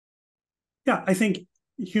Yeah, I think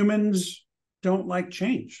humans don't like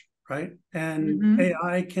change, right? And Hmm.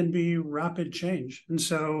 AI can be rapid change. And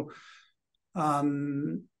so,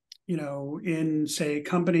 in say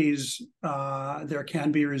companies, there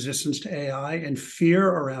can be resistance to AI and fear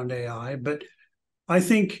around AI. But I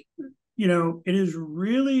think, it is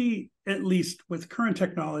really, at least with current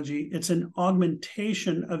technology, it's an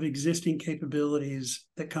augmentation of existing capabilities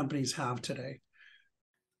that companies have today.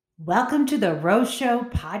 Welcome to the Rose Show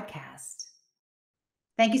podcast.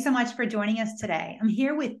 Thank you so much for joining us today. I'm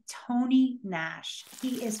here with Tony Nash.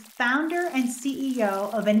 He is founder and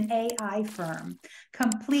CEO of an AI firm,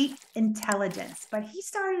 Complete Intelligence, but he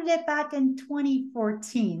started it back in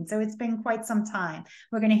 2014. So it's been quite some time.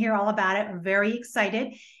 We're going to hear all about it. I'm very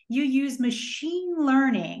excited. You use machine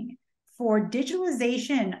learning for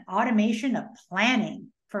digitalization and automation of planning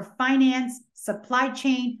for finance, supply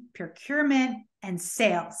chain, procurement, and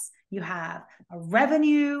sales. You have a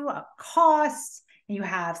revenue, a cost, and you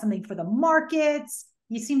have something for the markets.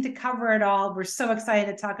 You seem to cover it all. We're so excited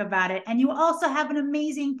to talk about it. And you also have an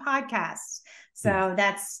amazing podcast. So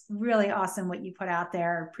that's really awesome what you put out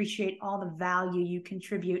there. Appreciate all the value you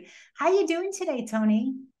contribute. How are you doing today,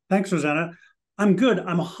 Tony? Thanks, Rosanna. I'm good.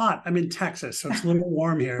 I'm hot. I'm in Texas, so it's a little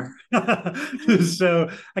warm here. So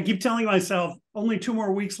I keep telling myself only 2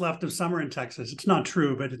 more weeks left of summer in Texas. It's not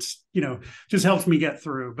true, but it's, just helps me get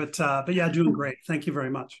through. But yeah, doing great. Thank you very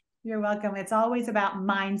much. You're welcome. It's always about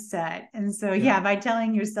mindset. And so, Yeah. yeah, by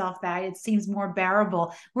telling yourself that, it seems more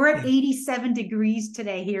bearable. We're at Yeah. 87 degrees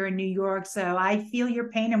today here in New York. So I feel your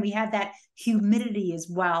pain. And we have that humidity as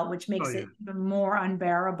well, which Oh, makes yeah. it even more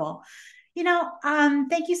unbearable.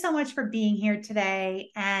 Thank you so much for being here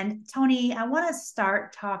today. And Tony, I want to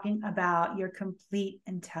start talking about your complete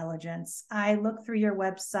intelligence. I looked through your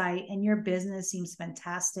website and your business seems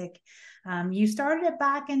fantastic. You started it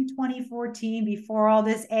back in 2014 before all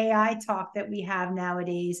this AI talk that we have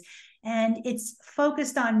nowadays. And it's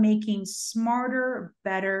focused on making smarter,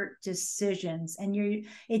 better decisions. And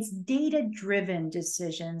it's data-driven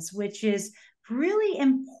decisions, which is really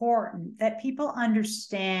important that people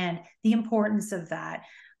understand the importance of that.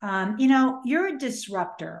 You're a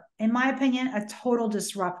disruptor, in my opinion, a total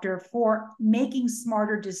disruptor for making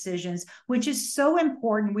smarter decisions, which is so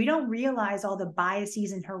important. We don't realize all the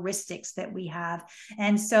biases and heuristics that we have.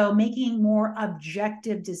 And so making more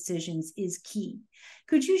objective decisions is key.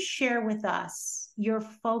 Could you share with us your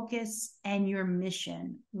focus and your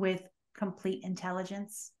mission with Complete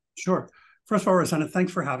Intelligence? Sure. First of all, Rosanna,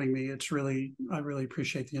 thanks for having me. I really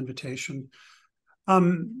appreciate the invitation.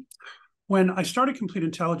 Um, when I started Complete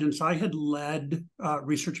Intelligence, I had led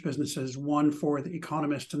research businesses, one for The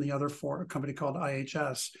Economist and the other for a company called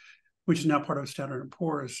IHS, which is now part of Standard &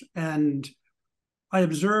 Poor's. And I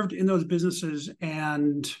observed in those businesses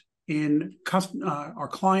and in our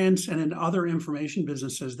clients and in other information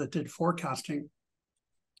businesses that did forecasting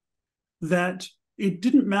that it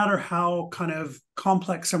didn't matter how kind of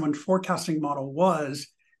complex someone's forecasting model was.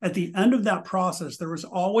 At the end of that process, there was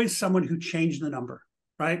always someone who changed the number,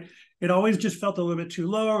 right? It always just felt a little bit too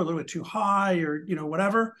low or a little bit too high or,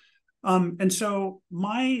 whatever. And so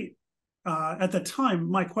at the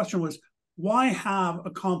time, my question was, why have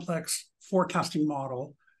a complex forecasting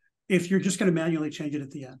model if you're just going to manually change it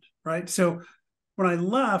at the end, right? So when I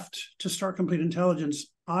left to start Complete Intelligence,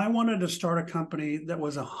 I wanted to start a company that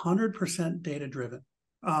was 100% data driven.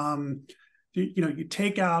 You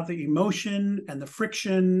take out the emotion and the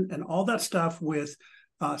friction and all that stuff with,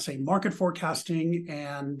 say, market forecasting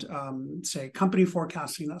and say company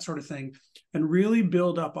forecasting, that sort of thing, and really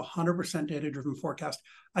build up a 100% data driven forecast.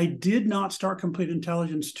 I did not start Complete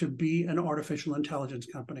Intelligence to be an artificial intelligence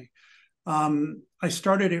company. I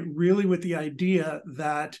started it really with the idea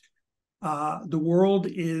that the world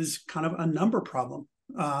is kind of a number problem.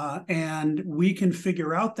 And we can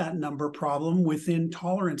figure out that number problem within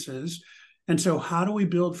tolerances. And so how do we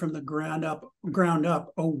build from the ground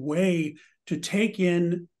up a way to take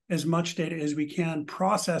in as much data as we can,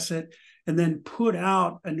 process it, and then put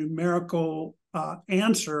out a numerical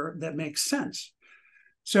answer that makes sense?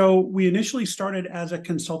 So we initially started as a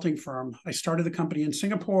consulting firm. I started the company in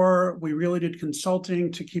Singapore. We really did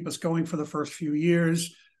consulting to keep us going for the first few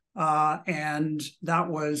years. And that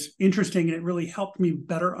was interesting. And it really helped me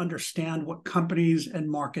better understand what companies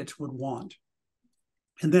and markets would want.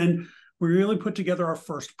 And then we really put together our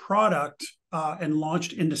first product and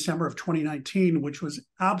launched in December of 2019, which was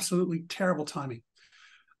absolutely terrible timing.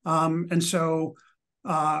 And so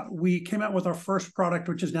we came out with our first product,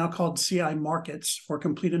 which is now called CI Markets, for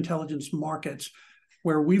Complete Intelligence Markets,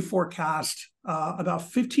 where we forecast about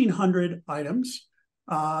 1,500 items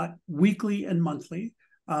weekly and monthly.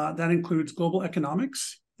 That includes global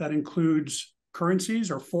economics. That includes currencies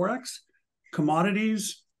or Forex,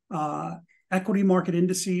 commodities, equity market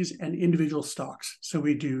indices, and individual stocks. So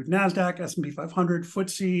we do NASDAQ, S&P 500,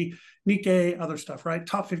 FTSE, Nikkei, other stuff, right?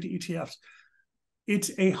 Top 50 ETFs. It's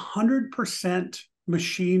 100%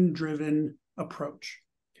 machine-driven approach.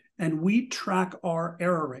 And we track our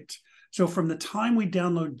error rates. So from the time we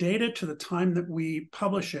download data to the time that we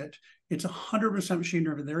publish it, it's 100% machine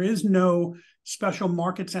driven. There is no special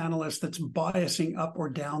markets analyst that's biasing up or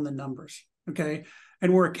down the numbers, okay?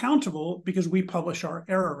 And we're accountable because we publish our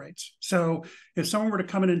error rates. So if someone were to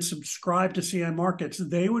come in and subscribe to CI Markets,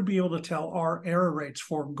 they would be able to tell our error rates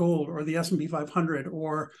for gold or the S&P 500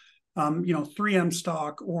 or 3M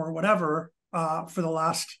stock or whatever for the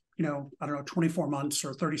last, 24 months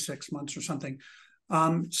or 36 months or something.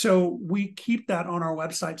 So we keep that on our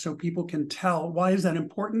website so people can tell. Why is that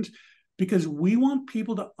important? Because we want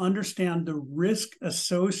people to understand the risk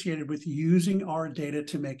associated with using our data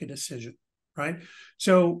to make a decision, right?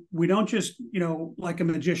 So we don't just, like a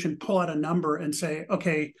magician, pull out a number and say,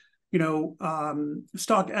 okay,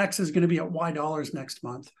 stock X is going to be at Y dollars next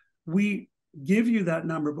month. We give you that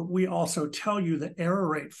number, but we also tell you the error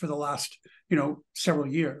rate for the last, several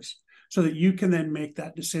years so that you can then make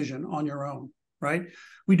that decision on your own. Right?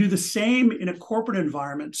 We do the same in a corporate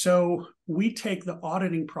environment. So we take the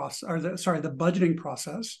auditing process, the budgeting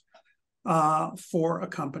process for a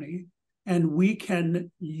company, and we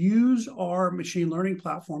can use our machine learning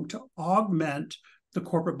platform to augment the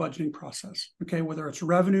corporate budgeting process. Okay, whether it's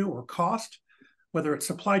revenue or cost, whether it's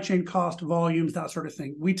supply chain cost, volumes, that sort of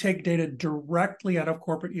thing. We take data directly out of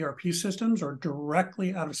corporate ERP systems or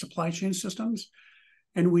directly out of supply chain systems,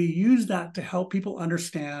 and we use that to help people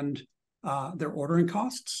understand their ordering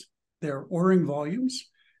costs, their ordering volumes,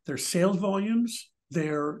 their sales volumes,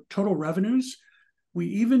 their total revenues. We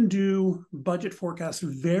even do budget forecasts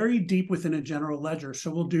very deep within a general ledger.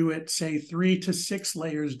 So we'll do it, say, 3 to 6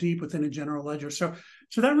 layers deep within a general ledger. So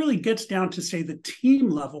that really gets down to, say, the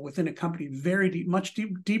team level within a company, very deep, much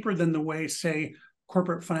deeper than the way, say,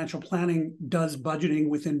 corporate financial planning does budgeting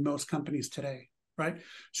within most companies today. Right?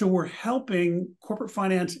 So we're helping corporate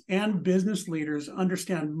finance and business leaders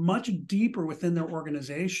understand much deeper within their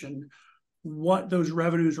organization what those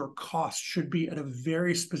revenues or costs should be at a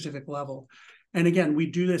very specific level. And again, we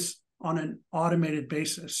do this on an automated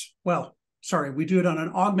basis. We do it on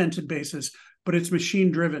an augmented basis, but it's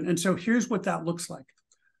machine driven. And so here's what that looks like.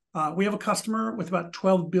 We have a customer with about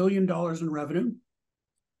 $12 billion in revenue.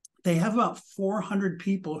 They have about 400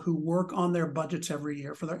 people who work on their budgets every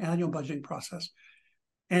year for their annual budgeting process.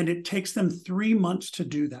 And it takes them 3 months to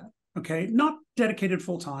do that, okay? Not dedicated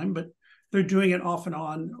full time, but they're doing it off and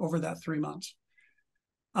on over that 3 months.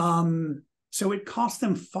 So it costs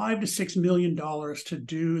them $5 to $6 million to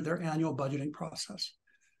do their annual budgeting process.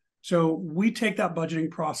 So we take that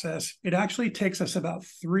budgeting process. It actually takes us about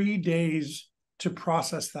 3 days to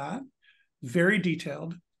process that, very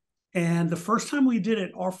detailed. And the first time we did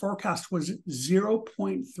it, our forecast was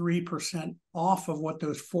 0.3% off of what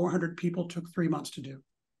those 400 people took 3 months to do.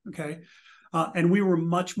 Okay. And we were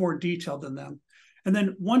much more detailed than them. And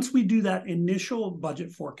then once we do that initial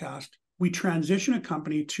budget forecast, we transition a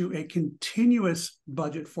company to a continuous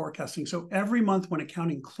budget forecasting. So every month when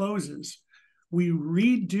accounting closes, we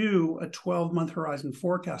redo a 12-month horizon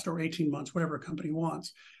forecast or 18 months, whatever a company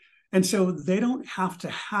wants. And so they don't have to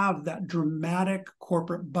have that dramatic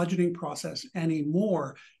corporate budgeting process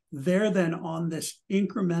anymore. They're then on this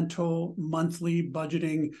incremental monthly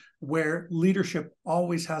budgeting where leadership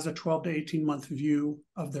always has a 12 to 18 month view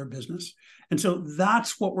of their business. And so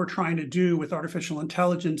that's what we're trying to do with artificial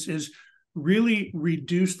intelligence is really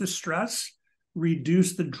reduce the stress,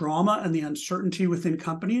 reduce the drama and the uncertainty within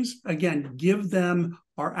companies. Again, give them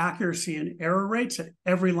our accuracy and error rates at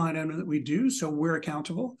every line item that we do, so we're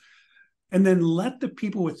accountable. And then let the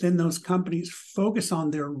people within those companies focus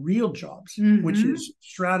on their real jobs, which is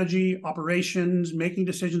strategy, operations, making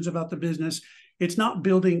decisions about the business. It's not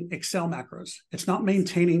building Excel macros. It's not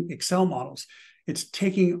maintaining Excel models. It's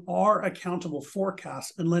taking our accountable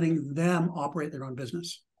forecasts and letting them operate their own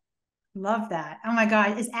business. Love that. Oh my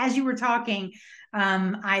God. As you were talking,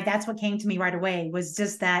 that's what came to me right away was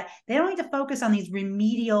just that they don't need to focus on these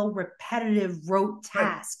remedial, repetitive, rote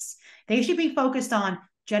tasks. Right. They should be focused on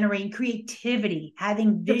generating creativity,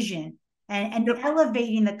 having vision, and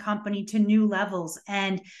elevating the company to new levels.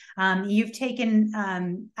 And you've taken,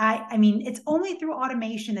 I mean, it's only through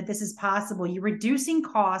automation that this is possible. You're reducing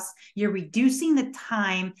costs, you're reducing the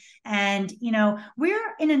time, and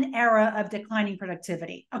we're in an era of declining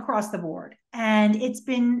productivity across the board. And it's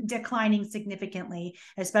been declining significantly,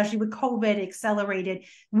 especially with COVID accelerated.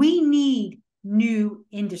 We need new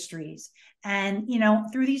industries. And,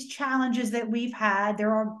 through these challenges that we've had,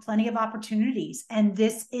 there are plenty of opportunities. And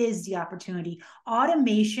this is the opportunity.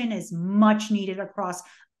 Automation is much needed across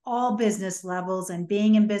all business levels, and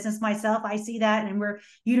being in business myself, I see that, and we're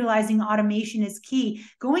utilizing automation is key.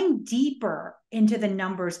 Going deeper into the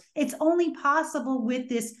numbers, it's only possible with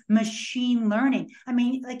this machine learning. I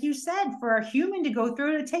mean, like you said, for a human to go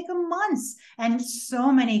through it, it'd take months and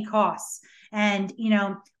so many costs. And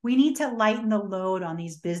we need to lighten the load on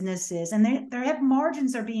these businesses, and their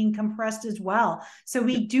margins are being compressed as well. So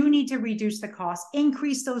we do need to reduce the cost,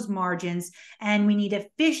 increase those margins, and we need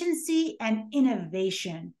efficiency and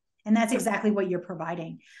innovation. And that's exactly what you're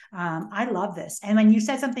providing. I love this. And when you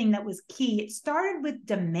said something that was key, it started with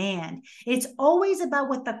demand. It's always about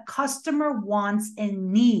what the customer wants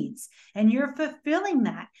and needs, and you're fulfilling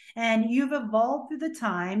that. And you've evolved through the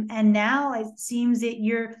time, and now it seems that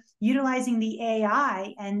you're utilizing the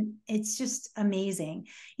AI, and it's just amazing.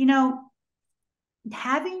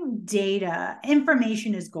 Having data,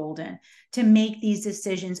 information is golden to make these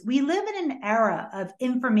decisions. We live in an era of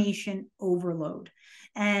information overload.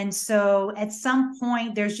 And so at some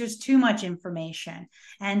point, there's just too much information.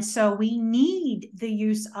 And so we need the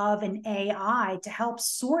use of an AI to help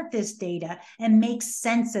sort this data and make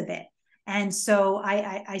sense of it. And so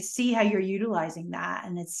I see how you're utilizing that.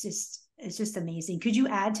 And it's just amazing. Could you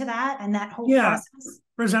add to that and that whole process?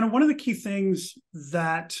 Rosanna, one of the key things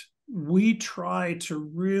that we try to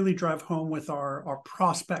really drive home with our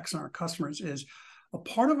prospects and our customers is a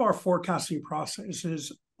part of our forecasting process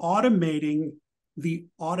is automating the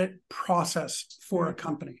audit process for a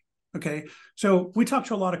company. Okay. So we talk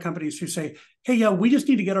to a lot of companies who say, hey, yeah, we just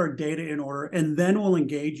need to get our data in order and then we'll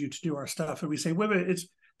engage you to do our stuff. And we say, wait,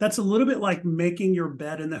 that's a little bit like making your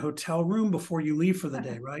bed in the hotel room before you leave for the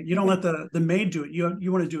day, right? You don't let the maid do it.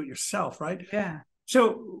 You want to do it yourself, right? Yeah.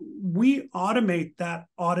 So we automate that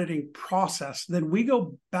auditing process. Then we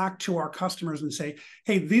go back to our customers and say,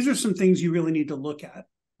 hey, these are some things you really need to look at,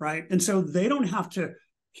 right? And so they don't have to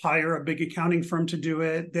hire a big accounting firm to do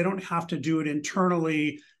it. They don't have to do it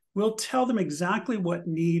internally. We'll tell them exactly what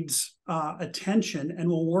needs attention, and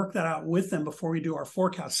we'll work that out with them before we do our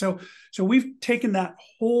forecast. So we've taken that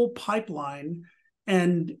whole pipeline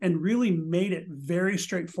and really made it very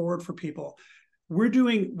straightforward for people.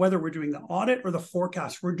 Whether we're doing the audit or the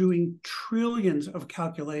forecast, we're doing trillions of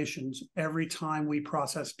calculations every time we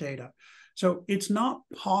process data. So it's not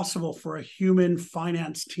possible for a human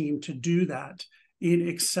finance team to do that in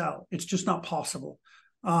Excel. It's just not possible.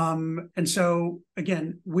 And so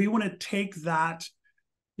again, we want to take that,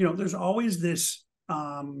 there's always this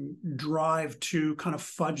drive to kind of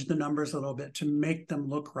fudge the numbers a little bit to make them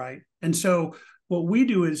look right. And so what we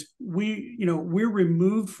do is we're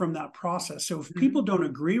removed from that process. So if people don't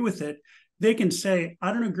agree with it, they can say,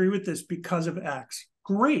 I don't agree with this because of X.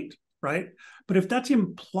 Great, right? But if that's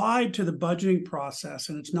implied to the budgeting process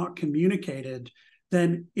and it's not communicated,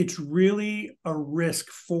 then it's really a risk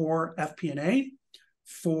for FP&A,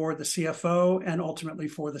 for the CFO, and ultimately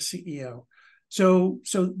for the CEO. So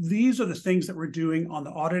these are the things that we're doing on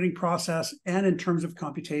the auditing process and in terms of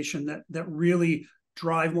computation that really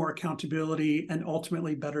drive more accountability and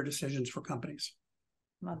ultimately better decisions for companies.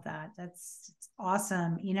 Love that. That's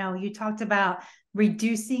awesome. You talked about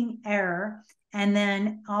reducing error, and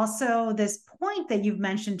then also this point that you've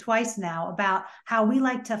mentioned twice now about how we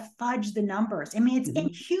like to fudge the numbers. I mean, it's in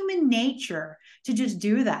human nature to just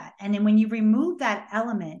do that. And then when you remove that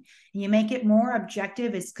element and you make it more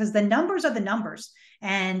objective, it's because the numbers are the numbers,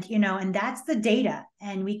 and that's the data,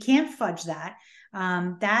 and we can't fudge that.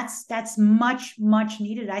 That's much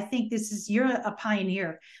needed. I think you're a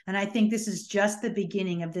pioneer, and I think this is just the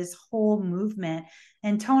beginning of this whole movement.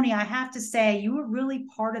 And Tony, I have to say, you were really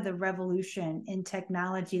part of the revolution in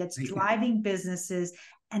technology that's driving businesses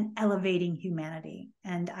and elevating humanity.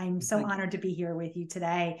 And I'm so honored to be here with you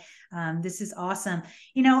today. This is awesome.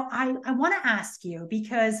 I want to ask you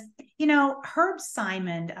because, Herb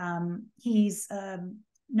Simon, he's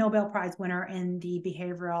Nobel Prize winner in the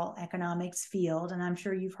behavioral economics field, and I'm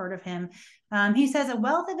sure you've heard of him. He says a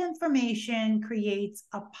wealth of information creates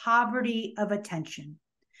a poverty of attention.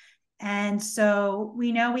 And so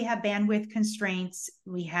we know we have bandwidth constraints,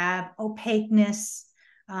 we have opaqueness,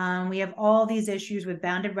 we have all these issues with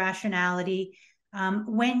bounded rationality.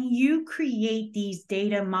 When you create these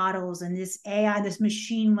data models and this AI, this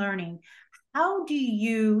machine learning, how do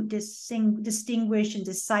you distinguish and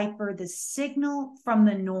decipher the signal from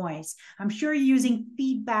the noise? I'm sure you're using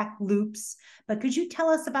feedback loops, but could you tell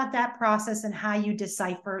us about that process and how you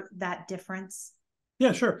decipher that difference?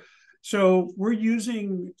 Yeah, sure. So we're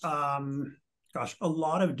using, a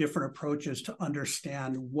lot of different approaches to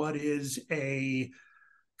understand what is a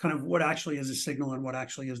kind of what actually is a signal and what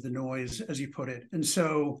actually is the noise, as you put it. And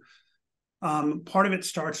so part of it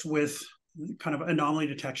starts with kind of anomaly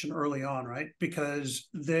detection early on, right? Because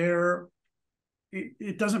it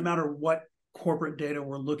doesn't matter what corporate data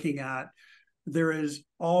we're looking at, there is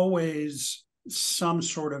always some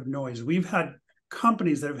sort of noise. We've had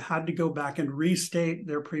companies that have had to go back and restate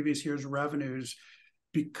their previous year's revenues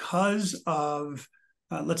because of,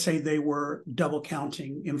 let's say they were double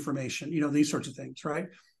counting information, these sorts of things, right?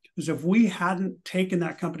 Because if we hadn't taken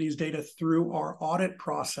that company's data through our audit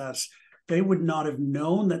process, they would not have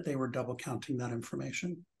known that they were double counting that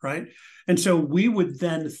information, right? And so we would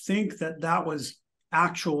then think that that was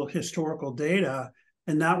actual historical data,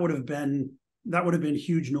 and that would have been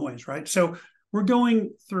huge noise, right? So we're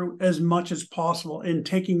going through as much as possible and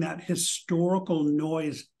taking that historical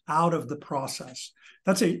noise out of the process.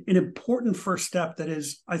 That's an important first step that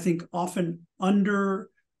is, I think, often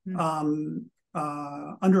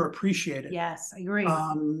underappreciated. Yes, I agree.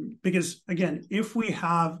 Because again, if we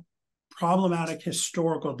have problematic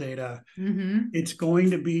historical data, it's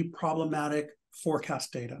going to be problematic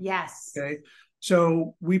forecast data. Yes. Okay.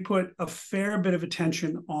 So we put a fair bit of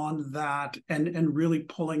attention on that and really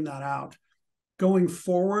pulling that out. Going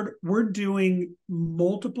forward, we're doing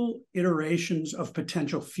multiple iterations of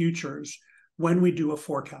potential futures when we do a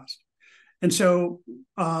forecast. And so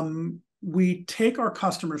we take our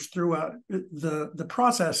customers through the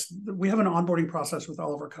process. We have an onboarding process with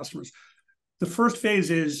all of our customers. The first phase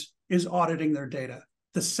is auditing their data.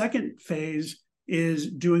 The second phase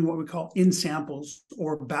is doing what we call in samples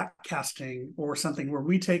or backcasting or something where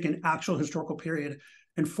we take an actual historical period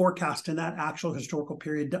and forecast in that actual historical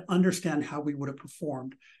period to understand how we would have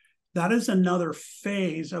performed. That is another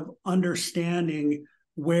phase of understanding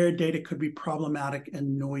where data could be problematic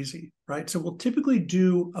and noisy, right? So we'll typically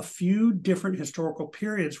do a few different historical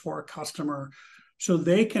periods for a customer so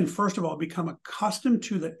they can, first of all, become accustomed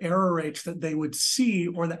to the error rates that they would see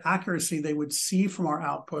or the accuracy they would see from our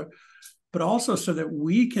output, but also so that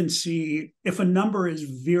we can see if a number is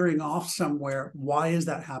veering off somewhere, why is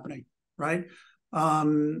that happening, right?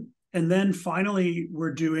 And then finally,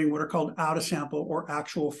 we're doing what are called out of sample or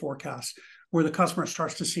actual forecasts, where the customer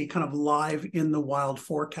starts to see kind of live in the wild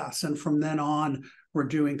forecasts. And from then on, we're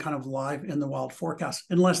doing kind of live in the wild forecasts,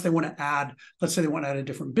 unless they want to add, let's say they want to add a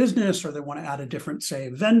different business or they want to add a different, say,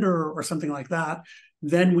 vendor or something like that.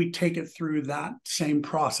 Then we take it through that same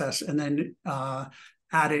process and then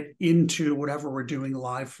add it into whatever we're doing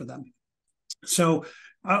live for them. So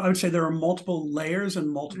I would say there are multiple layers and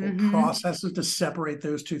multiple processes to separate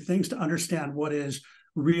those two things to understand what is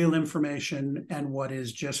real information and what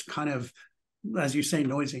is just kind of, as you say,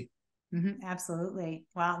 noisy. Absolutely.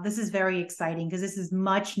 Wow. This is very exciting because this is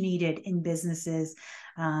much needed in businesses.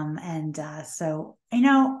 So,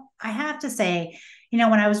 I have to say,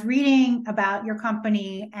 when I was reading about your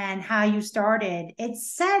company and how you started, it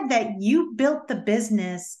said that you built the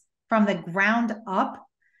business from the ground up.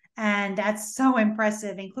 And that's so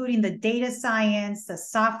impressive, including the data science, the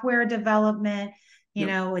software development,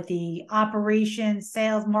 with the operations,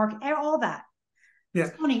 sales, market, all that. Yeah.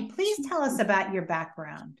 Tony, please tell us about your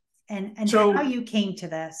background and so, how you came to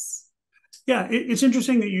this. Yeah, it's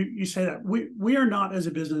interesting that you say that. We are not, as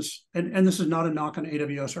a business, and this is not a knock on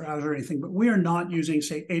AWS or Azure or anything, but we are not using,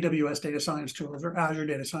 say, AWS data science tools or Azure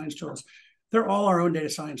data science tools. They're all our own data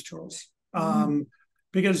science tools.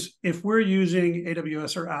 Because if we're using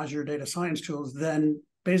AWS or Azure data science tools, then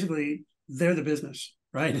basically they're the business,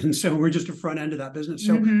 right? And so we're just a front end of that business.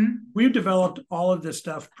 So we've developed all of this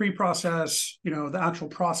stuff, pre-process, the actual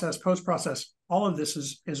process, post-process, all of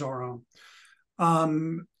this is our own.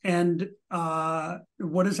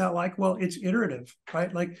 What is that like? Well, it's iterative,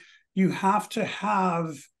 right? Like you have to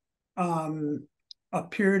have a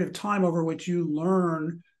period of time over which you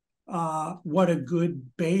learn what a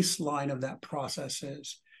good baseline of that process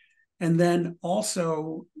is. And then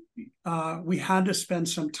also, we had to spend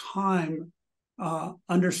some time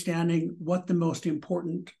understanding what the most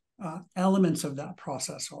important elements of that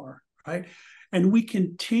process are, right? And we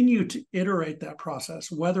continue to iterate that process,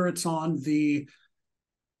 whether it's on the,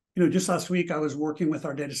 just last week, I was working with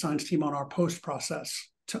our data science team on our post process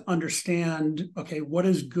to understand, okay, what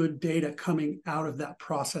is good data coming out of that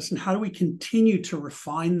process and how do we continue to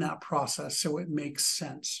refine that process so it makes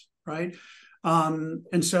sense, right? And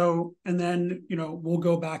then, we'll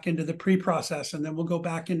go back into the pre-process and then we'll go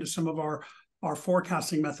back into some of our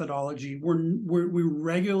forecasting methodology. We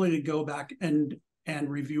regularly go back and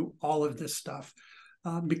review all of this stuff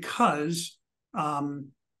because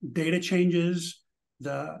data changes,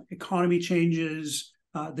 the economy changes,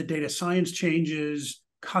 the data science changes,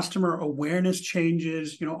 customer awareness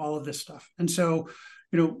changes, all of this stuff. And so,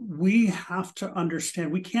 we have to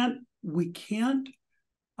understand, we can't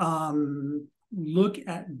look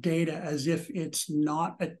at data as if it's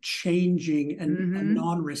not a changing and a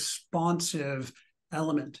non-responsive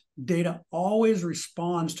element. Data always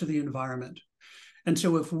responds to the environment. And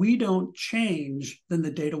so if we don't change, then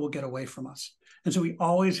the data will get away from us. And so we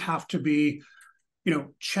always have to be,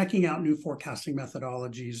 checking out new forecasting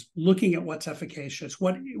methodologies, looking at what's efficacious,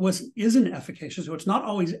 what isn't efficacious. So it's not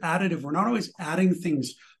always additive. We're not always adding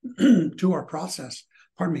things to our process.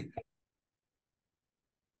 Pardon me.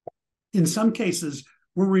 In some cases,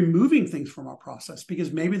 we're removing things from our process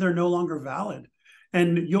because maybe they're no longer valid.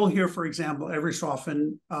 And you'll hear, for example, every so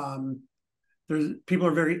often, people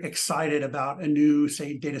are very excited about a new,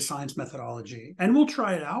 say, data science methodology. And we'll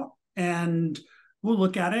try it out and we'll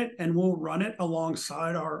look at it and we'll run it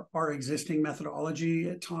alongside our existing methodology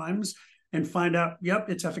at times and find out, yep,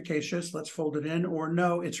 it's efficacious, let's fold it in, or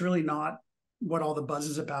no, it's really not what all the buzz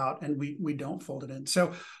is about, and we don't fold it in.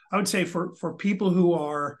 So I would say for people who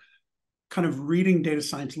are kind of reading data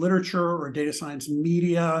science literature or data science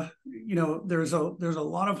media, there's a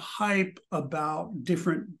lot of hype about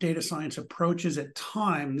different data science approaches at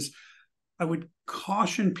times. I would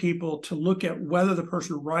caution people to look at whether the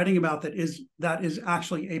person writing about that is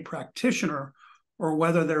actually a practitioner, or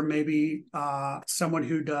whether they're maybe someone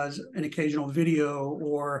who does an occasional video,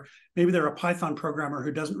 or maybe they're a Python programmer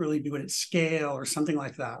who doesn't really do it at scale or something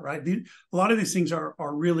like that, right? A lot of these things are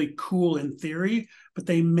really cool in theory, but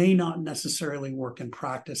they may not necessarily work in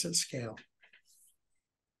practice at scale.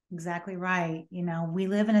 Exactly right. We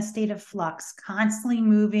live in a state of flux, constantly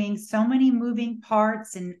moving, so many moving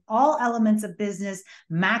parts in all elements of business,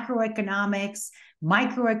 macroeconomics,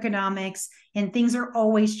 microeconomics, and things are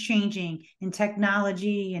always changing in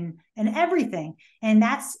technology and everything. And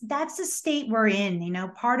that's the state we're in.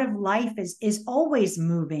 Part of life is always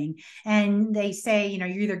moving. And they say, you're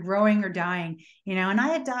either growing or dying, and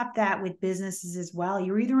I adopt that with businesses as well.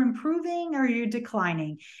 You're either improving or you're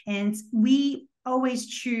declining. And we always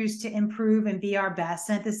choose to improve and be our best.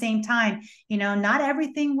 And at the same time, not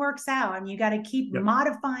everything works out, and you got to keep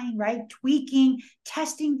modifying, right? Tweaking,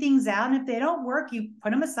 testing things out. And if they don't work, you put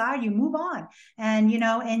them aside, you move on. And,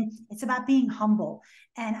 and it's about being humble.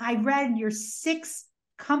 And I read your 6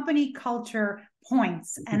 company culture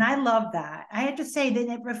points, and I love that. I have to say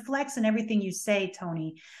that it reflects in everything you say,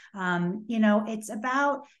 Tony. It's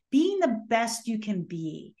about being the best you can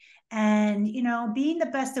be, and being the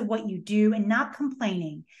best at what you do, and not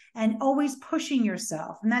complaining, and always pushing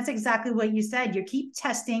yourself. And that's exactly what you said. You keep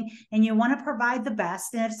testing and you want to provide the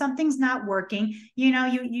best. And if something's not working,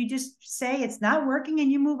 you just say it's not working and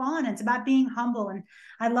you move on. It's about being humble. And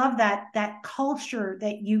I love that culture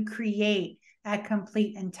that you create at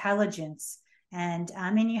Complete Intelligence. And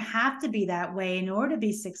you have to be that way in order to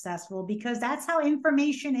be successful, because that's how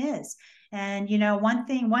information is. And,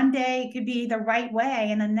 one day it could be the right way,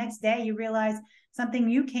 and the next day you realize something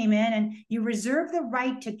new came in, and you reserve the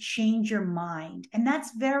right to change your mind. And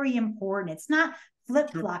that's very important. It's not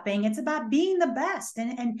flip-flopping. It's about being the best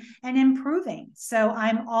and improving. So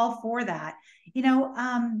I'm all for that. I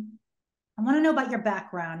want to know about your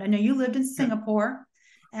background. I know you lived in Singapore,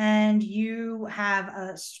 and you have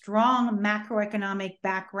a strong macroeconomic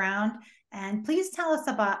background. And please tell us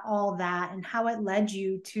about all that and how it led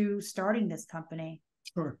you to starting this company.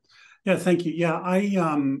 Sure. Yeah, thank you. Yeah,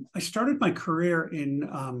 I started my career in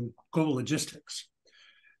global logistics.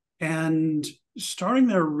 And starting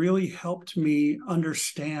there really helped me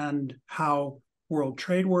understand how world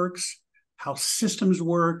trade works, how systems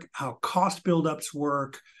work, how cost buildups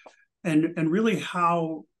work, and really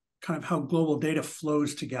how global data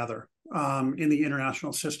flows together in the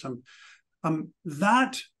international system.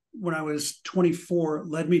 That, when I was 24,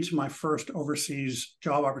 led me to my first overseas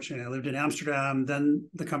job opportunity. I lived in Amsterdam, then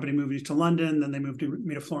the company moved me to London, then they moved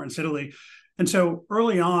me to Florence, Italy. And so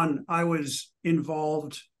early on, I was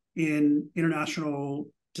involved in international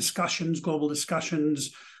discussions, global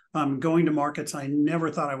discussions, going to markets I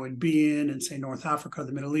never thought I would be in say, North Africa,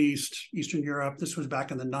 the Middle East, Eastern Europe. This was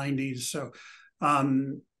back in the 90s.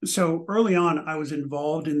 So early on, I was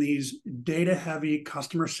involved in these data-heavy,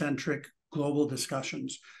 customer-centric global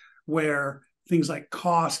discussions where things like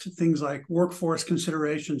cost, things like workforce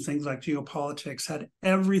considerations, things like geopolitics had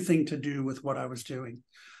everything to do with what I was doing.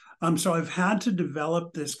 So I've had to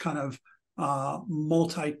develop this kind of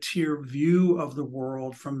multi-tier view of the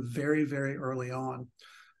world from very, very early on.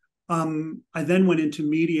 I then went into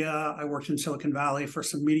media. I worked in Silicon Valley for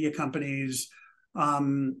some media companies.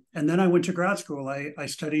 And then I went to grad school. I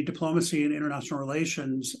studied diplomacy and international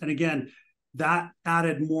relations. And again, that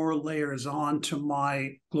added more layers on to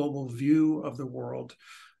my global view of the world.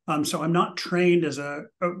 So I'm not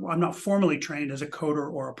formally trained as a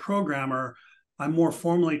coder or a programmer. I'm more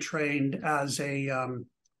formally trained as a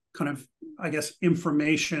kind of, I guess,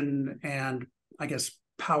 information and I guess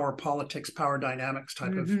power politics, power dynamics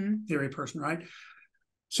type of theory person, right?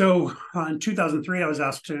 So in 2003, I was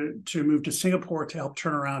asked to move to Singapore to help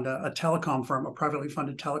turn around a telecom firm, a privately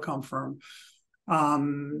funded telecom firm. I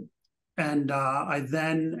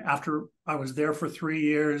then, after I was there for 3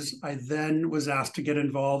 years, I then was asked to get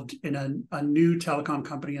involved in a new telecom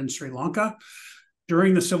company in Sri Lanka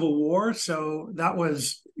during the Civil War. So that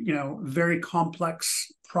was, very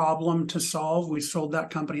complex problem to solve. We sold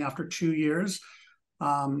that company after 2 years.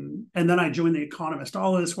 And then I joined The Economist.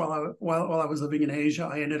 All of this while I was living in Asia.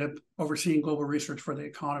 I ended up overseeing global research for The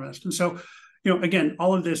Economist. And so, again,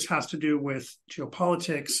 all of this has to do with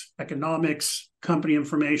geopolitics, economics, company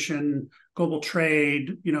information, global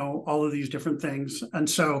trade, all of these different things. And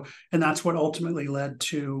that's what ultimately led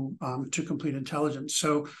to Complete Intelligence.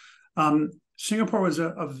 So Singapore was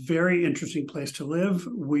a very interesting place to live.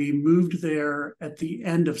 We moved there at the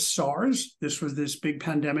end of SARS. This was this big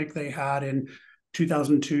pandemic they had in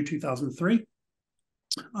 2002, 2003.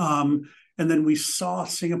 And then we saw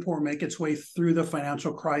Singapore make its way through the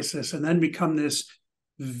financial crisis and then become this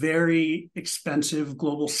very expensive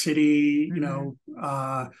global city,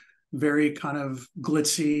 very kind of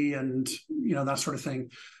glitzy and, that sort of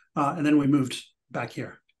thing. And then we moved back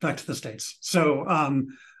to the States. So,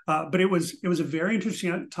 but it was a very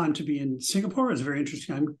interesting time to be in Singapore. It was a very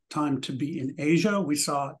interesting time to be in Asia. We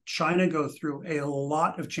saw China go through a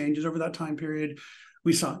lot of changes over that time period.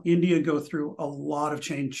 We saw India go through a lot of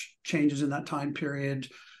changes in that time period.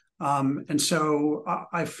 And so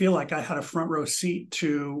I feel like I had a front row seat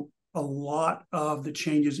to a lot of the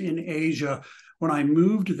changes in Asia. When I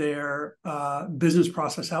moved there, business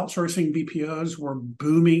process outsourcing, BPOs, were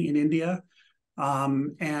booming in India.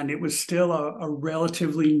 And it was still a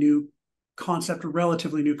relatively new concept.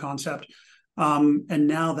 And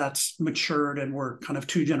now that's matured and we're kind of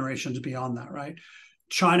 2 generations beyond that, right?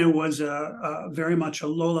 China was a very much a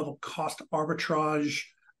low-level cost arbitrage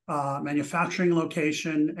manufacturing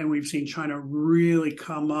location, and we've seen China really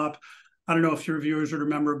come up. I don't know if your viewers would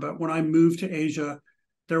remember, but when I moved to Asia,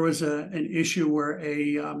 there was an issue where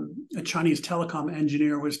a Chinese telecom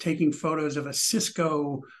engineer was taking photos of a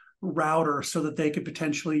Cisco router so that they could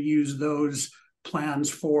potentially use those plans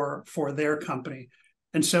for their company.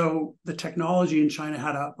 And so the technology in China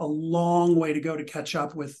had a long way to go to catch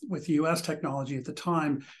up with US technology at the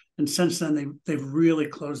time. And since then, they've really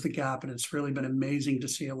closed the gap, and it's really been amazing to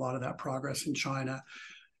see a lot of that progress in China.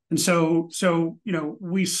 And so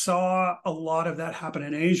we saw a lot of that happen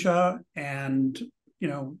in Asia, and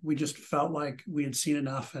we just felt like we had seen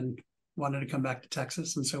enough and wanted to come back to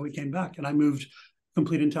Texas. And so we came back, and I moved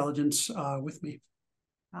Complete Intelligence with me.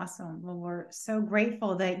 Awesome. Well, we're so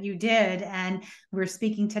grateful that you did. And we're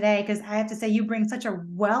speaking today because I have to say you bring such a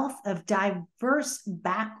wealth of diverse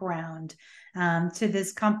background to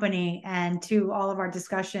this company and to all of our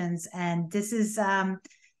discussions. And this is,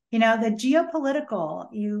 the geopolitical,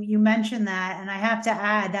 you mentioned that, and I have to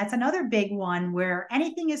add, that's another big one where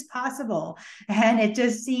anything is possible. And it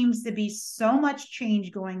just seems to be so much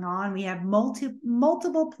change going on. We have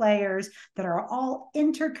multiple players that are all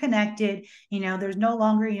interconnected. There's no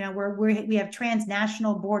longer, we have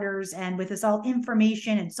transnational borders, and with this all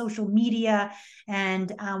information and social media,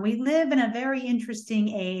 and we live in a very interesting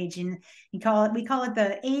age, and we call it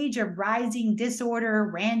the age of rising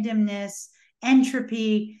disorder, randomness,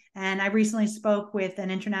 entropy. And I recently spoke with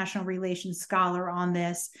an international relations scholar on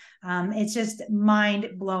this. It's just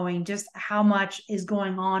mind-blowing just how much is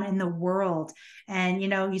going on in the world. And,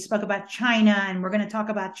 you spoke about China, and we're going to talk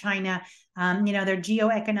about China. They're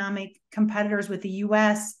geoeconomic competitors with the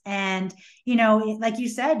US. And, like you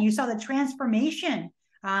said, you saw the transformation,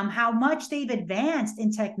 how much they've advanced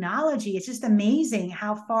in technology. It's just amazing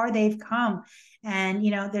how far they've come. And,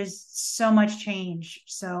 there's so much change.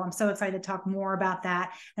 So I'm so excited to talk more about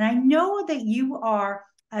that. And I know that you are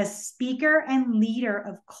a speaker and leader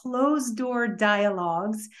of closed door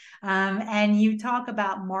dialogues. And you talk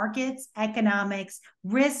about markets, economics,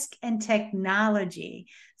 risk, and technology.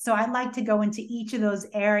 So I'd like to go into each of those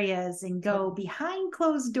areas and go behind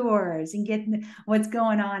closed doors and get what's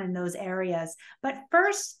going on in those areas. But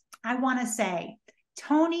first, I want to say,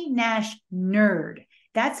 Tony Nash Nerd.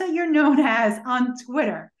 That's what you're known as on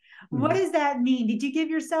Twitter. What does that mean? Did you give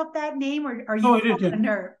yourself that name, or are you called a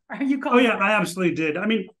nerd? Are you called? Oh yeah, I absolutely did. I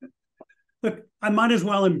mean, look, I might as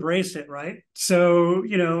well embrace it, right? So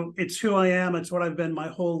it's who I am. It's what I've been my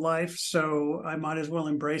whole life. So I might as well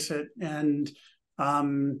embrace it. And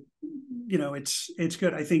it's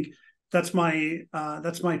good. I think that's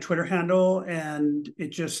my Twitter handle, and it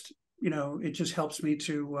just helps me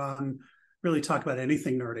to really talk about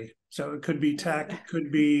anything nerdy. So it could be tech, it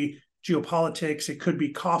could be geopolitics, it could be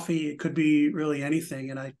coffee, it could be really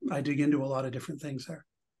anything, and I dig into a lot of different things there.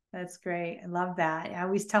 That's great. I love that. I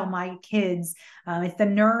always tell my kids, it's the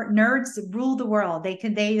nerds rule the world.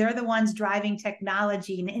 They're the ones driving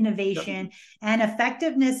technology and innovation Yep. and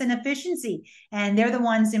effectiveness and efficiency, and they're the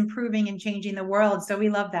ones improving and changing the world. So we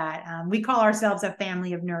love that. We call ourselves a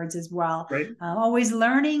family of nerds as well. Right. Always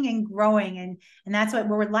learning and growing, and that's what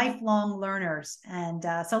we're lifelong learners. And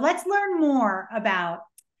so let's learn more about.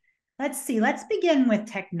 Let's see. Let's begin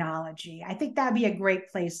with technology. I think that'd be a great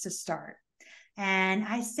place to start. And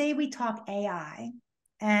I say we talk AI.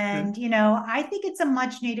 And, I think it's a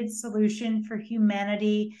much needed solution for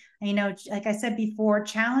humanity. Like I said before,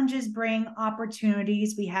 challenges bring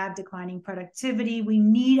opportunities. We have declining productivity. We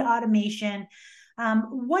need automation.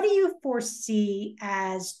 What do you foresee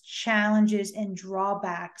as challenges and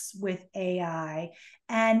drawbacks with AI?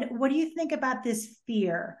 And what do you think about this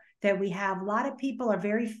fear that we have? A lot of people are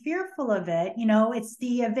very fearful of it. It's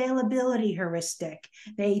the availability heuristic.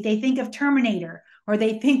 They think of Terminator, or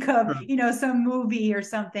they think of, some movie or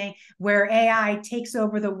something where AI takes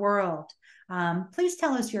over the world. Please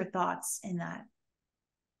tell us your thoughts in that.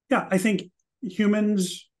 Yeah, I think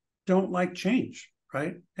humans don't like change,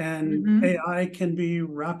 right? And AI can be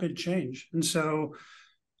rapid change. And so,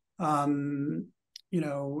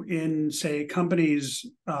 in, say, companies,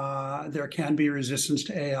 there can be resistance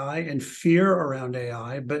to AI and fear around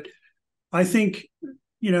AI. But I think,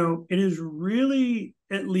 it is really,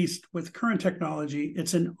 at least with current technology,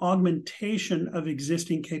 it's an augmentation of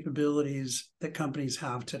existing capabilities that companies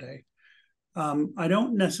have today. I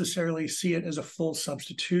don't necessarily see it as a full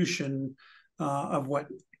substitution of what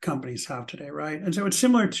companies have today, right? And so it's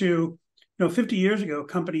similar to, 50 years ago,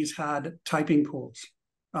 companies had typing pools.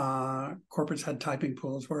 Corporates had typing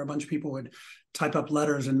pools where a bunch of people would type up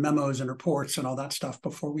letters and memos and reports and all that stuff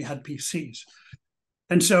before we had PCs.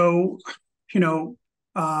 And so,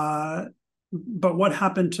 but what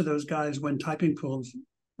happened to those guys when typing pools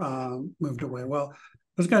moved away? Well,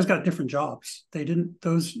 those guys got different jobs. They didn't,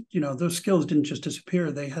 those skills didn't just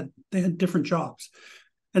disappear. They had different jobs.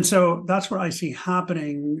 And so that's what I see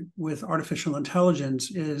happening with artificial intelligence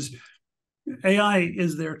is AI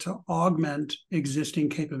is there to augment existing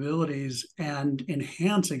capabilities and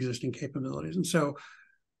enhance existing capabilities. And so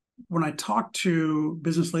when I talk to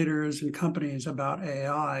business leaders and companies about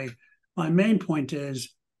AI, my main point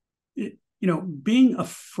is, being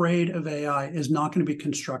afraid of AI is not going to be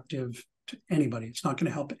constructive to anybody. It's not going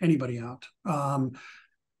to help anybody out.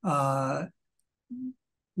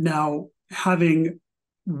 Now, having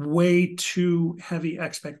way too heavy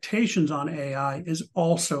expectations on AI is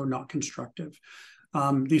also not constructive.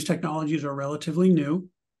 These technologies are relatively new.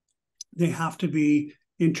 They have to be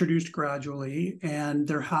introduced gradually, and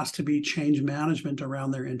there has to be change management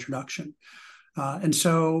around their introduction. And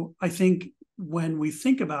so I think when we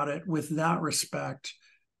think about it with that respect,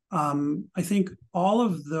 I think all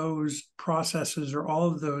of those processes or all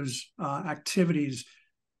of those activities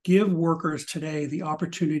give workers today the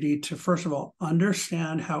opportunity to, first of all,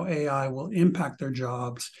 understand how AI will impact their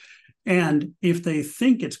jobs. And if they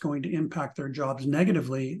think it's going to impact their jobs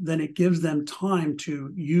negatively, then it gives them time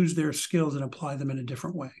to use their skills and apply them in a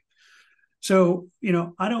different way. So,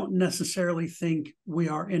 I don't necessarily think we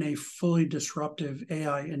are in a fully disruptive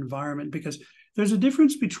AI environment, because there's a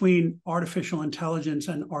difference between artificial intelligence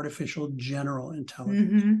and artificial general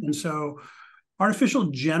intelligence. And so artificial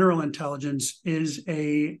general intelligence is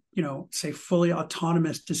a, say, fully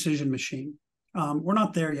autonomous decision machine. We're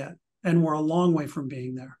not there yet, and we're a long way from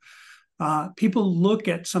being there. People look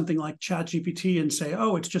at something like ChatGPT and say,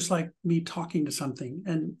 oh, it's just like me talking to something.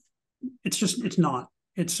 And it's not.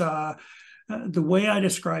 It's the way I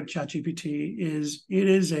describe ChatGPT is it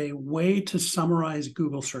is a way to summarize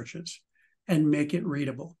Google searches and make it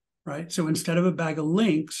readable, right? So instead of a bag of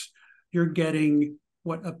links, you're getting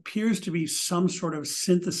what appears to be some sort of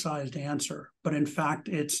synthesized answer, but in fact,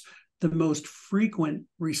 it's the most frequent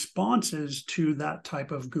responses to that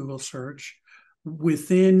type of Google search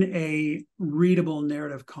within a readable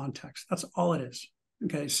narrative context. That's all it is.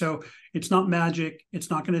 Okay, so it's not magic. It's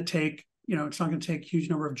not going to take, it's not going to take a huge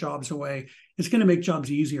number of jobs away. It's going to make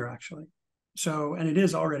jobs easier, actually. So, and it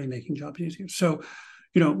is already making jobs easier. So,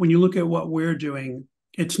 when you look at what we're doing,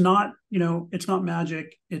 it's not, it's not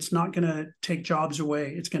magic. It's not going to take jobs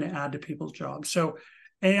away. It's going to add to people's jobs. So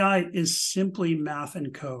AI is simply math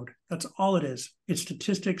and code. That's all it is. It's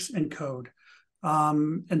statistics and code.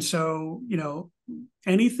 And so,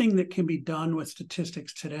 anything that can be done with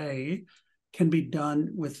statistics today can be done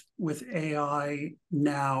with AI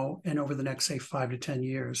now and over the next, say, 5 to 10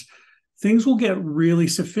 years. Things will get really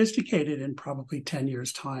sophisticated in probably 10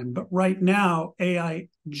 years' time. But right now, AI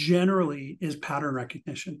generally is pattern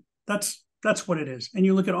recognition. That's what it is. And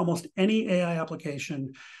you look at almost any AI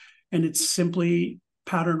application, and it's simply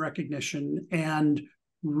pattern recognition and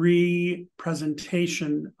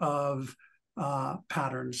representation of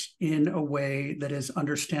patterns in a way that is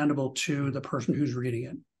understandable to the person who's reading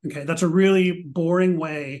it. Okay, that's a really boring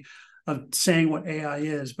way of saying what AI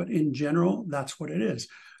is, but in general, that's what it is.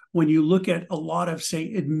 When you look at a lot of,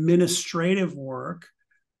 say, administrative work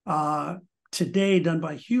today done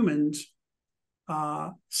by humans,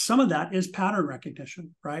 some of that is pattern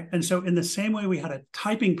recognition, right? And so in the same way we had a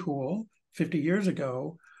typing pool 50 years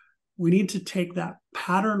ago, we need to take that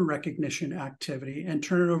pattern recognition activity and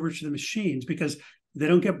turn it over to the machines, because they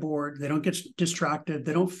don't get bored, they don't get distracted,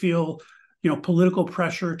 they don't feel, political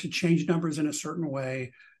pressure to change numbers in a certain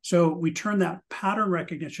way. So we turn that pattern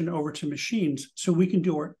recognition over to machines so we can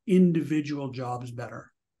do our individual jobs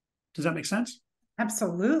better. Does that make sense?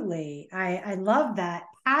 Absolutely. I love that.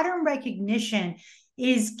 Pattern recognition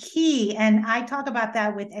is key. And I talk about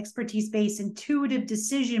that with expertise-based intuitive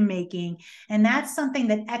decision-making. And that's something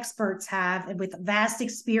that experts have with vast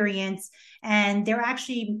experience. And they're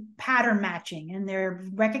actually pattern matching, and they're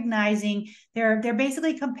recognizing, they're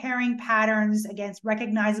basically comparing patterns against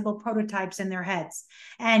recognizable prototypes in their heads.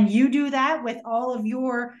 And you do that with all of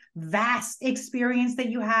your vast experience that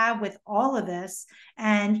you have with all of this.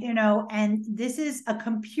 And, and this is a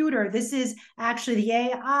computer. This is actually the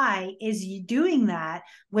AI is doing that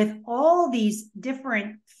with all these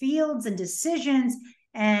different fields and decisions.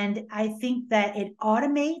 And I think that it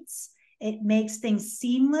automates, it makes things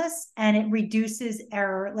seamless, and it reduces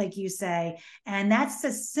error, like you say. And that's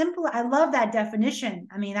a simple, I love that definition.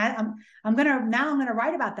 I mean, I'm gonna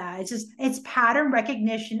write about that. It's pattern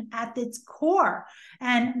recognition at its core.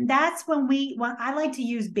 And that's when I like to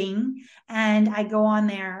use Bing, and I go on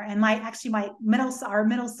there, and our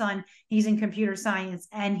middle son, he's in computer science,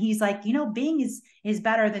 and he's like, Bing is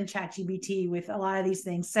better than ChatGPT with a lot of these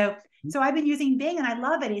things. So I've been using Bing, and I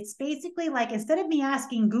love it. It's basically like, instead of me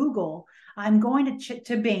asking Google, I'm going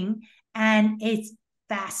to Bing, and it's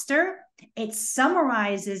faster. It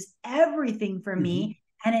summarizes everything for me.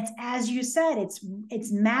 And it's, as you said,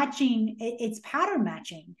 it's matching, it's pattern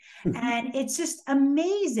matching. And it's just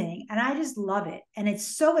amazing. And I just love it. And it's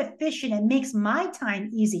so efficient. It makes my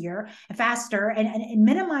time easier, faster, and it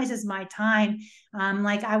minimizes my time.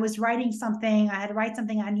 Like I was writing something, I had to write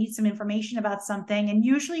something, I need some information about something. And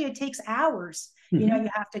usually it takes hours. You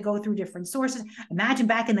have to go through different sources. Imagine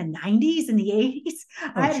back in the 90s and the 80s,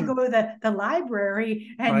 I had to go to the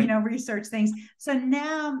library and, research things. So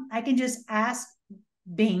now I can just ask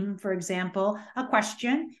Bing, for example, a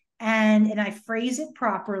question, and I phrase it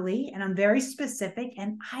properly, and I'm very specific,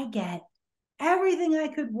 and I get everything I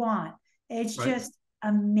could want. It's just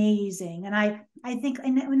amazing. And I think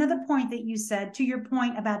another point that you said, to your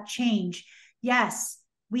point about change, yes,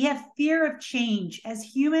 we have fear of change as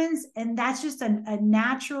humans, and that's just a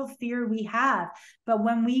natural fear we have. But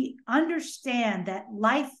when we understand that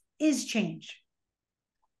life is change,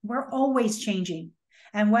 we're always changing.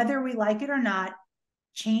 And whether we like it or not,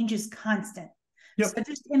 change is constant. Yep. So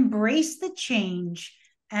just embrace the change.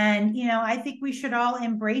 And, I think we should all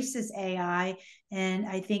embrace this AI. And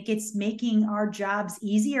I think it's making our jobs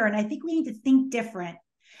easier. And I think we need to think different.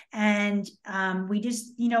 And we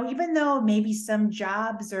just, even though maybe some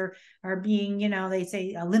jobs are being, they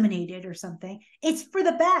say eliminated or something, it's for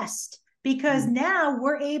the best, because now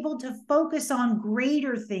we're able to focus on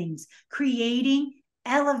greater things, creating,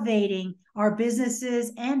 elevating our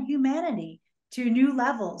businesses and humanity to new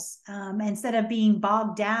levels, instead of being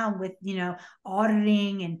bogged down with,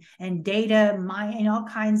 auditing and data, and all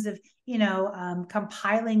kinds of,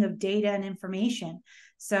 compiling of data and information.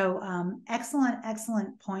 So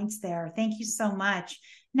excellent points there. Thank you so much.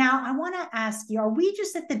 Now, I want to ask you, are we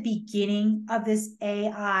just at the beginning of this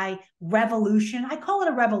AI revolution? I call it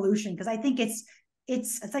a revolution because I think it's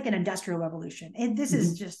like an industrial revolution. And this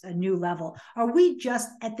is just a new level. Are we just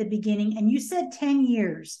at the beginning? And you said 10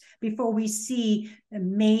 years before we see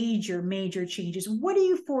major changes. What do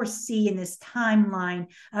you foresee in this timeline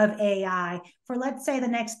of AI for, let's say, the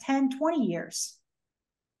next 10, 20 years?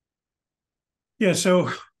 Yeah,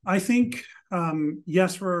 so I think,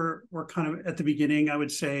 yes, we're kind of at the beginning. I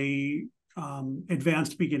would say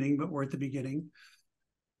advanced beginning, but we're at the beginning.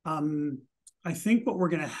 I think what we're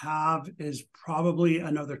going to have is probably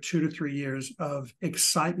another 2 to 3 years of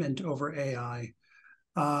excitement over AI.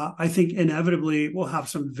 I think inevitably we'll have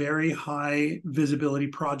some very high visibility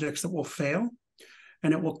projects that will fail.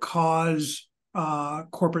 and it will cause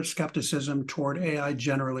corporate skepticism toward AI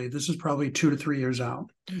generally. This is probably 2 to 3 years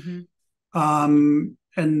out. And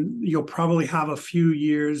you'll probably have a few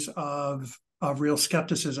years of real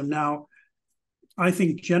skepticism. Now, I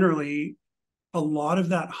think generally a lot of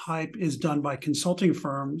that hype is done by consulting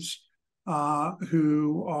firms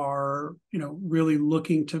who are, really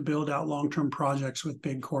looking to build out long-term projects with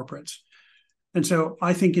big corporates. And so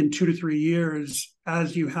I think in 2 to 3 years,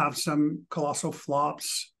 as you have some colossal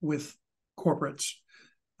flops with corporates,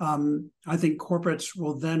 I think corporates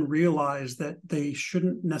will then realize that they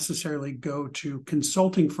shouldn't necessarily go to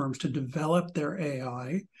consulting firms to develop their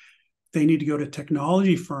AI. They need to go to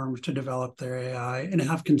technology firms to develop their AI and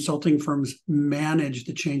have consulting firms manage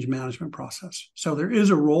the change management process. So there is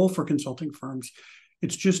a role for consulting firms.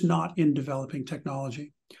 It's just not in developing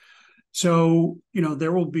technology. So,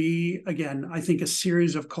 there will be, again, I think a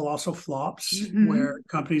series of colossal flops where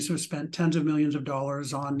companies have spent tens of millions of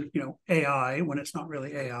dollars on, AI when it's not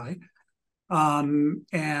really AI.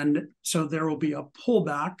 And so there will be a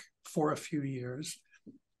pullback for a few years.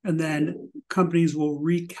 And then companies will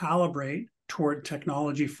recalibrate toward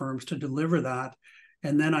technology firms to deliver that.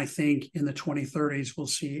 And then I think in the 2030s, we'll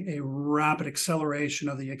see a rapid acceleration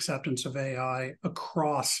of the acceptance of AI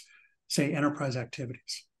across, say, enterprise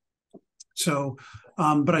activities. So,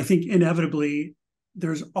 but I think inevitably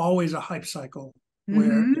there's always a hype cycle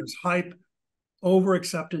where there's hype, over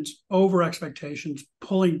acceptance, over expectations,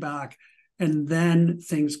 pulling back, and then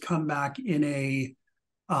things come back in a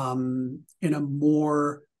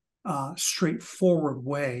more straightforward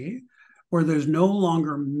way, where there's no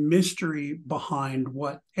longer mystery behind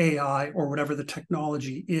what AI or whatever the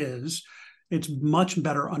technology is. It's much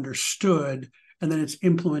better understood, and then it's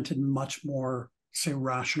implemented much more, say,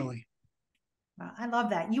 rationally. Wow, I love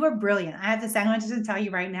that. You are brilliant. I have to say, I'm going to tell you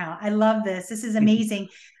right now, I love this. This is amazing.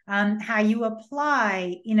 How you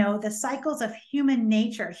apply, the cycles of human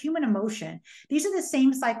nature, human emotion. These are the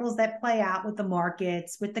same cycles that play out with the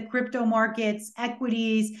markets, with the crypto markets,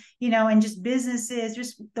 equities, and just businesses.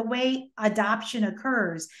 Just the way adoption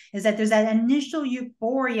occurs is that there's that initial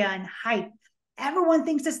euphoria and hype. Everyone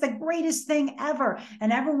thinks it's the greatest thing ever.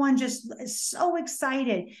 And everyone just is so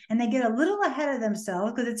excited. And they get a little ahead of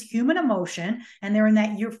themselves because it's human emotion. And they're in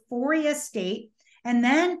that euphoria state. And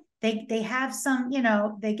then they have some,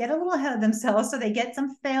 they get a little ahead of themselves. So they get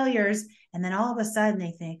some failures. And then all of a sudden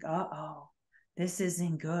they think, uh-oh, this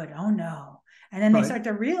isn't good. Oh, no. And then they start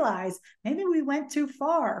to realize maybe we went too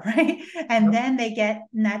far, right? And then they get,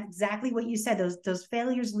 and that's exactly what you said, those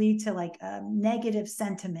failures lead to like a negative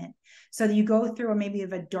sentiment. So you go through maybe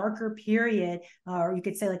of a darker period, or you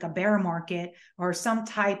could say like a bear market or some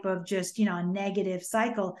type of just, a negative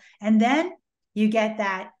cycle. And then you get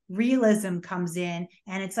that realism comes in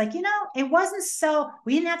and it's like, it wasn't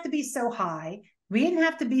we didn't have to be so high. We didn't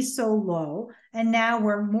have to be so low. And now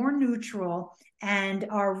we're more neutral. And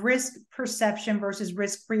our risk perception versus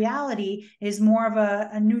risk reality is more of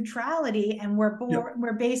a neutrality, and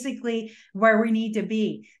we're basically where we need to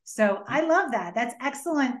be. So I love that. That's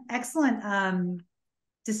excellent.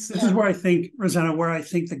 This is where I think, Rosanna,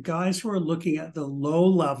 the guys who are looking at the low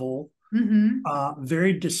level,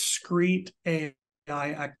 very discrete AI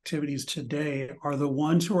activities today are the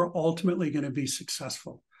ones who are ultimately going to be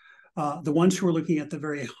successful. The ones who are looking at the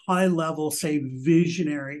very high level, say,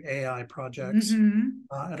 visionary AI projects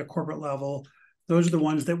at a corporate level, those are the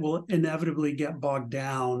ones that will inevitably get bogged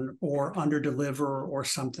down or underdeliver or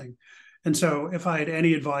something. And so if I had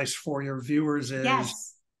any advice for your viewers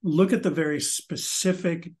is look at the very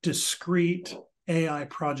specific, discrete AI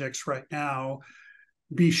projects right now.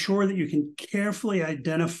 Be sure that you can carefully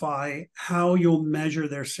identify how you'll measure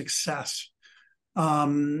their success.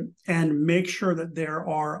 And make sure that there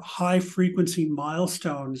are high frequency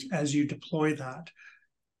milestones as you deploy that.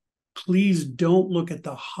 Please don't look at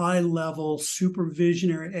the high level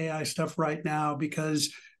supervisionary AI stuff right now,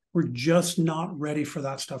 because we're just not ready for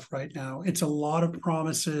that stuff right now. It's a lot of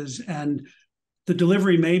promises and the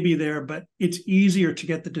delivery may be there, but it's easier to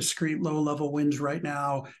get the discrete low level wins right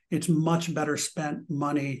now. It's much better spent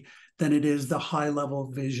money than it is the high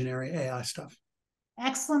level visionary AI stuff.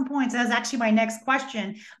 Excellent points. That was actually my next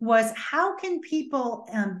question, was how can people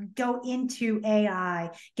go into AI,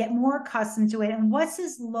 get more accustomed to it? And what's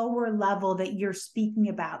this lower level that you're speaking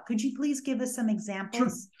about? Could you please give us some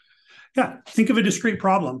examples? Sure. Yeah. Think of a discrete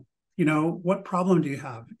problem. What problem do you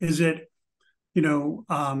have? Is it,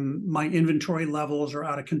 my inventory levels are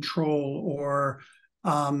out of control, or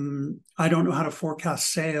I don't know how to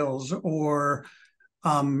forecast sales, or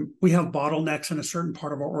we have bottlenecks in a certain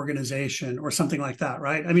part of our organization or something like that,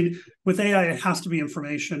 right? I mean, with AI, it has to be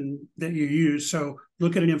information that you use. So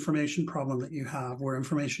look at an information problem that you have where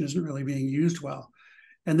information isn't really being used well,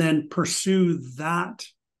 and then pursue that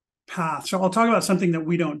path. So I'll talk about something that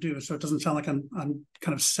we don't do, so it doesn't sound like I'm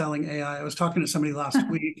kind of selling AI. I was talking to somebody last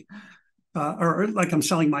week, or like I'm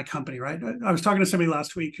selling my company, right? I was talking to somebody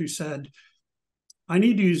last week who said, I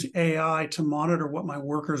need to use AI to monitor what my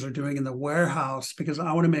workers are doing in the warehouse because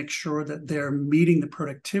I want to make sure that they're meeting the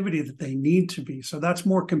productivity that they need to be. So that's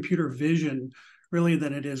more computer vision really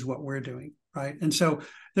than it is what we're doing, right? And so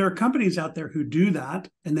there are companies out there who do that,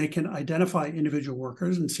 and they can identify individual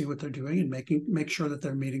workers and see what they're doing and make sure that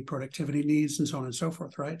they're meeting productivity needs and so on and so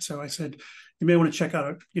forth, right? So I said, you may want to check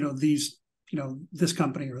out, this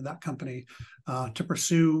company or that company to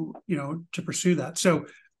pursue that. So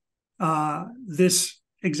this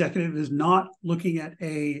executive is not looking at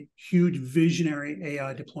a huge visionary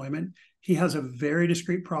AI deployment. He has a very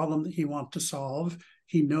discrete problem that he wants to solve.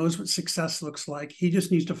 He knows what success looks like. He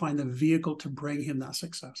just needs to find the vehicle to bring him that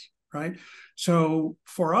success, right? So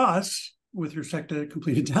for us, with respect to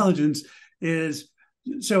complete intelligence,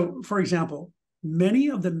 for example, many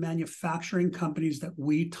of the manufacturing companies that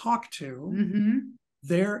we talk to,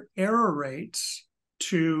 their error rates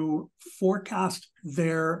to forecast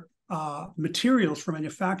their materials for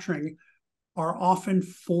manufacturing are often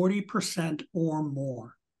 40% or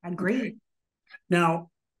more. Agree. Okay? Now,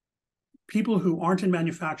 people who aren't in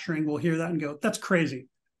manufacturing will hear that and go, that's crazy.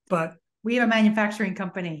 But we have a manufacturing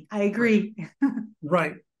company. I agree.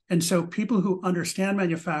 Right. And so people who understand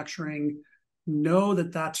manufacturing know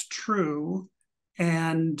that that's true.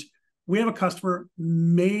 And we have a customer,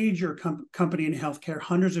 major company in healthcare,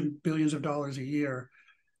 hundreds of billions of dollars a year.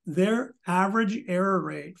 Their average error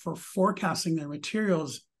rate for forecasting their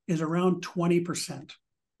materials is around 20%.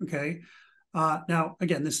 Okay. Now,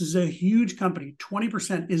 again, this is a huge company.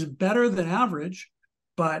 20% is better than average,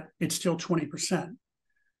 but it's still 20%.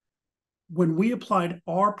 When we applied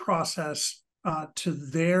our process to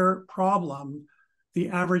their problem, the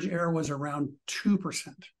average error was around 2%.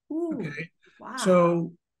 Ooh, okay. Wow.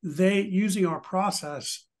 So using our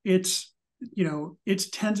process, it's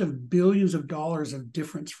tens of billions of dollars of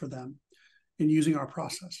difference for them in using our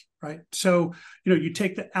process, right? So, you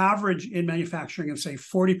take the average in manufacturing of say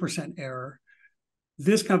 40% error.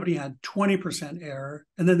 This company had 20% error,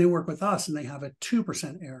 and then they work with us and they have a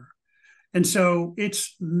 2% error. And so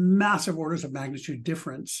it's massive orders of magnitude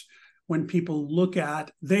difference when people look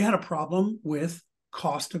at, they had a problem with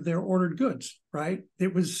cost of their ordered goods, right?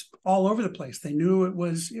 It was all over the place. They knew it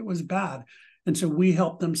was bad. And so we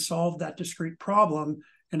help them solve that discrete problem,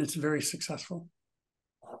 and it's very successful.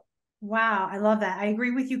 Wow, I love that. I agree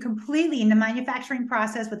with you completely. In the manufacturing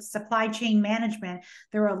process with supply chain management,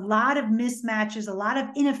 there are a lot of mismatches, a lot of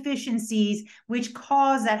inefficiencies, which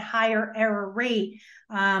cause that higher error rate.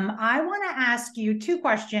 I want to ask you two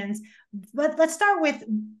questions, but let's start with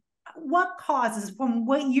what causes, from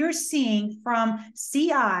what you're seeing from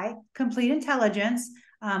CI, complete intelligence,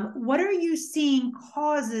 what are you seeing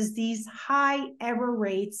causes these high error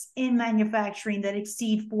rates in manufacturing that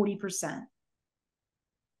exceed 40%?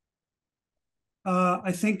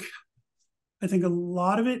 I think a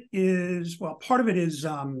lot of it is, well, part of it is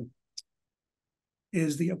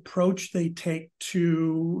the approach they take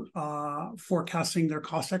to forecasting their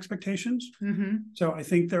cost expectations. So I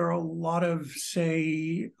think there are a lot of,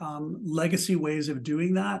 say, legacy ways of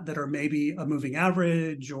doing that are maybe a moving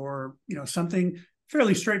average or something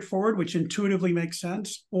fairly straightforward, which intuitively makes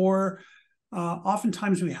sense. Or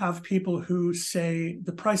oftentimes we have people who say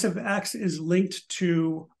the price of X is linked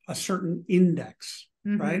to a certain index,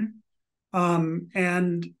 right?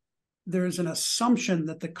 And there's an assumption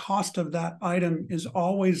that the cost of that item is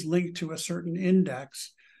always linked to a certain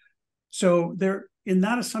index. So in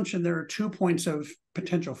that assumption, there are 2 points of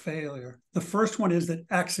potential failure. The first one is that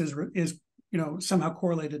X is somehow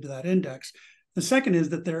correlated to that index. The second is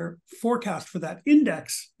that their forecast for that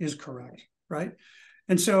index is correct, right?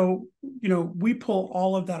 And so, we pull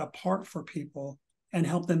all of that apart for people and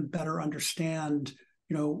help them better understand,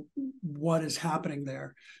 what is happening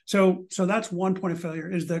there. So that's one point of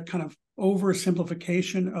failure, is the kind of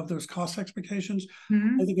oversimplification of those cost expectations.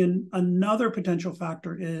 I think another potential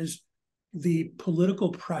factor is the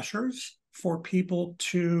political pressures for people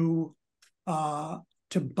to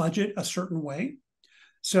budget a certain way.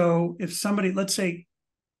 So if somebody, let's say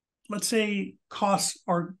costs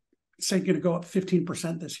are, say, going to go up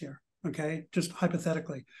 15% this year, okay, just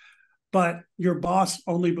hypothetically, but your boss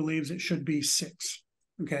only believes it should be 6%,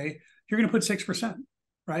 okay, you're going to put 6%,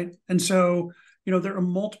 right? And so there are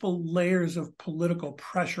multiple layers of political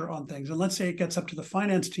pressure on things. And let's say it gets up to the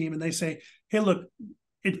finance team and they say, hey, look,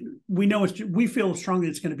 we feel strongly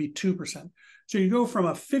it's going to be 2%. So you go from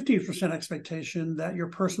a 50% expectation that your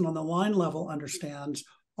person on the line level understands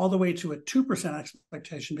all the way to a 2%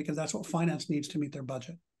 expectation, because that's what finance needs to meet their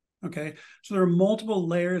budget. Okay. So there are multiple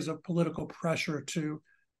layers of political pressure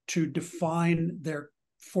to define their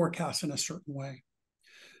forecasts in a certain way.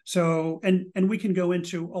 So, and we can go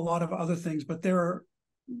into a lot of other things, but there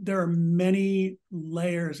are many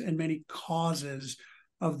layers and many causes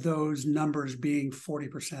of those numbers being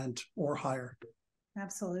 40% or higher.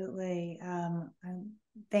 Absolutely.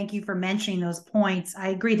 Thank you for mentioning those points. I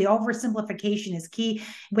agree. The oversimplification is key.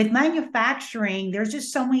 With manufacturing, there's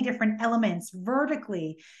just so many different elements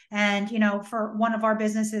vertically. And, for one of our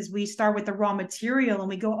businesses, we start with the raw material and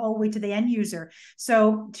we go all the way to the end user.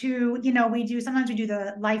 So sometimes we do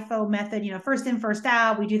the LIFO method, first in, first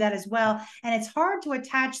out. We do that as well. And it's hard to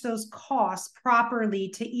attach those costs properly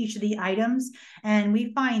to each of the items. And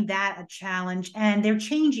we find that a challenge. And they're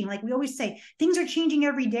changing. Like we always say, things are changing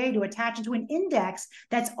every day. To attach it to an index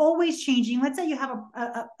that's always changing. Let's say you have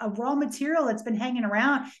a raw material that's been hanging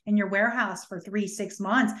around in your warehouse for 3-6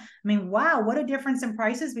 months. I mean, wow, what a difference in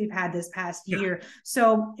prices we've had this past year.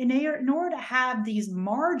 So in order to have these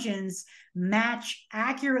margins match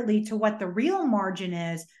accurately to what the real margin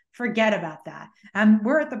is, forget about that.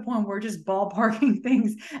 We're at the point where we're just ballparking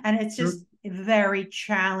things, and it's just very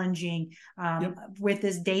challenging with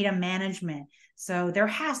this data management. So there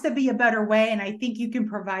has to be a better way, and I think you can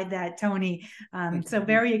provide that, Tony. So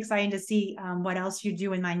very exciting to see what else you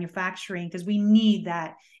do in manufacturing, because we need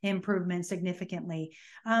that improvement significantly.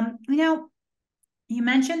 You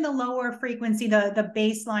mentioned the lower frequency, the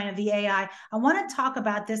baseline of the AI. I want to talk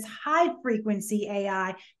about this high frequency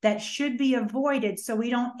AI that should be avoided so we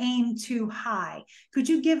don't aim too high. Could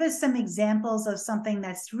you give us some examples of something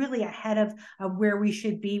that's really ahead of where we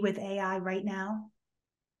should be with AI right now?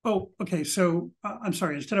 Oh, okay. So I'm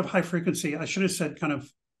sorry, instead of high frequency, I should have said kind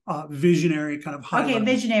of visionary, kind of high level.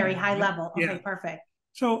 Visionary, high level. Okay, perfect.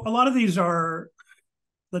 So a lot of these are,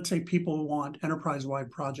 let's say people want enterprise-wide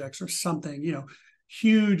projects or something,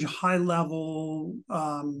 huge, high level.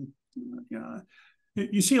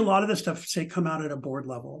 You see a lot of this stuff, say, come out at a board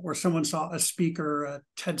level, or someone saw a speaker, a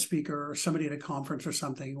TED speaker, or somebody at a conference or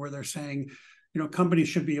something, where they're saying, companies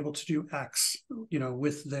should be able to do X,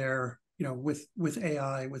 with their with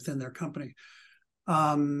AI within their company.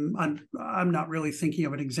 I'm not really thinking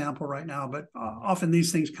of an example right now, but often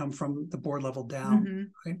these things come from the board level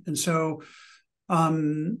down, right? And so,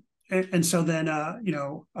 then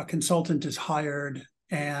a consultant is hired,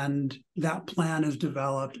 and that plan is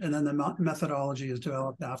developed, and then the methodology is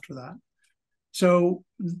developed after that. So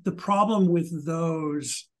the problem with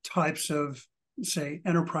those types of, say,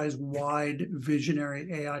 enterprise-wide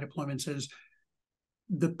visionary AI deployments is,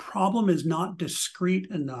 the problem is not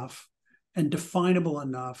discrete enough and definable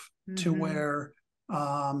enough to where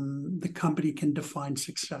the company can define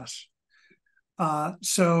success.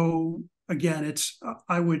 So again,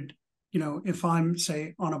 I would, if I'm,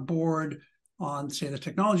 say, on a board on, say, the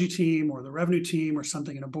technology team or the revenue team or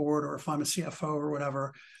something in a board, or if I'm a CFO or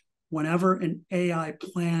whatever, whenever an AI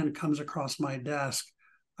plan comes across my desk,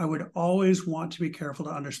 I would always want to be careful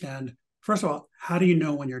to understand, first of all, how do you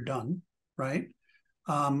know when you're done, right?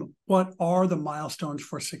 What are the milestones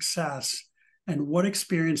for success, and what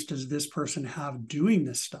experience does this person have doing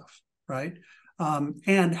this stuff, right?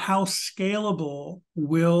 And how scalable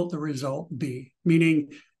will the result be? Meaning,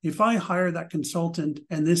 if I hire that consultant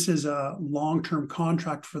and this is a long-term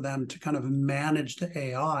contract for them to kind of manage the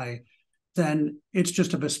AI, then it's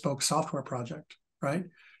just a bespoke software project, right?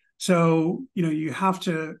 So, you have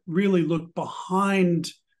to really look behind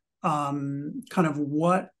kind of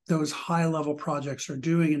what those high level projects are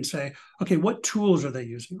doing and say, okay, what tools are they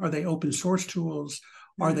using? Are they open source tools?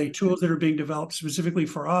 Are they tools that are being developed specifically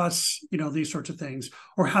for us? These sorts of things.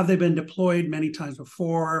 Or have they been deployed many times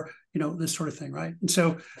before? This sort of thing, right? And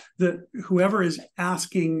so whoever is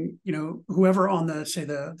asking, whoever on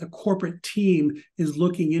the corporate team is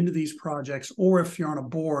looking into these projects, or if you're on a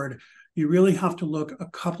board, you really have to look a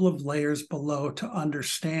couple of layers below to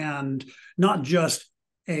understand not just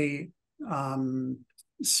a global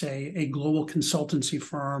consultancy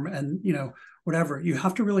firm and whatever. You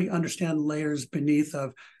have to really understand layers beneath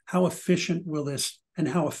of how efficient will this and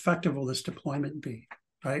how effective will this deployment be,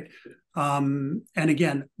 right? And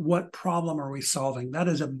again, what problem are we solving? That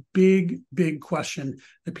is a big question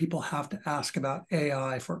that people have to ask about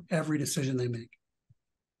AI for every decision they make.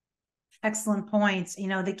 Excellent points.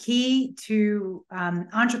 The key to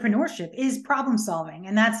entrepreneurship is problem solving.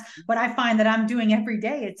 And that's what I find that I'm doing every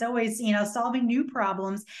day. It's always, solving new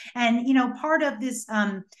problems. And, part of this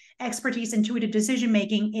expertise, intuitive decision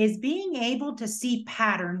making, is being able to see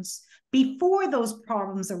patterns before those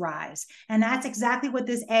problems arise. And that's exactly what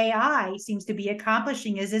this AI seems to be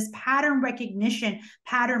accomplishing, is this pattern recognition,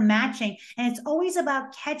 pattern matching. And it's always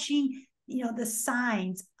about catching the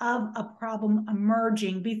signs of a problem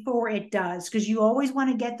emerging before it does, because you always want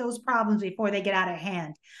to get those problems before they get out of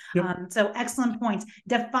hand. Yep. So excellent points.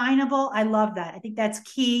 Definable. I love that. I think that's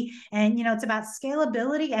key. And, it's about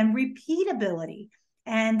scalability and repeatability.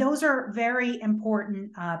 And those are very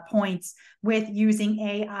important points with using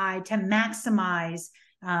AI to maximize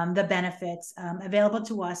the benefits available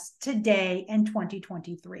to us today in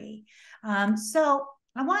 2023. So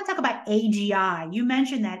I want to talk about AGI. You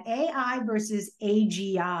mentioned that AI versus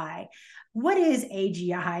AGI. What is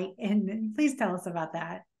AGI? And please tell us about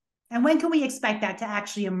that. And when can we expect that to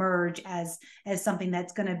actually emerge as something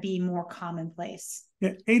that's going to be more commonplace?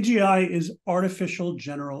 Yeah, AGI is artificial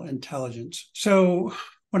general intelligence. So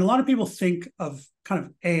when a lot of people think of kind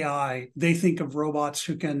of AI, they think of robots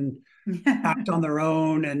who can act on their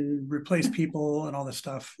own and replace people and all this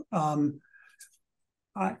stuff. I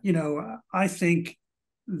think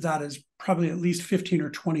that is probably at least 15 or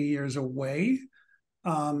 20 years away.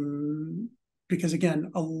 Because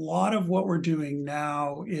again, a lot of what we're doing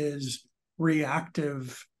now is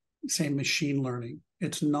reactive, say, machine learning.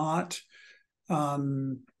 It's not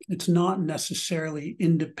necessarily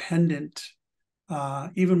independent.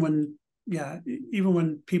 Even when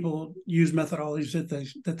people use methodologies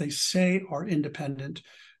that they say are independent,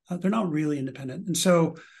 they're not really independent. And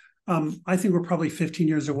so I think we're probably 15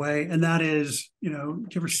 years away. And that is, do you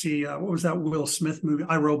ever see, what was that Will Smith movie,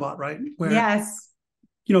 I, Robot, right? Where, yes.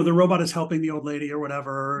 The robot is helping the old lady or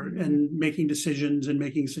whatever, mm-hmm. and making decisions and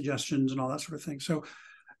making suggestions and all that sort of thing. So,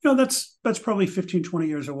 that's probably 15, 20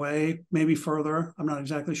 years away, maybe further. I'm not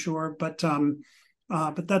exactly sure, but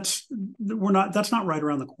that's not right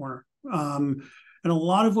around the corner. And a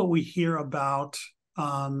lot of what we hear about,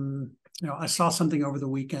 I saw something over the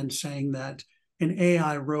weekend saying that an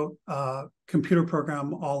AI wrote a computer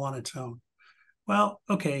program all on its own. Well,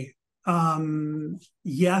 okay.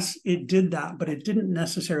 Yes, it did that, but it didn't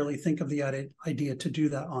necessarily think of the idea to do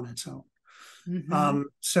that on its own. Mm-hmm.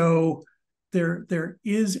 So there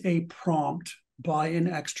is a prompt by an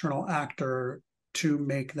external actor to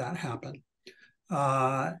make that happen.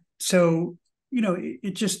 So,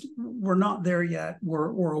 it just, we're not there yet.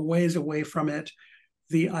 We're a ways away from it.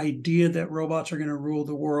 The idea that robots are going to rule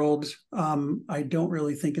the world, I don't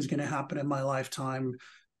really think is going to happen in my lifetime.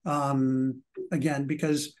 Again,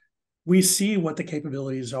 because we see what the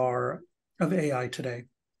capabilities are of AI today,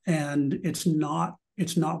 and it's not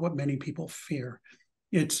what many people fear.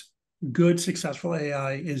 It's good, successful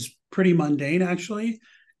AI is pretty mundane, actually,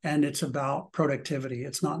 and it's about productivity.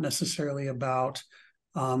 It's not necessarily about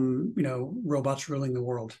robots ruling the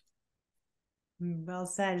world. Well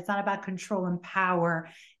said. It's not about control and power.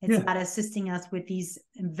 It's about assisting us with these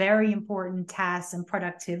very important tasks and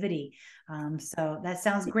productivity. So that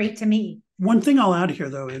sounds great to me. One thing I'll add here,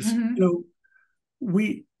 though, is, mm-hmm.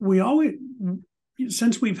 We always,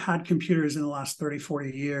 since we've had computers in the last 30,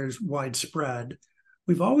 40 years widespread,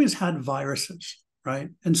 we've always had viruses, right?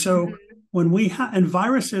 And so mm-hmm. when and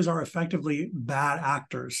viruses are effectively bad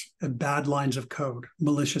actors, bad lines of code,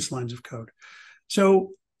 malicious lines of code.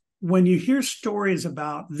 So when you hear stories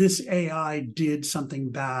about this AI did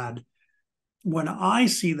something bad, when I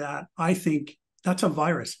see that, I think that's a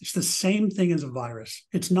virus. It's the same thing as a virus.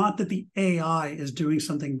 It's not that the AI is doing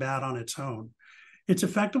something bad on its own. It's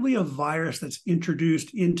effectively a virus that's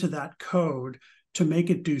introduced into that code to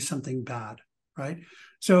make it do something bad, right?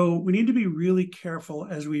 So we need to be really careful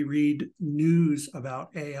as we read news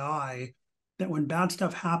about AI, that when bad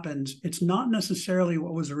stuff happens, it's not necessarily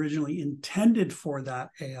what was originally intended for that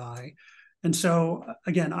AI. And so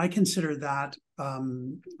again, I consider that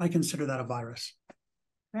a virus.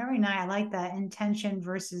 Very nice. I like that, intention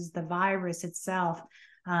versus the virus itself.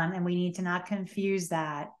 And we need to not confuse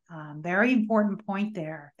that. Very important point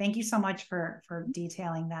there. Thank you so much for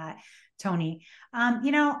detailing that, Tony.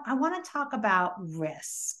 I want to talk about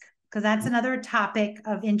risk, because that's another topic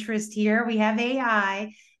of interest here. We have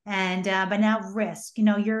AI, and but now risk.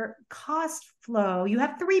 Your cost flow. You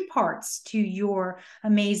have three parts to your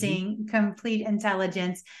amazing complete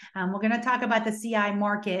intelligence. We're going to talk about the CI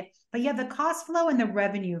market, but you have the cost flow and the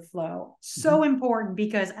revenue flow. So important,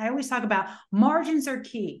 because I always talk about margins are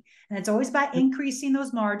key, and it's always about increasing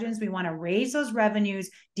those margins. We want to raise those revenues,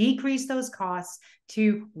 decrease those costs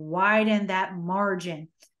to widen that margin.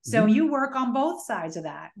 So you work on both sides of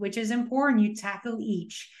that, which is important. You tackle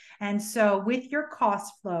each. And so with your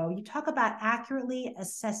cost flow, you talk about accurately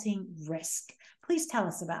assessing risk. Please tell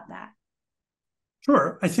us about that.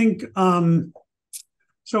 Sure. I think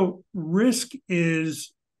so. Risk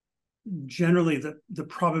is generally the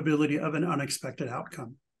probability of an unexpected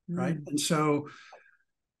outcome, right? And so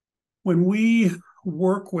when we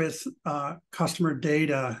work with customer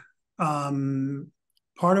data,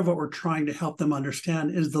 part of what we're trying to help them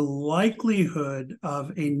understand is the likelihood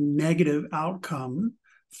of a negative outcome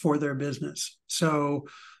for their business. So,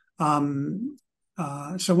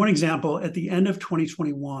 so one example, at the end of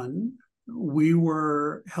 2021, we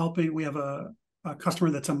have a customer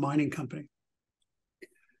that's a mining company.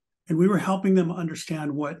 And we were helping them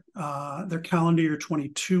understand what their calendar year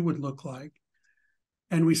 22 would look like.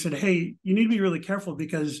 And we said, hey, you need to be really careful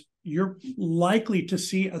because you're likely to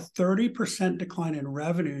see a 30% decline in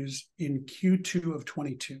revenues in Q2 of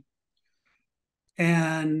 22.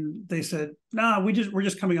 And they said, nah, we're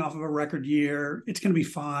just coming off of a record year. It's going to be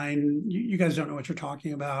fine. You guys don't know what you're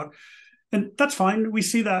talking about. And that's fine. We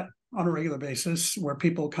see that on a regular basis where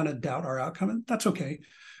people kind of doubt our outcome, and that's okay.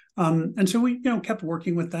 And so we, kept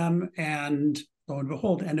working with them, and lo and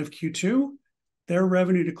behold, end of Q2, their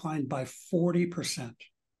revenue declined by 40%.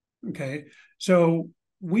 Okay. So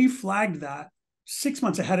we flagged that 6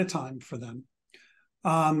 months ahead of time for them.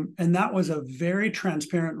 And that was a very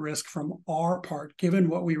transparent risk from our part, given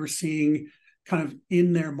what we were seeing kind of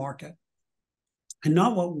in their market. And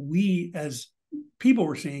not what we as people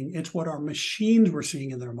were seeing, it's what our machines were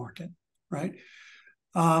seeing in their market, right?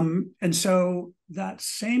 And so that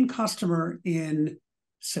same customer in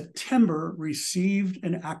September received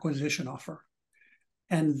an acquisition offer.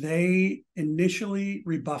 And they initially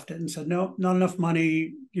rebuffed it and said, no, not enough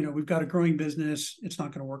money. We've got a growing business. It's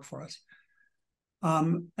not going to work for us.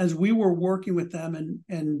 As we were working with them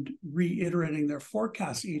and reiterating their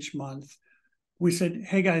forecasts each month, we said,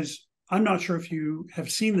 hey guys, I'm not sure if you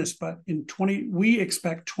have seen this, but we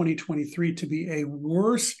expect 2023 to be a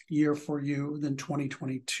worse year for you than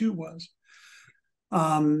 2022 was.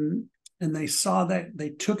 And they saw that, they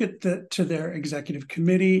took it to their executive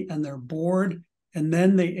committee and their board, and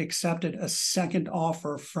then they accepted a second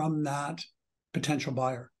offer from that potential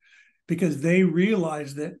buyer because they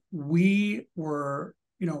realized that we were,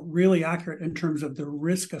 really accurate in terms of the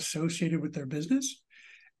risk associated with their business.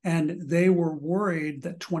 And they were worried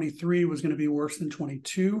that 23 was going to be worse than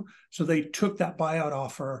 22. So they took that buyout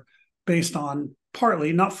offer based on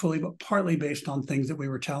partly, not fully, but partly based on things that we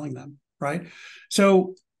were telling them, right?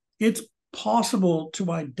 So it's possible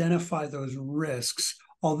to identify those risks.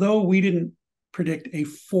 Although we didn't predict a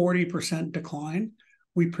 40% decline,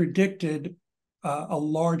 we predicted a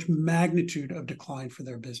large magnitude of decline for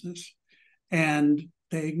their business. And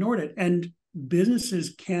they ignored it. And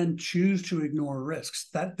businesses can choose to ignore risks.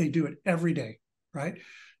 That they do it every day, right?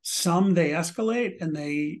 Some they escalate and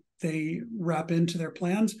they wrap into their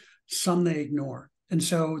plans. Some they ignore. And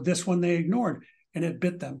so this one they ignored, and it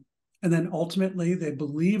bit them. And then ultimately they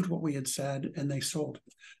believed what we had said and they sold.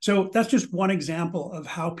 So that's just one example of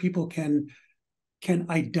how people can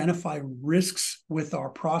identify risks with our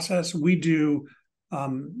process. We do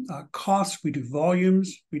costs, we do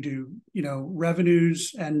volumes, we do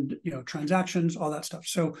revenues and transactions, all that stuff.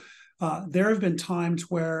 So there have been times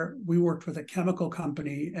where we worked with a chemical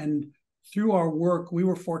company, and through our work we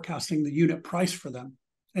were forecasting the unit price for them,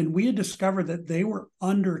 and we had discovered that they were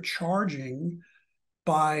undercharging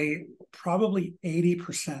by probably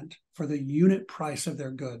 80% for the unit price of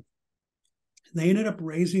their good. They ended up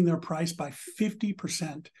raising their price by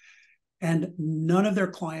 50%. And none of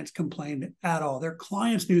their clients complained at all. Their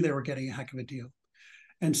clients knew they were getting a heck of a deal.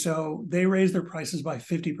 And so they raised their prices by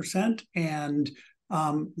 50%, and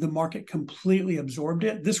the market completely absorbed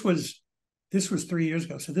it. This was 3 years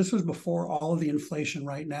ago. So this was before all of the inflation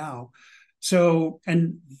right now. So,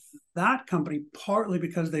 and that company, partly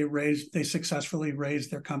because they successfully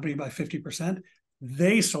raised their company by 50%,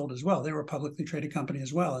 they sold as well. They were a publicly traded company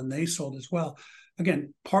as well, and they sold as well.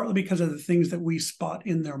 Again, partly because of the things that we spot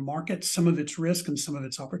in their market, some of its risk and some of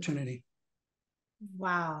its opportunity.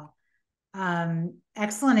 Wow.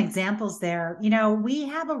 Excellent examples there. We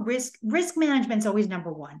have a risk management is always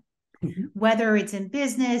number one, whether it's in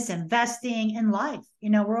business, investing, in life.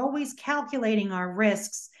 We're always calculating our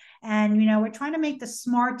risks, and, we're trying to make the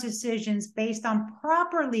smart decisions based on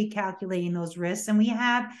properly calculating those risks. And we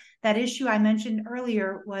have that issue I mentioned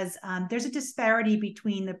earlier was there's a disparity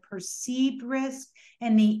between the perceived risk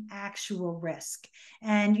and the actual risk.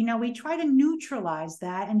 And, we try to neutralize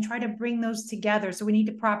that and try to bring those together. So we need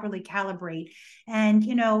to properly calibrate. And,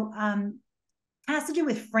 it has to do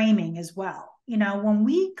with framing as well. when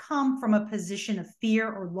we come from a position of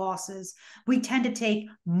fear or losses, we tend to take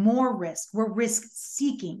more risk. We're risk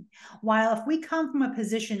seeking. While if we come from a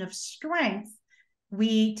position of strength,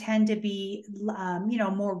 we tend to be,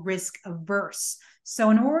 more risk averse. So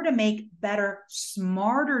in order to make better,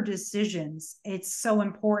 smarter decisions, it's so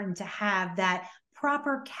important to have that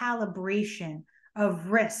proper calibration of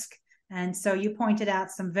risk. And so you pointed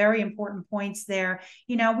out some very important points there.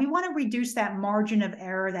 We want to reduce that margin of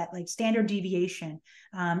error, that like standard deviation,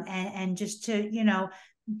 and just to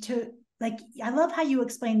like, I love how you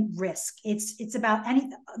explain risk. It's about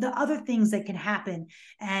the other things that can happen.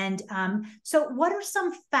 And so what are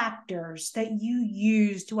some factors that you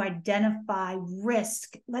use to identify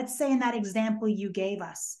risk? Let's say in that example you gave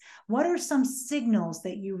us, what are some signals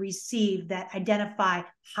that you receive that identify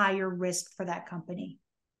higher risk for that company?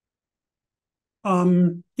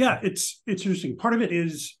 Yeah, it's interesting. Part of it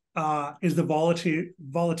is the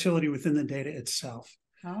volatility within the data itself.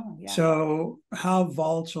 Oh, yeah. So how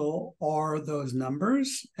volatile are those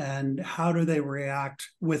numbers, and how do they react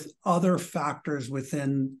with other factors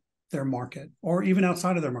within their market or even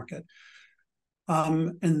outside of their market?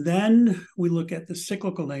 And then we look at the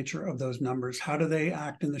cyclical nature of those numbers. How do they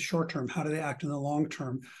act in the short term? How do they act in the long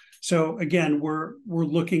term? So again, we're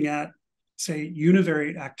looking at, say,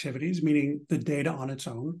 univariate activities, meaning the data on its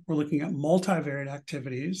own. We're looking at multivariate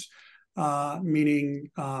activities,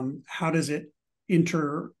 meaning how does it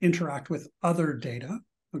interact with other data,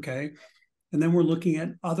 okay? And then we're looking at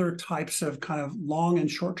other types of kind of long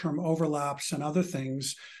and short-term overlaps and other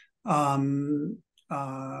things in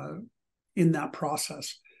that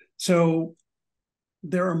process. So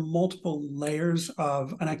there are multiple layers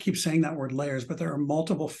of, and I keep saying that word layers, but there are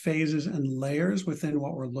multiple phases and layers within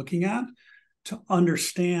what we're looking at to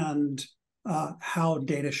understand how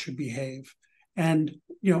data should behave. And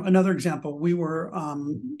another example, we were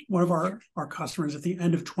one of our customers at the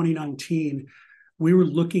end of 2019. We were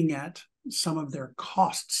looking at some of their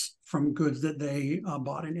costs from goods that they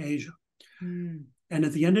bought in Asia. Mm. And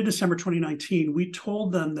at the end of December 2019, we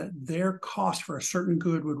told them that their cost for a certain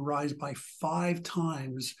good would rise by 5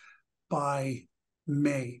 times by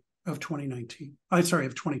May of 2019. Of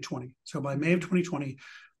 2020. So by May of 2020,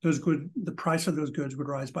 the price of those goods would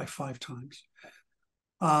rise by 5 times.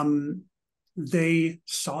 They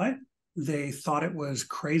saw it. They thought it was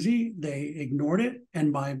crazy. They ignored it.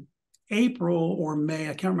 And by April or May,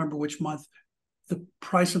 I can't remember which month, the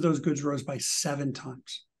price of those goods rose by 7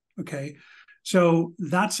 times. Okay. So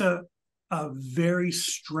that's a very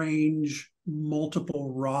strange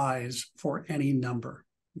multiple rise for any number.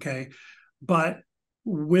 Okay. But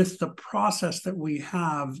with the process that we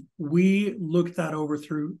have, we looked that over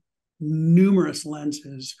through numerous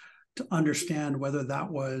lenses to understand whether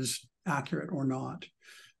that was accurate or not.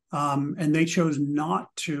 And they chose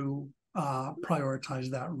not to prioritize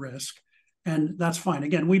that risk. And that's fine.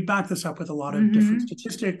 Again, we back this up with a lot of different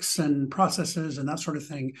statistics and processes and that sort of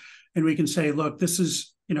thing. And we can say, look, this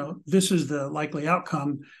is the likely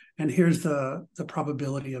outcome, and here's the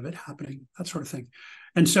probability of it happening, that sort of thing.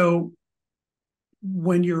 And so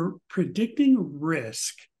when you're predicting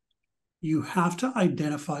risk, you have to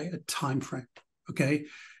identify a time frame. Okay.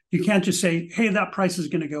 You can't just say, hey, that price is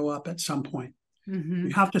going to go up at some point. You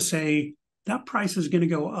have to say that price is going to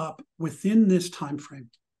go up within this time frame,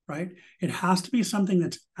 right? It has to be something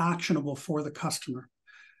that's actionable for the customer.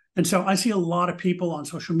 And so I see a lot of people on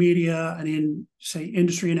social media and in, say,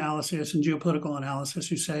 industry analysis and geopolitical analysis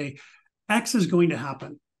who say X is going to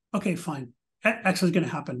happen. Okay, fine. X is going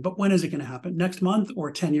to happen. But when is it going to happen? Next month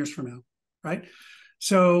or 10 years from now, right?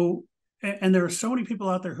 So, and there are so many people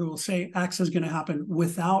out there who will say X is going to happen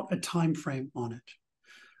without a time frame on it.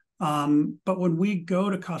 But when we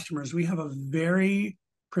go to customers, we have a very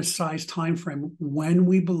precise time frame when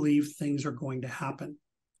we believe things are going to happen.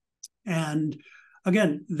 And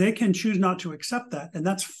again, they can choose not to accept that, and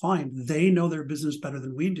that's fine. They know their business better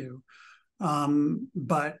than we do.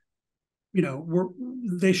 But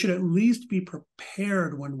they should at least be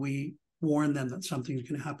prepared when we warn them that something's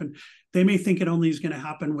going to happen. They may think it only is going to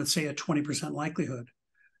happen with, say, a 20% likelihood,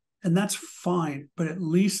 and that's fine. But at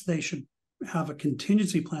least they should have a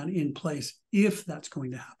contingency plan in place if that's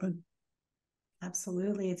going to happen.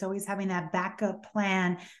 Absolutely. It's always having that backup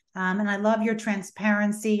plan. And I love your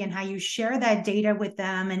transparency and how you share that data with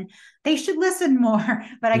them. And they should listen more.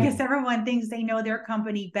 But I guess everyone thinks they know their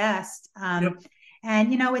company best.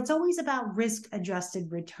 And, it's always about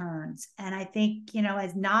risk-adjusted returns. And I think,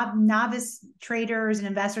 as novice traders and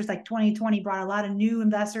investors, like 2020 brought a lot of new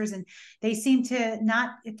investors, and they seem to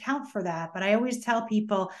not account for that. But I always tell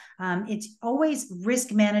people it's always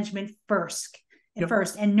risk management first. at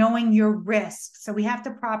first, and knowing your risk. So we have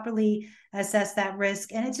to properly assess that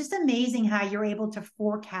risk. And it's just amazing how you're able to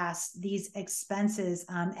forecast these expenses.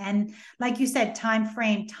 And like you said, time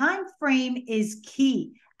frame is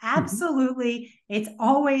key. Absolutely. It's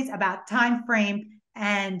always about time frame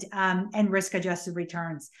and risk adjusted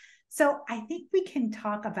returns. So I think we can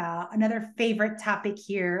talk about another favorite topic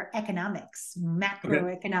here, economics,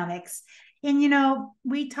 macroeconomics. And,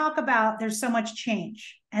 we talk about there's so much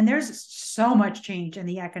change, and there's so much change in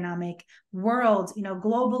the economic world,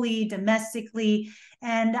 globally, domestically.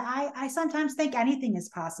 And I sometimes think anything is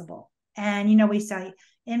possible. And, we say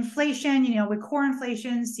inflation, with core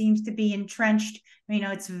inflation seems to be entrenched.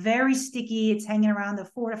 It's very sticky. It's hanging around the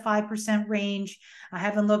 4 to 5% range. I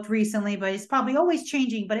haven't looked recently, but it's probably always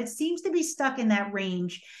changing, but it seems to be stuck in that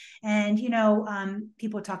range. And,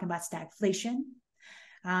 people are talking about stagflation.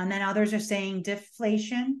 And then others are saying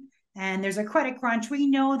deflation. And there's a credit crunch. We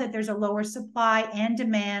know that there's a lower supply and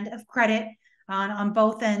demand of credit on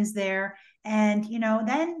both ends there. And,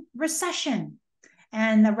 then recession.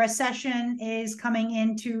 And the recession is coming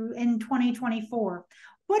in 2024.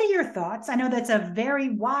 What are your thoughts? I know that's a very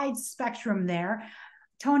wide spectrum there.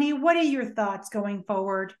 Tony, what are your thoughts going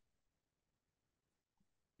forward?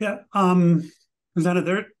 Yeah,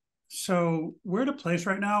 Rosanna, so we're at a place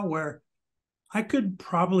right now where I could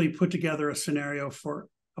probably put together a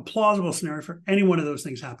plausible scenario for any one of those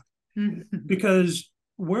things happening. Because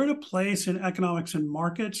we're at a place in economics and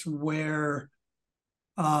markets where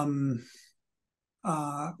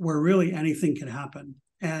really anything can happen.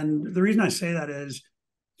 And the reason I say that is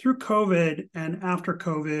through COVID and after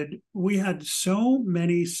COVID, we had so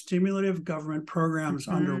many stimulative government programs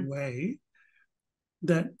underway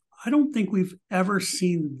that I don't think we've ever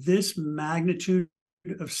seen this magnitude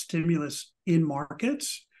of stimulus in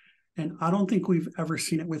markets. And I don't think we've ever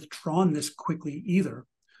seen it withdrawn this quickly either.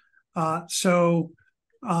 And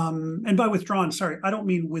by withdrawn, sorry, I don't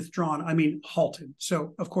mean withdrawn, I mean halted.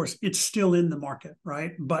 So of course it's still in the market,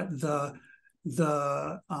 right? But the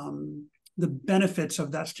benefits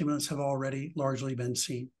of that stimulus have already largely been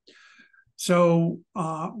seen. So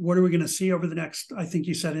what are we going to see over the next, I think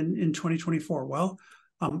you said in 2024? Well,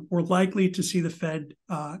 we're likely to see the Fed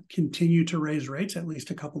continue to raise rates at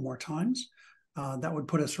least a couple more times. That would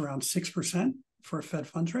put us around 6% for a Fed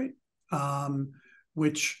funds rate,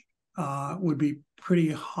 which would be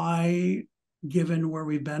pretty high given where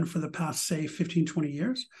we've been for the past, say, 15, 20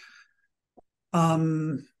 years.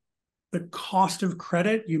 The cost of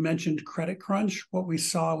credit, you mentioned credit crunch, what we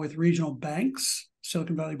saw with regional banks,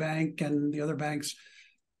 Silicon Valley Bank and the other banks,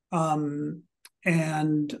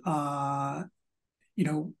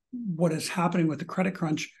 what is happening with the credit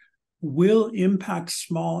crunch will impact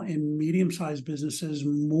small and medium-sized businesses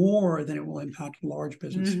more than it will impact large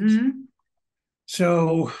businesses.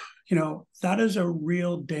 So, that is a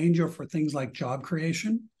real danger for things like job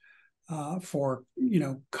creation, for,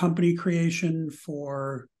 company creation,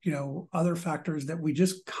 for, other factors that we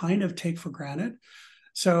just kind of take for granted.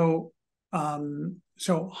 So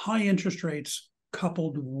high interest rates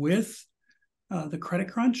coupled with the credit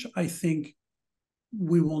crunch, I think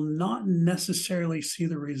we will not necessarily see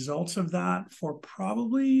the results of that for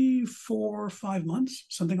probably 4 or 5 months,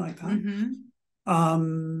 something like that.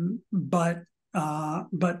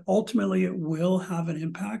 But ultimately it will have an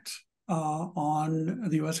impact on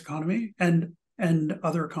the U.S. economy and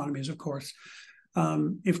other economies, of course.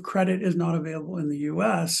 If credit is not available in the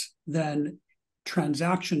U.S., then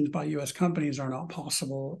transactions by U.S. companies are not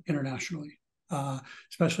possible internationally,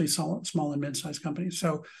 especially small and mid-sized companies.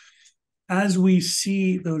 So as we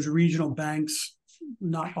see those regional banks,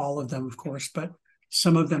 not all of them, of course, but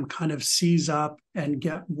some of them kind of seize up and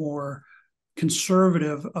get more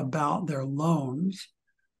conservative about their loans,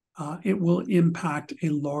 it will impact a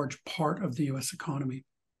large part of the U.S. economy.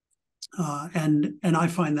 And I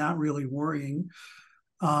find that really worrying.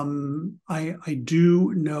 I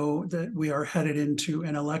do know that we are headed into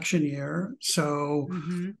an election year, so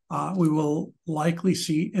we will likely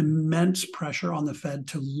see immense pressure on the Fed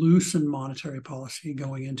to loosen monetary policy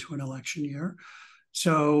going into an election year.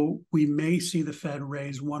 So we may see the Fed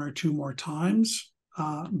raise 1 or 2 more times,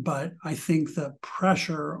 but I think the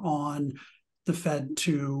pressure on the Fed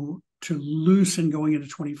to loosen going into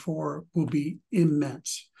 24 will be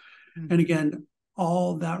immense. And again,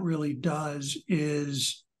 all that really does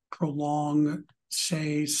is prolong,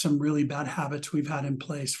 say, some really bad habits we've had in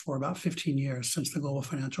place for about 15 years since the global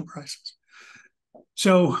financial crisis.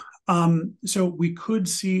 So we could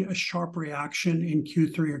see a sharp reaction in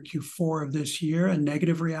Q3 or Q4 of this year, a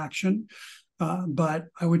negative reaction. But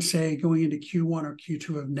I would say going into Q1 or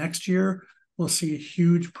Q2 of next year, we'll see a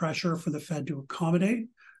huge pressure for the Fed to accommodate.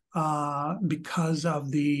 because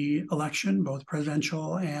of the election, both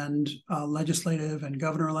presidential and legislative and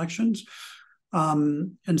governor elections.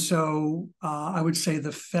 And so I would say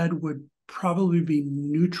the Fed would probably be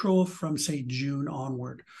neutral from, say, June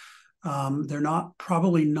onward. They're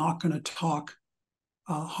probably not going to talk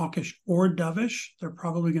hawkish or dovish. They're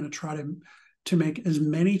probably going to try to make as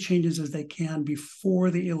many changes as they can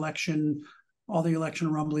before the election, all the election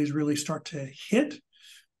rumblies really start to hit.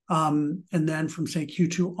 And then from, say,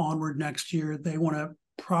 Q2 onward next year, they want to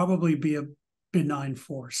probably be a benign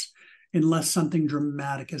force unless something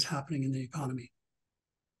dramatic is happening in the economy.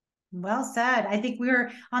 Well said. I think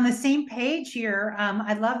we're on the same page here.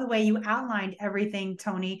 I love the way you outlined everything,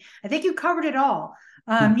 Tony. I think you covered it all.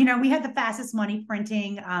 We had the fastest money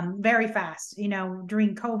printing, very fast,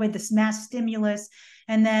 during COVID, this mass stimulus.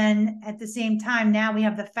 And then at the same time, now we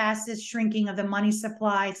have the fastest shrinking of the money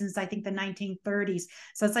supply since I think the 1930s.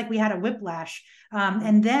 So it's like we had a whiplash.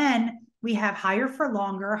 And then we have higher for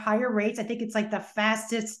longer, higher rates. I think it's like the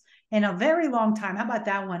fastest in a very long time. How about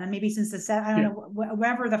that one? And maybe since I don't know,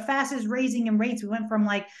 whatever the fastest raising in rates, we went from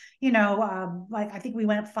like I think we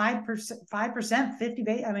went up 5%, 50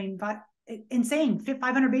 base. I mean, insane,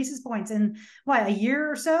 500 basis points in a year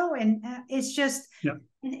or so. And it's just,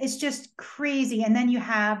 it's just crazy. And then you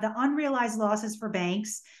have the unrealized losses for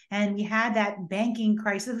banks, and we had that banking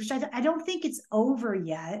crisis, which I don't think it's over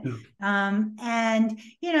yet.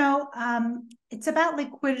 It's about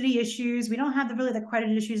liquidity issues. We don't have the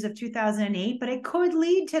credit issues of 2008, but it could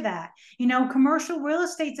lead to that. Commercial real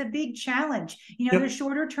estate's a big challenge. There's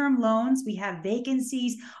shorter term loans. We have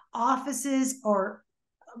vacancies. Offices are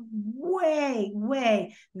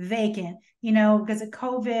way vacant, because of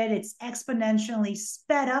COVID. It's exponentially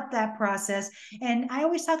sped up that process. And I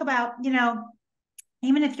always talk about,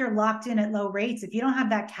 even if you're locked in at low rates, if you don't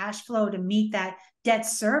have that cash flow to meet that debt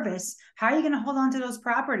service, how are you going to hold on to those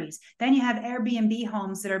properties? Then you have Airbnb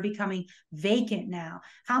homes that are becoming vacant now.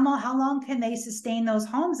 How long can they sustain those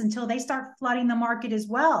homes until they start flooding the market as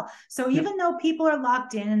well? So even though people are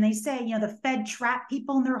locked in and they say, the Fed trapped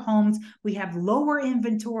people in their homes, we have lower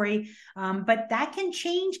inventory, but that can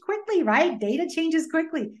change quickly, right? Data changes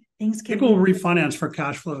quickly. People refinance for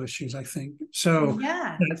cash flow issues, I think. So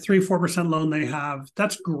that 3-4% loan they have,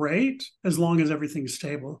 that's great as long as everything's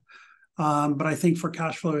stable. But I think for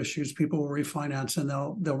cash flow issues, people will refinance, and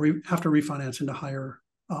they'll have to refinance into higher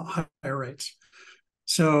rates.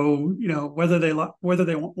 So whether they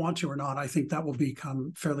want to or not, I think that will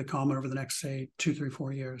become fairly common over the next, say, 2, 3,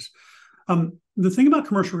 4 years. The thing about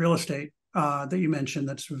commercial real estate that you mentioned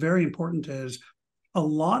that's very important is a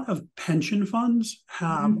lot of pension funds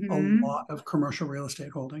have a lot of commercial real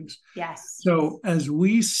estate holdings. Yes. So as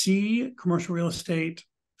we see commercial real estate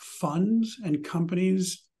funds and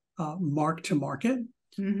companies mark to market,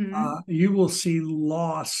 you will see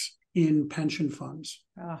loss in pension funds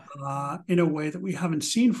in a way that we haven't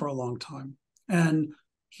seen for a long time. And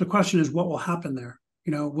the question is, what will happen there?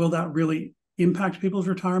 Will that really impact people's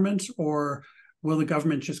retirements, or will the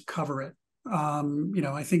government just cover it?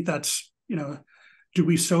 I think that's, do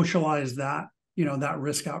we socialize that, that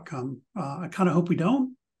risk outcome? I kind of hope we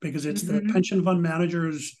don't, because it's the pension fund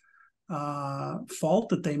managers' fault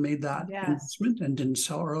that they made that investment and didn't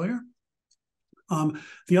sell earlier.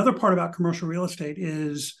 The other part about commercial real estate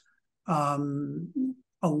is a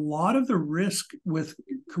lot of the risk with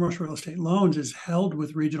commercial real estate loans is held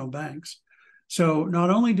with regional banks. So not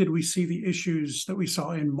only did we see the issues that we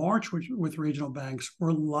saw in March with regional banks,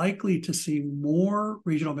 we're likely to see more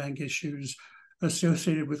regional bank issues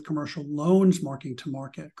associated with commercial loans marking to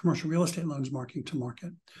market, commercial real estate loans marking to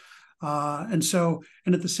market. And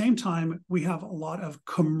at the same time, we have a lot of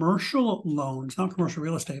commercial loans, not commercial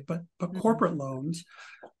real estate, but corporate loans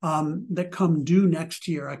that come due next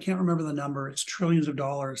year. I can't remember the number. It's trillions of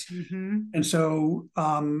dollars. And so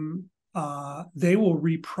they will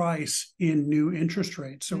reprice in new interest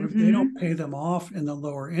rates. So if they don't pay them off in the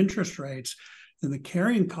lower interest rates, then the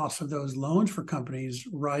carrying cost of those loans for companies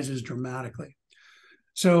rises dramatically.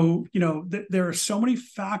 So, there are so many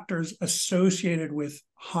factors associated with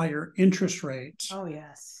higher interest rates. Oh,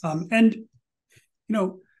 yes.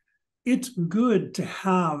 It's good to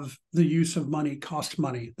have the use of money cost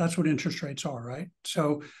money. That's what interest rates are, right?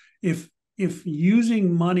 So if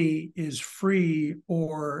using money is free,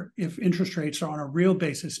 or if interest rates are on a real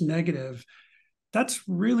basis negative, that's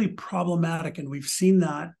really problematic. And we've seen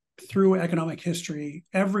that through economic history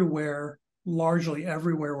everywhere, largely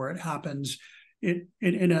everywhere where it happens. It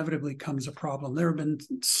inevitably becomes a problem. There have been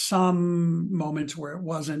some moments where it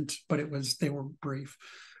wasn't, but they were brief.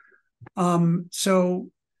 So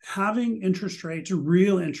having interest rates,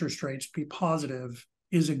 real interest rates, be positive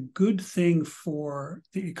is a good thing for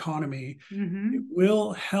the economy. It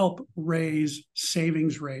will help raise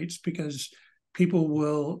savings rates because people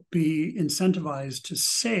will be incentivized to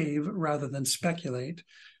save rather than speculate.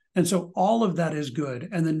 And so all of that is good.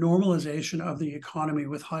 And the normalization of the economy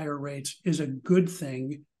with higher rates is a good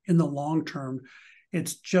thing in the long term.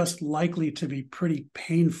 It's just likely to be pretty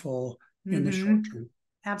painful in the short term.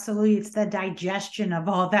 Absolutely. It's the digestion of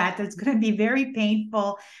all that that's going to be very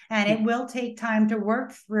painful, and it will take time to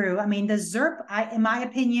work through. I mean, the ZIRP, in my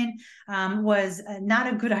opinion, was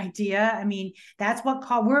not a good idea. I mean, that's what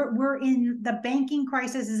we're in the banking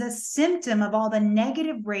crisis is a symptom of all the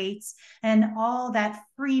negative rates and all that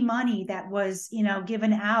free money that was,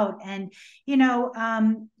 given out. And,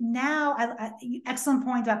 now excellent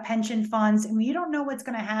point about pension funds. I mean, you don't know what's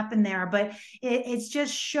going to happen there, but it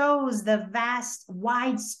just shows the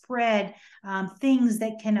widespread things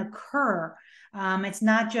that can occur. It's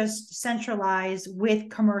not just centralized with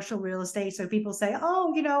commercial real estate. So people say,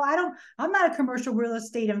 oh, I'm not a commercial real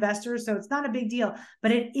estate investor, so it's not a big deal.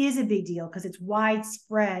 But it is a big deal because it's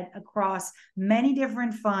widespread across many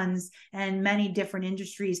different funds and many different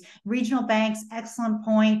industries. Regional banks, excellent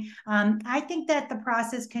point. I think that the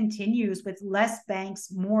process continues with less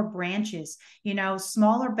banks, more branches.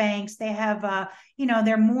 Smaller banks, they have,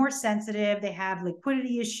 they're more sensitive. They have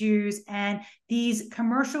liquidity issues, and these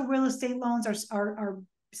commercial real estate loans are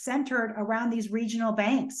centered around these regional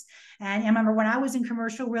banks. And I remember when I was in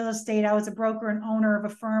commercial real estate, I was a broker and owner of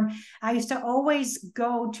a firm. I used to always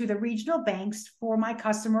go to the regional banks for my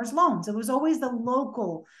customers' loans. It was always the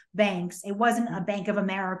local banks. It wasn't a Bank of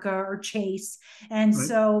America or Chase. And right.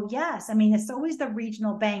 So, yes, I mean, it's always the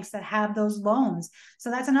regional banks that have those loans. So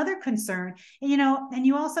that's another concern. And, and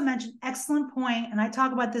you also mentioned, excellent point, and I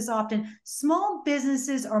talk about this often, small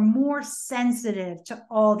businesses are more sensitive to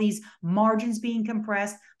all these margins being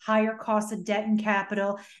compressed, higher costs of debt and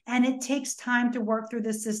capital, and it takes time to work through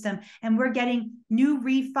the system. And we're getting new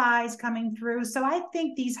refis coming through. So I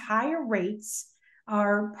think these higher rates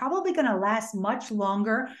are probably going to last much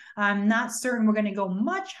longer. I'm not certain we're going to go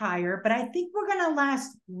much higher, but I think we're going to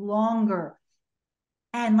last longer.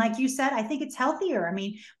 And like you said, I think it's healthier. I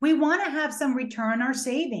mean, we want to have some return on our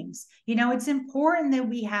savings. It's important that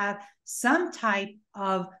we have some type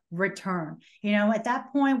of return. At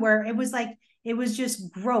that point where it was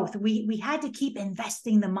just growth. We had to keep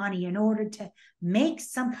investing the money in order to make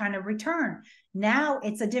some kind of return. Now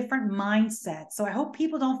it's a different mindset. So I hope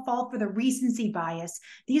people don't fall for the recency bias.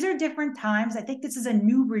 These are different times. I think this is a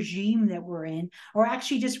new regime that we're in, or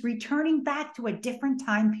actually just returning back to a different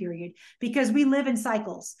time period, because we live in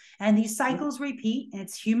cycles and these cycles repeat, and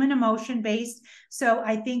it's human emotion based. So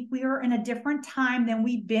I think we are in a different time than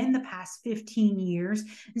we've been the past 15 years.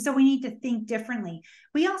 And so we need to think differently.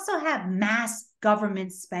 We also have mass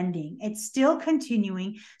government spending. It's still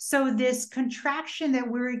continuing. So this contraction that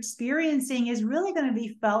we're experiencing is really going to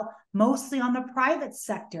be felt mostly on the private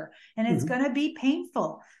sector, and it's going to be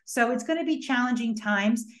painful. So it's going to be challenging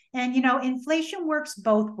times. And, inflation works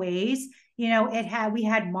both ways. We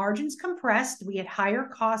had margins compressed. We had higher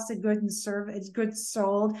costs of goods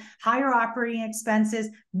sold, higher operating expenses,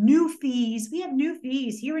 new fees. We have new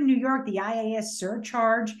fees here in New York, the IAS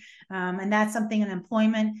surcharge, and that's something, an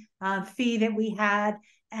employment fee that we had.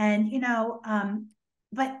 And,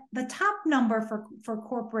 but the top number for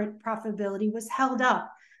corporate profitability was held up.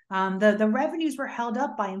 The revenues were held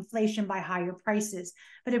up by inflation, by higher prices.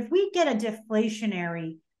 But if we get a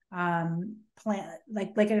deflationary plan,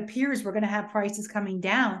 like it appears we're going to have prices coming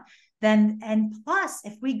down, then, and plus,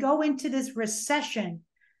 if we go into this recession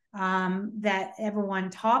that everyone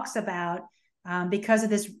talks about, because of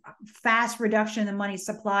this fast reduction in the money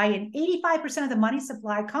supply, and 85% of the money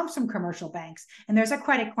supply comes from commercial banks, and there's a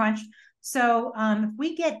credit crunch. So if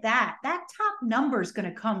we get that top number is going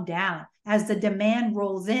to come down as the demand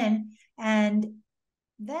rolls in, and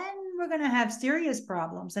then we're going to have serious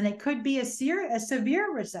problems, and it could be a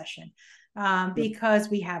severe recession because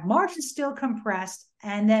we have margins still compressed,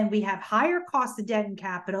 and then we have higher costs of debt and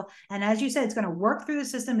capital. And as you said, it's going to work through the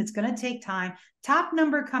system. It's going to take time. Top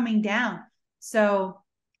number coming down. So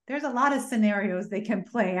there's a lot of scenarios that can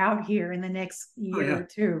play out here in the next year or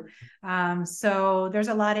two. So there's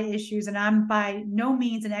a lot of issues, and I'm by no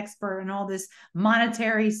means an expert in all this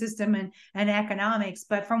monetary system and economics,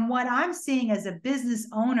 but from what I'm seeing as a business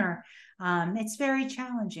owner, it's very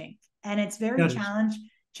challenging, and it's very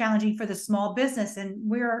challenging for the small business, and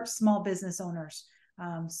we're small business owners.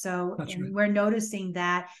 We're noticing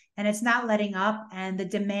that, and it's not letting up, and the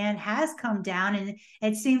demand has come down, and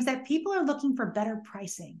it seems that people are looking for better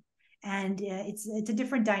pricing, and it's a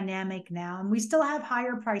different dynamic now. And we still have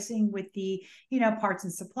higher pricing with the parts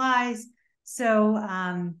and supplies. So,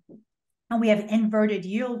 and we have inverted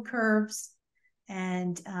yield curves.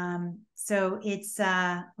 And so it's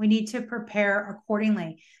we need to prepare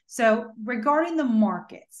accordingly. So regarding the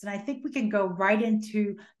markets, and I think we can go right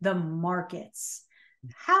into the markets.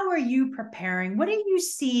 How are you preparing? What are you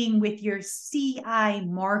seeing with your CI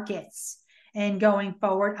markets and going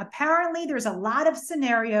forward? Apparently, there's a lot of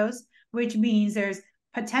scenarios, which means there's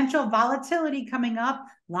potential volatility coming up,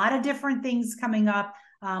 a lot of different things coming up.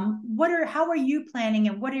 How are you planning,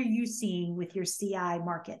 and what are you seeing with your CI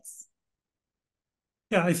markets?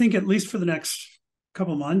 Yeah, I think at least for the next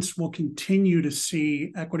couple of months, we'll continue to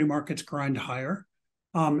see equity markets grind higher.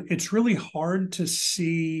 It's really hard to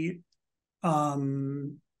see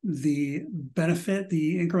the benefit,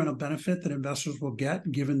 the incremental benefit that investors will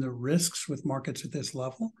get given the risks with markets at this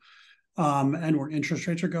level, and where interest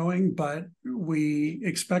rates are going. But we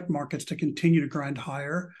expect markets to continue to grind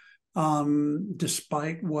higher,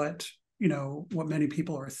 despite what many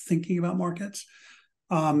people are thinking about markets.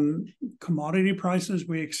 Commodity prices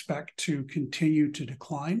we expect to continue to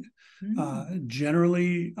decline.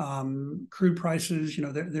 Generally, crude prices,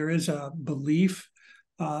 there is a belief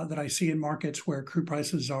that I see in markets where crude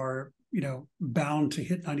prices are, bound to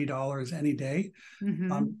hit $90 any day.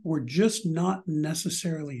 We're just not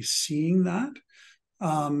necessarily seeing that.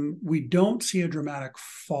 We don't see a dramatic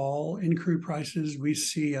fall in crude prices. We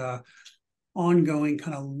see a ongoing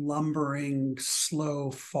kind of lumbering,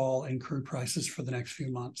 slow fall in crude prices for the next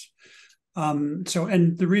few months. And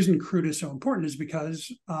the reason crude is so important is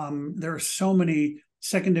because there are so many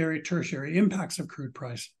secondary, tertiary impacts of crude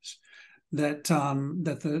prices that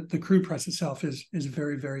the crude price itself is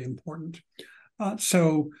very, very important.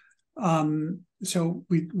 So we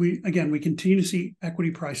continue to see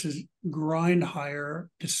equity prices grind higher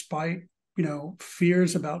despite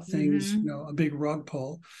fears about things, a big rug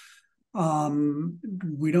pull.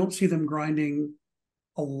 We don't see them grinding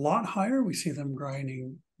a lot higher. We see them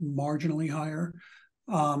grinding marginally higher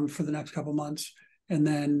for the next couple of months. And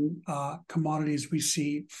then commodities we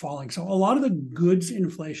see falling. So a lot of the goods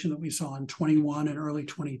inflation that we saw in 21 and early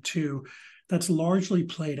 22, that's largely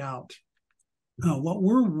played out. What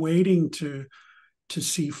we're waiting to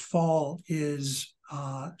see fall is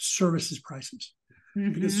services prices,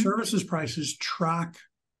 because services prices track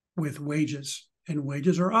with wages, and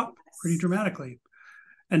wages are up pretty dramatically.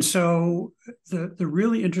 And so the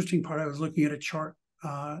really interesting part, I was looking at a chart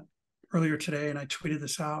earlier today, and I tweeted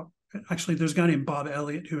this out. Actually, there's a guy named Bob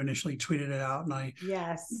Elliott who initially tweeted it out, and I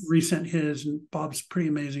resent his, and Bob's pretty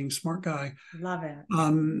amazing, smart guy. Love it.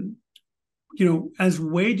 As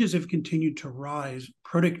wages have continued to rise,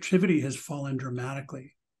 productivity has fallen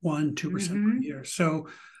dramatically, 1-2% per year. So,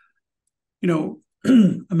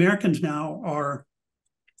 Americans now are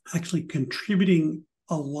actually contributing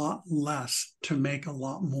a lot less to make a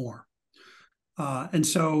lot more. And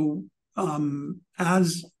so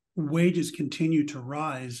as wages continue to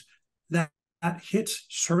rise, that hits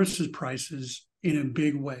services prices in a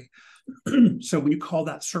big way. So when you call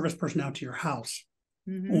that service person out to your house,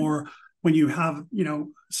 or when you have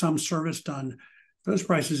some service done, those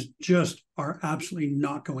prices just are absolutely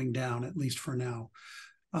not going down, at least for now.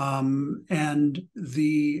 And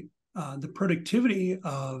the productivity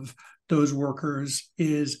of those workers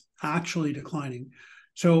is actually declining.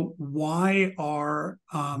 So why are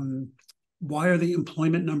the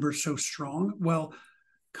employment numbers so strong? Well,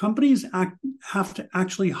 companies have to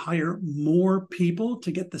actually hire more people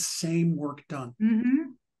to get the same work done.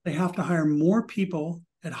 They have to hire more people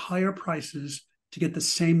at higher prices to get the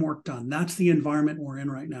same work done. That's the environment we're in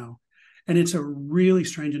right now. And it's a really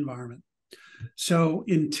strange environment. So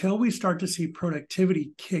until we start to see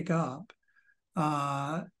productivity kick up,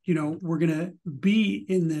 we're going to be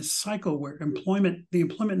in this cycle where the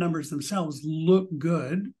employment numbers themselves look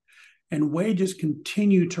good, and wages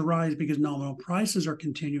continue to rise because nominal prices are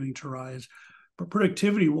continuing to rise, but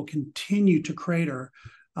productivity will continue to crater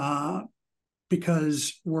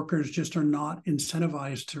because workers just are not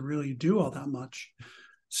incentivized to really do all that much.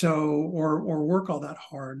 So, or work all that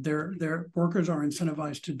hard. Their workers are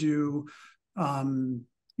incentivized to do,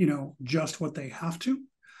 just what they have to.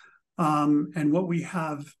 And what we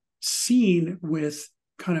have seen with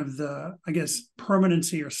kind of the, I guess,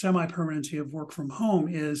 permanency or semi-permanency of work from home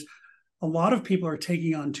is a lot of people are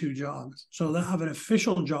taking on two jobs. So they'll have an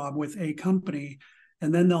official job with a company,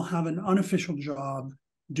 and then they'll have an unofficial job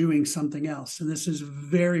doing something else. And this is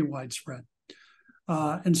very widespread.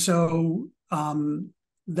 And so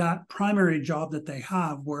that primary job that they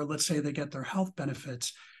have, where let's say they get their health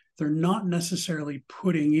benefits, they're not necessarily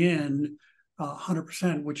putting in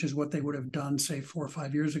 100%, which is what they would have done, say, 4 or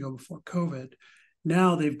 5 years ago before COVID.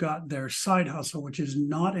 Now they've got their side hustle, which is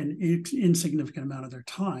not an insignificant amount of their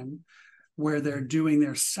time, where they're doing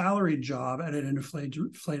their salary job at an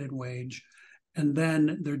inflated wage, and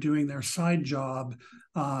then they're doing their side job,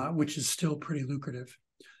 which is still pretty lucrative.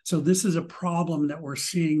 So this is a problem that we're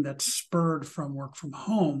seeing that's spurred from work from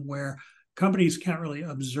home, where companies can't really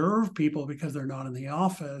observe people because they're not in the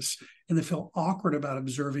office, and they feel awkward about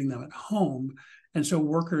observing them at home. And so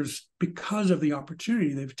workers, because of the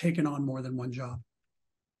opportunity, they've taken on more than one job.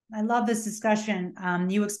 I love this discussion.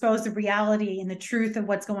 You expose the reality and the truth of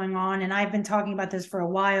what's going on. And I've been talking about this for a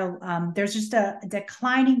while. There's just a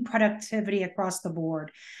declining productivity across the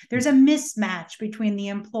board. There's a mismatch between the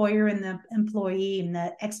employer and the employee and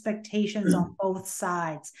the expectations on both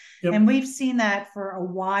sides. Yep. And we've seen that for a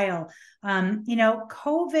while.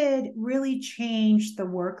 COVID really changed the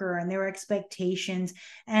worker and their expectations.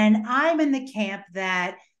 And I'm in the camp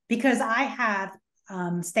that because I have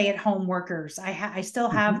stay-at-home workers. I still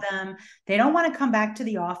have them. They don't want to come back to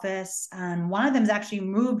the office. One of them's actually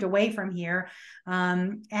moved away from here.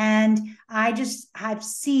 And I've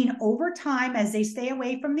seen over time, as they stay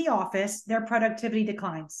away from the office, their productivity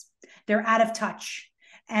declines. They're out of touch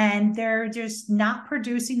and they're just not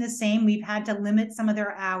producing the same. We've had to limit some of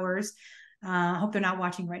their hours. I hope they're not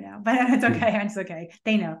watching right now, but it's okay. It's okay.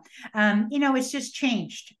 They know. It's just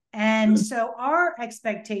changed. And so our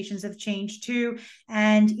expectations have changed too.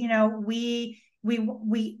 And,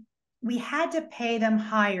 we had to pay them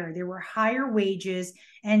higher. There were higher wages.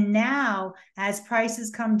 And now as prices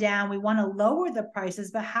come down, we want to lower the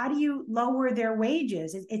prices, but how do you lower their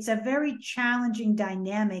wages? It's a very challenging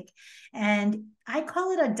dynamic. And I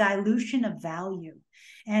call it a dilution of value.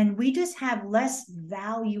 And we just have less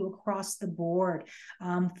value across the board.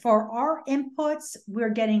 For our inputs, we're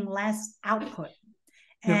getting less output.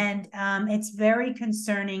 Yep. And it's very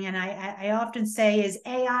concerning. And I often say, is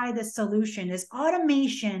AI the solution? Is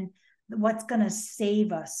automation what's going to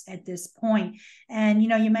save us at this point? And,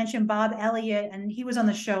 you mentioned Bob Elliott, and he was on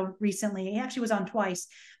the show recently. He actually was on twice.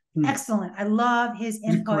 Excellent. I love his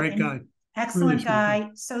input. He's a great guy. Excellent really guy.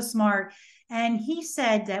 So smart. And he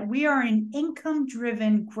said that we are in an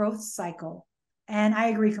income-driven growth cycle. And I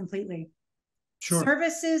agree completely. Sure.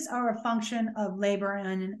 Services are a function of labor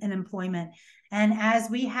and employment. And as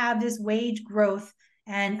we have this wage growth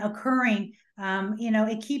and occurring,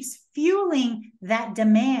 it keeps fueling that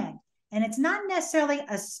demand. And it's not necessarily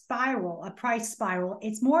a spiral, a price spiral.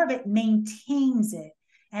 It's more of it maintains it.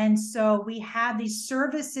 And so we have these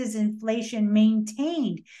services inflation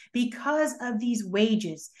maintained because of these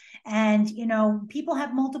wages. And, people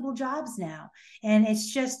have multiple jobs now. And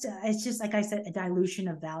it's just, like I said, a dilution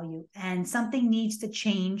of value, and something needs to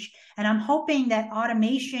change. And I'm hoping that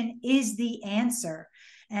automation is the answer.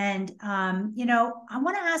 And, I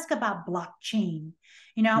want to ask about blockchain.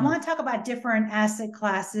 I want to talk about different asset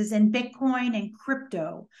classes and Bitcoin and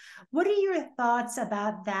crypto. What are your thoughts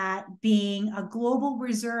about that being a global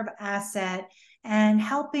reserve asset and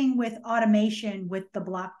helping with automation with the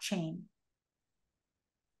blockchain?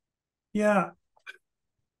 Yeah,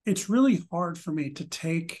 it's really hard for me to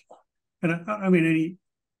take, and I mean, any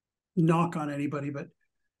knock on anybody, but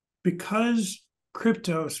because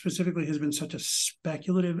crypto specifically has been such a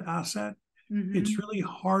speculative asset, it's really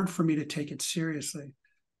hard for me to take it seriously.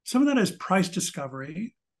 Some of that is price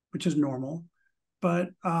discovery, which is normal, but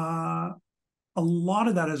a lot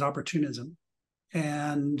of that is opportunism.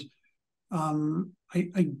 And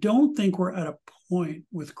I don't think we're at a point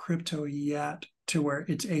with crypto yet to where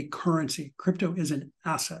it's a currency. Crypto is an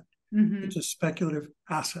asset. It's a speculative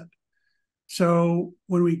asset. So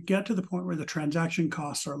when we get to the point where the transaction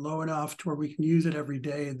costs are low enough to where we can use it every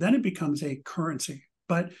day, then it becomes a currency.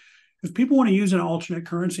 But if people want to use an alternate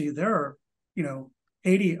currency, there are,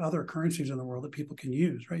 80 other currencies in the world that people can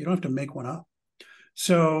use, right? You don't have to make one up.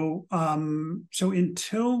 So, so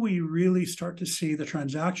until we really start to see the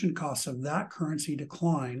transaction costs of that currency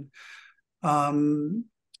decline, then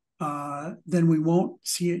we won't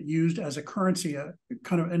see it used as a currency. A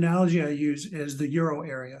kind of analogy I use is the euro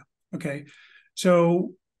area. Okay,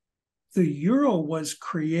 so the euro was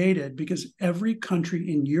created because every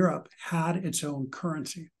country in Europe had its own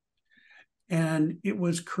currency, and it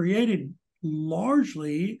was created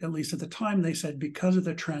largely, at least at the time, they said, because of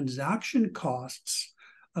the transaction costs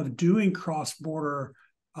of doing cross-border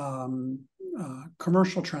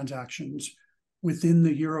commercial transactions within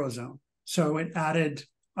the Eurozone. So it added,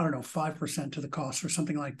 5% to the cost or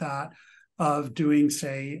something like that of doing,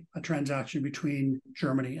 say, a transaction between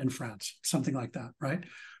Germany and France, something like that, right?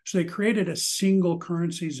 So they created a single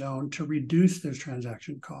currency zone to reduce those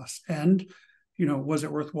transaction costs. And was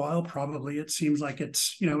it worthwhile? Probably. It seems like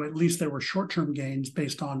it's, at least there were short-term gains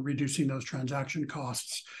based on reducing those transaction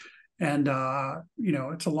costs. And,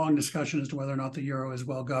 it's a long discussion as to whether or not the euro is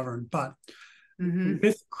well governed. But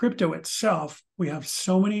with crypto itself, we have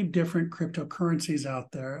so many different cryptocurrencies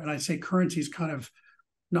out there. And I say currencies kind of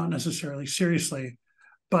not necessarily seriously,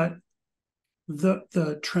 but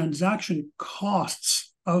the transaction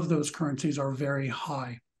costs of those currencies are very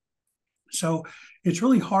high. So it's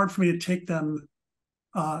really hard for me to take them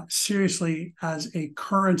seriously as a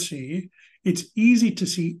currency. It's easy to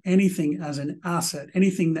see anything as an asset.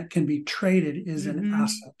 Anything that can be traded is an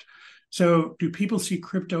asset. So do people see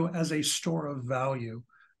crypto as a store of value?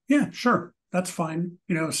 Yeah, sure. That's fine.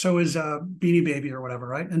 So is a Beanie Baby or whatever,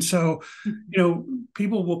 right? And so,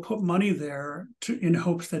 people will put money there in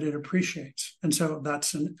hopes that it appreciates. And so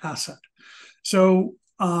that's an asset. So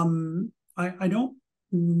I don't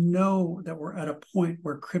know that we're at a point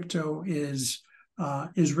where crypto is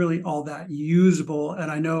really all that usable.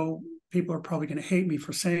 And I know people are probably going to hate me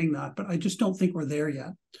for saying that, but I just don't think we're there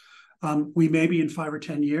yet. We may be in 5 or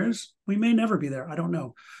 10 years. We may never be there. I don't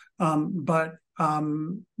know. But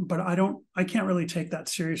I can't really take that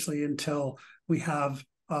seriously until we have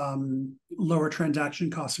lower transaction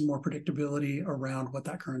costs and more predictability around what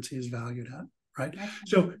that currency is valued at. Right.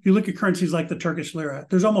 So you look at currencies like the Turkish lira,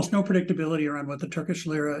 there's almost no predictability around what the Turkish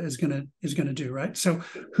lira is going to do. Right. So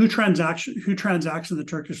who transacts in the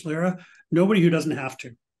Turkish lira? Nobody who doesn't have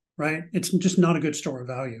to. Right. It's just not a good store of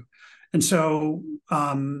value. And so,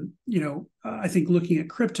 I think looking at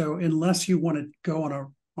crypto, unless you want to go on a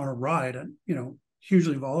ride, and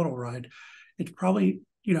hugely volatile ride, it's probably,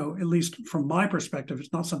 at least from my perspective,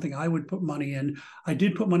 it's not something I would put money in. I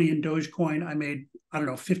did put money in Dogecoin. I made,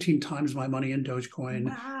 15 times my money in Dogecoin.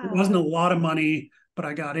 Wow. It wasn't a lot of money, but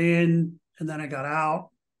I got in and then I got out.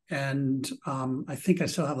 And I think I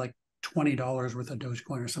still have like $20 worth of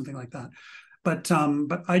Dogecoin or something like that. But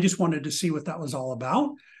I just wanted to see what that was all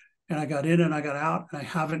about. And I got in and I got out, and I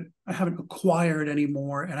haven't acquired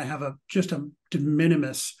anymore. And I have just a de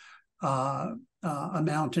minimis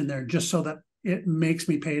amount in there, just so that it makes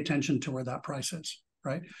me pay attention to where that price is.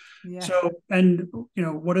 Right. Yeah. So, and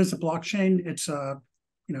what is a blockchain? It's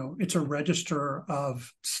a register of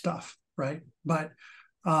stuff. Right. But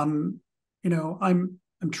I'm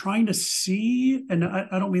trying to see, and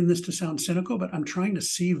I don't mean this to sound cynical, but I'm trying to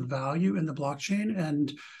see value in the blockchain.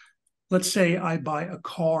 And let's say I buy a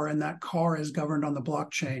car and that car is governed on the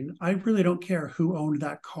blockchain. I really don't care who owned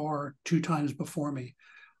that car 2 times before me.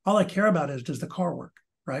 All I care about is, does the car work,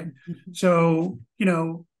 right? So,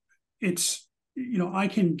 it's, I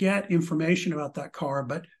can get information about that car,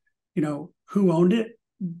 but, who owned it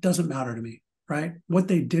doesn't matter to me, right? What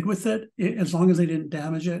they did with it, as long as they didn't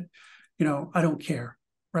damage it, I don't care,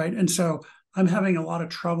 right? And so I'm having a lot of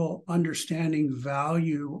trouble understanding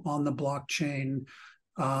value on the blockchain.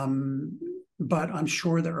 But I'm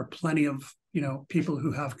sure there are plenty of, people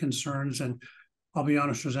who have concerns. And I'll be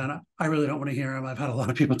honest, Rosanna, I really don't want to hear them. I've had a lot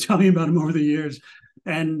of people tell me about them over the years,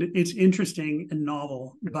 and it's interesting and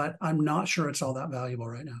novel, but I'm not sure it's all that valuable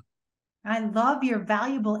right now. I love your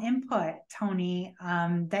valuable input, Tony.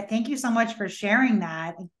 Thank you so much for sharing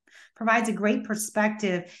that. It provides a great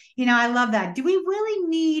perspective. I love that. Do we really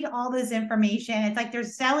need all this information? It's like they're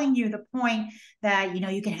selling you the point that,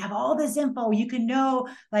 you can have all this info. You can know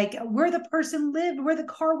like where the person lived, where the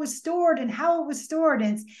car was stored and how it was stored.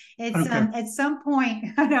 And it's at some point,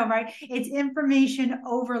 I know, right? It's information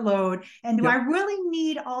overload. And do I really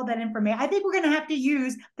need all that information? I think we're going to have to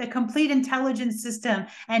use the complete intelligence system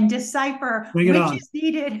and decipher which is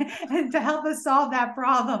needed to help us solve that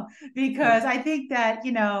problem. Because I think that,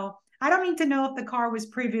 I don't need to know if the car was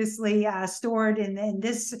previously stored in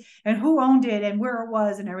this and who owned it and where it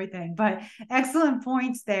was and everything. But excellent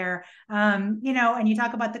points there. And you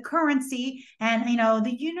talk about the currency, and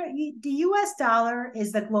the U.S. dollar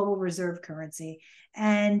is the global reserve currency.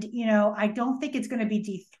 And, I don't think it's going to be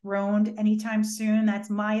dethroned anytime soon. That's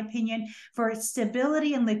my opinion, for its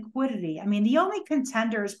stability and liquidity. I mean, the only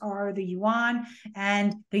contenders are the yuan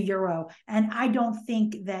and the euro. And I don't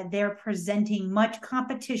think that they're presenting much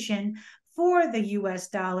competition for the US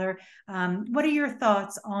dollar. What are your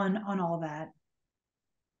thoughts on all that?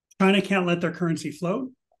 China can't let their currency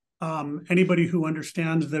float. Anybody who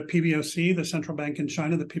understands the PBOC, the central bank in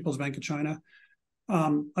China, the People's Bank of China,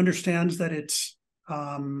 understands that it's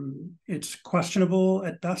questionable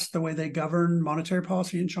at best the way they govern monetary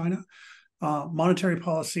policy in China. Monetary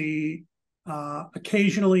policy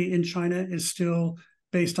occasionally in China is still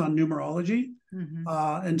based on numerology.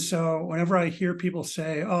 And so whenever I hear people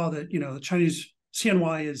say, the Chinese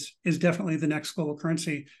CNY is definitely the next global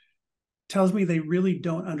currency, tells me they really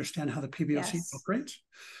don't understand how the PBOC Yes. operates.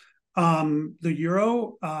 The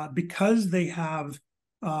euro, because they have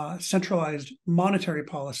centralized monetary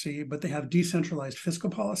policy, but they have decentralized fiscal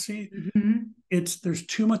policy, there's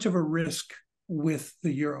too much of a risk with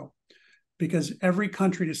the euro because every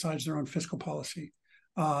country decides their own fiscal policy,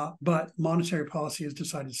 but monetary policy is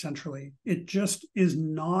decided centrally. It just is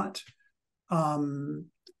not.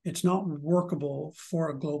 It's not workable for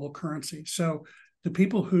a global currency. So the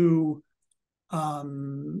people who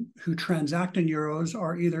transact in euros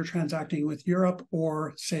are either transacting with Europe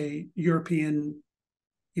or, say, European,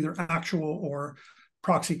 either actual or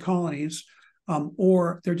proxy colonies,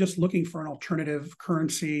 or they're just looking for an alternative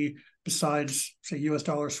currency besides, say, US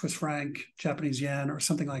dollar, Swiss franc, Japanese yen, or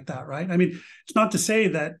something like that, right? I mean, it's not to say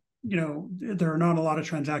that, there are not a lot of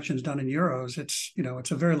transactions done in euros.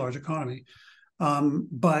 It's a very large economy.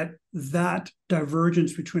 But that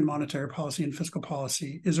divergence between monetary policy and fiscal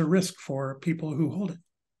policy is a risk for people who hold it.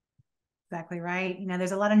 Exactly right.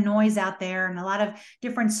 There's a lot of noise out there and a lot of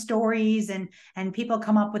different stories, and people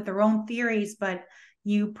come up with their own theories, but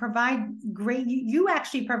you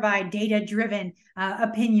actually provide data-driven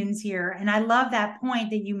opinions here. And I love that point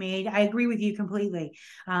that you made. I agree with you completely.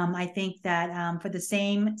 I think that for the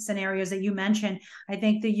same scenarios that you mentioned, I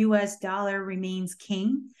think the US dollar remains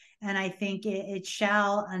king. And I think it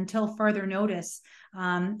shall until further notice.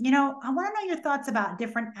 I want to know your thoughts about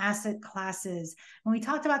different asset classes. When we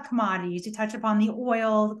talked about commodities, you touched upon the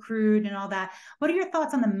oil, the crude, and all that. What are your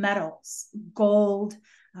thoughts on the metals, gold,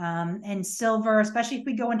 and silver, especially if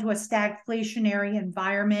we go into a stagflationary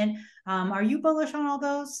environment? Are you bullish on all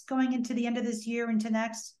those going into the end of this year into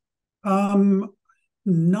next?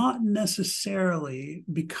 Not necessarily,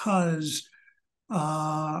 because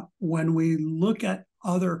when we look at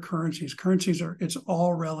other currencies it's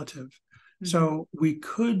all relative. So we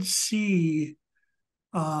could see,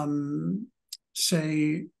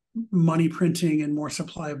 say, money printing and more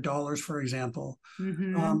supply of dollars, for example.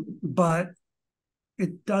 But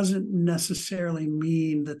it doesn't necessarily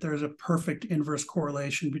mean that there's a perfect inverse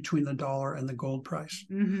correlation between the dollar and the gold price.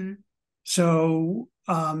 So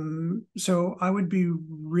I would be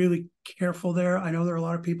really careful there. I know there are a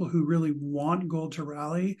lot of people who really want gold to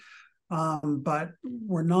rally, but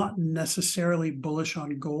we're not necessarily bullish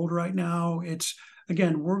on gold right now.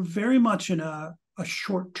 We're very much in a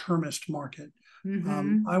short-termist market.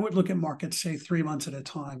 I would look at markets, say, 3 months at a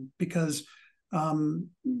time, because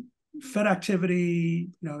Fed activity,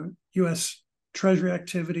 U.S. Treasury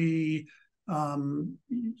activity,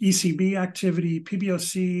 ECB activity,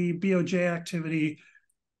 PBOC, BOJ activity,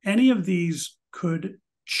 any of these could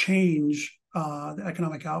change the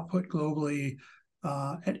economic output globally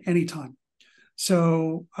at any time.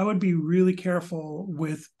 So I would be really careful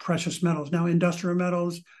with precious metals. Now, industrial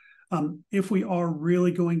metals, if we are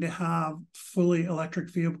really going to have fully electric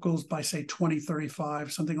vehicles by, say,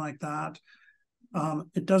 2035, something like that,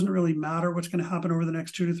 it doesn't really matter what's going to happen over the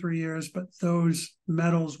next 2 to 3 years, but those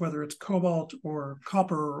metals, whether it's cobalt or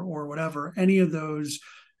copper or whatever, any of those,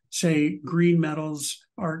 say, green metals,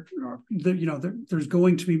 there's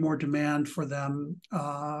going to be more demand for them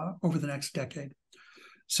over the next decade.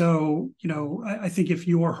 So, I think if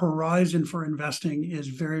your horizon for investing is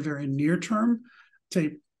very, very near term,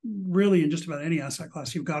 say, really in just about any asset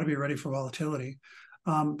class, you've got to be ready for volatility.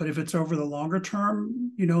 But if it's over the longer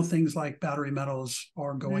term, things like battery metals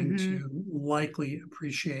are going to likely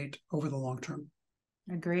appreciate over the long term.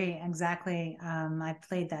 Agree, exactly. I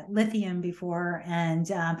played that lithium before, and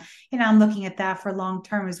I'm looking at that for long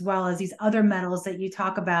term, as well as these other metals that you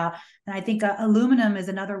talk about. And I think aluminum is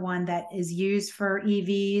another one that is used for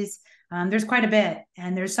EVs. There's quite a bit,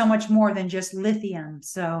 and there's so much more than just lithium.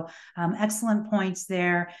 So excellent points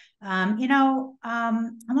there. I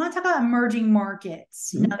want to talk about emerging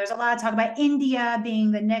markets. There's a lot of talk about India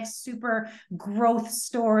being the next super growth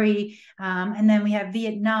story. And then we have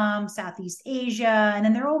Vietnam, Southeast Asia, and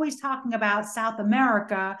then they're always talking about South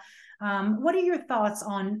America. What are your thoughts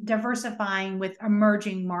on diversifying with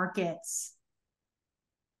emerging markets?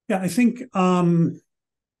 Yeah, I think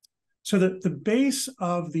so the base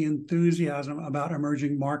of the enthusiasm about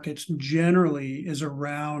emerging markets generally is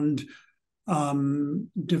around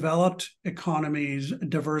developed economies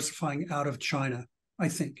diversifying out of China, I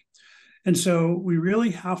think. And so we really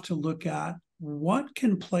have to look at what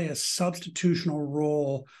can play a substitutional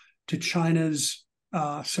role to China's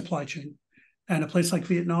supply chain. And a place like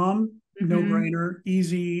Vietnam, no-brainer,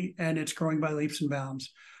 easy, and it's growing by leaps and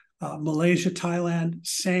bounds. Malaysia, Thailand,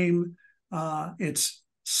 same. It's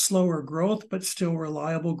slower growth, but still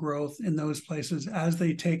reliable growth in those places as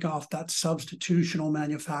they take off that substitutional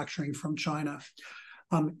manufacturing from China.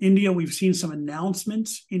 India, we've seen some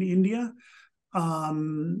announcements in India.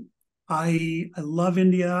 I love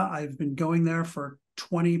India. I've been going there for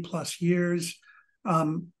 20 plus years.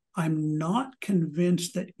 I'm not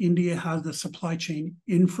convinced that India has the supply chain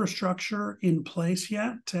infrastructure in place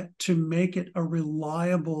yet to make it a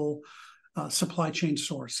reliable supply chain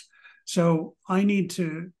source. So I need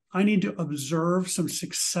to observe some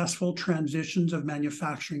successful transitions of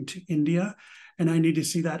manufacturing to India, and I need to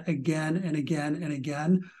see that again and again and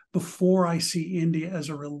again before I see India as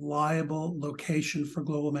a reliable location for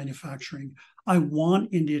global manufacturing. I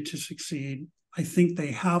want India to succeed. I think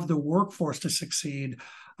they have the workforce to succeed.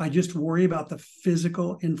 I just worry about the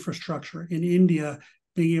physical infrastructure in India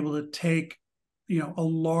being able to take, a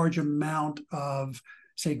large amount of,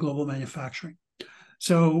 say, global manufacturing.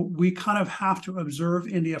 So we kind of have to observe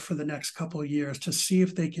India for the next couple of years to see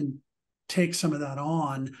if they can take some of that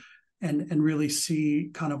on and really see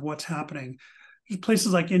kind of what's happening. There's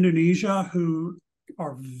places like Indonesia who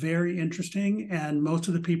are very interesting, and most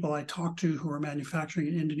of the people I talk to who are manufacturing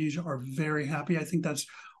in Indonesia are very happy. I think that's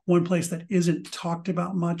one place that isn't talked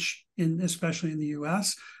about much, especially in the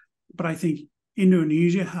US, but I think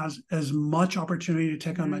Indonesia has as much opportunity to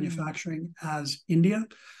take on manufacturing as India.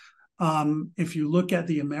 If you look at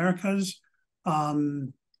the Americas,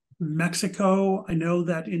 Mexico, I know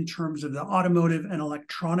that in terms of the automotive and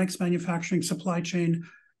electronics manufacturing supply chain,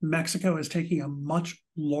 Mexico is taking a much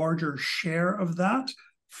larger share of that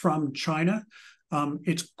from China.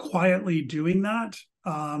 It's quietly doing that,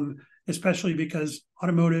 especially because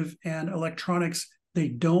automotive and electronics, they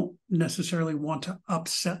don't necessarily want to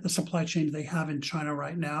upset the supply chain they have in China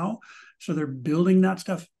right now. So they're building that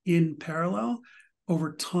stuff in parallel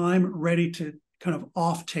over time, ready to kind of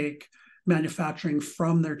offtake manufacturing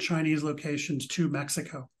from their Chinese locations to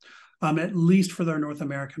Mexico, at least for their North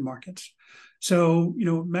American markets. So,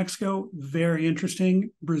 Mexico, very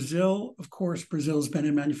interesting. Brazil, of course, Brazil's been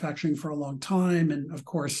in manufacturing for a long time. And of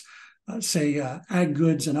course, ag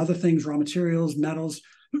goods and other things, raw materials, metals.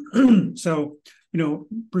 So,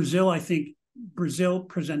 Brazil, I think Brazil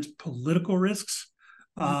presents political risks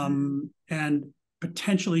and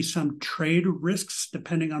potentially some trade risks,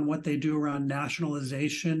 depending on what they do around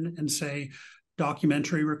nationalization and, say,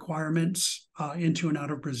 documentary requirements into and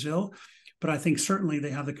out of Brazil. But I think certainly they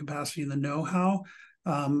have the capacity and the know-how.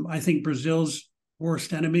 I think Brazil's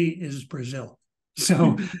worst enemy is Brazil.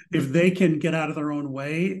 So if they can get out of their own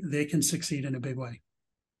way, they can succeed in a big way.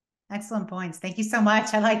 Excellent points. Thank you so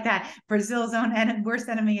much. I like that. Brazil's own worst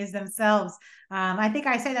enemy is themselves. I think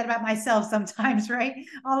I say that about myself sometimes, right?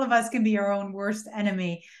 All of us can be our own worst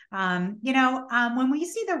enemy. When we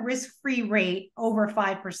see the risk-free rate over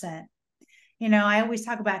 5%, I always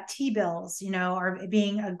talk about T-bills, are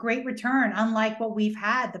being a great return, unlike what we've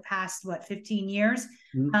had the past, 15 years.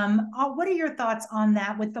 What are your thoughts on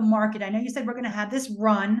that with the market? I know you said we're going to have this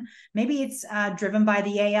run. Maybe it's driven by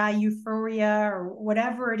the AI euphoria or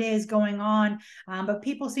whatever it is going on. But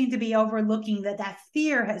people seem to be overlooking that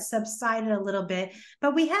fear has subsided a little bit.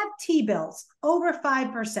 But we have T-bills over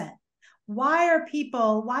 5%. Why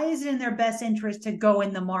is it in their best interest to go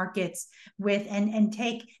in the markets with and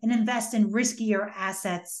take and invest in riskier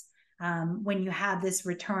assets when you have this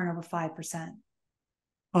return over 5%?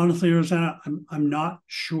 Honestly, Rosanna, I'm not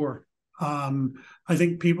sure. I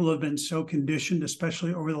think people have been so conditioned,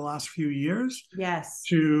 especially over the last few years, yes,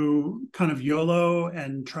 to kind of YOLO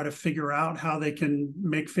and try to figure out how they can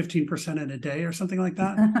make 15% in a day or something like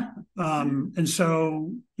that. And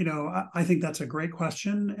so, I think that's a great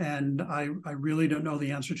question, and I really don't know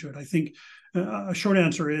the answer to it. I think a short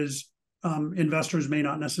answer is investors may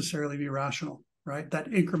not necessarily be rational, right?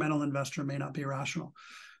 That incremental investor may not be rational.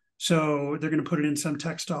 So they're going to put it in some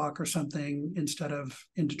tech stock or something instead of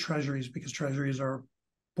into treasuries, because treasuries are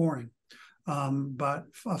boring. But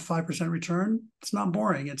a 5% return, it's not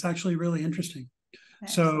boring. It's actually really interesting.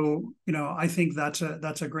 Excellent. So, I think that's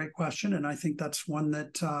a great question. And I think that's one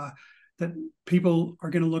that people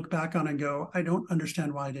are going to look back on and go, I don't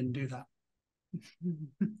understand why I didn't do that.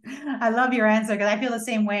 I love your answer, because I feel the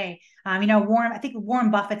same way. I think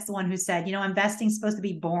Warren Buffett's the one who said, investing is supposed to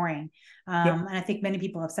be boring. And I think many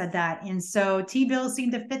people have said that. And so T-bills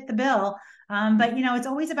seem to fit the bill. But, it's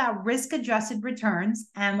always about risk-adjusted returns.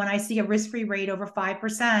 And when I see a risk-free rate over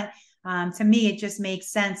 5%, to me, it just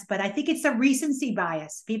makes sense. But I think it's a recency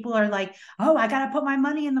bias. People are like, oh, I got to put my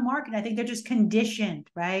money in the market. I think they're just conditioned,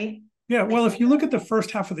 right? Yeah, well, if you look at the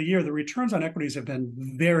first half of the year, the returns on equities have been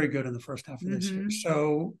very good in the first half of this year.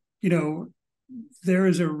 So, there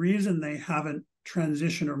is a reason they haven't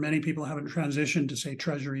transitioned, or many people haven't transitioned to, say,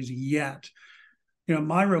 treasuries yet.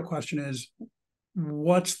 My real question is,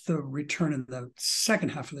 what's the return in the second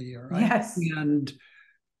half of the year, right? Yes. And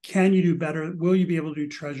can you do better? Will you be able to do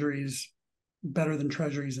treasuries better than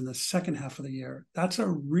treasuries in the second half of the year? That's a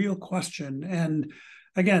real question. And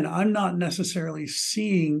again, I'm not necessarily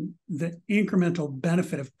seeing the incremental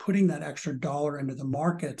benefit of putting that extra dollar into the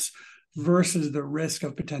markets versus the risk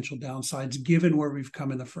of potential downsides, given where we've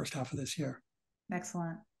come in the first half of this year.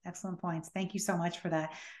 Excellent. Excellent points. Thank you so much for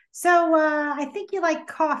that. So I think you like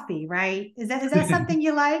coffee, right? Is that something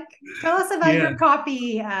you like? Tell us about Yeah. your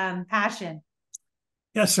coffee passion.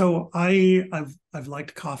 Yeah. So I've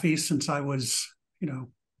liked coffee since I was,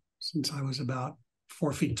 since I was about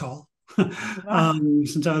 4 feet tall, Wow.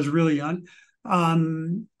 since I was really young.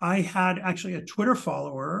 I had actually a Twitter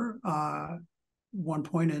follower one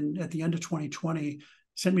point at the end of 2020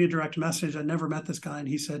 sent me a direct message. I never met this guy, and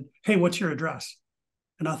he said, "Hey, what's your address?"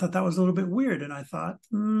 And I thought that was a little bit weird. And I thought,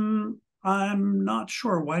 I'm not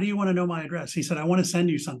sure. Why do you want to know my address? He said, "I want to send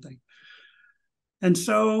you something." And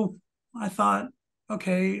so I thought,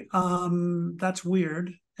 okay, that's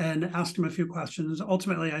weird, and asked him a few questions.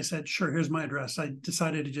 Ultimately, I said, "Sure, here's my address." I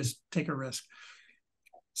decided to just take a risk.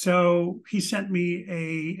 So he sent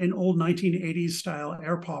me an old 1980s style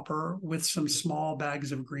air popper with some small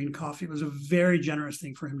bags of green coffee. It was a very generous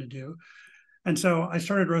thing for him to do. And so I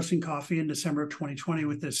started roasting coffee in December of 2020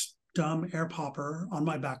 with this dumb air popper on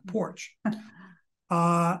my back porch. And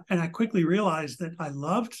I quickly realized that I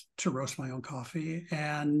loved to roast my own coffee.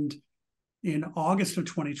 And in August of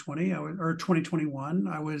 2020 or 2021,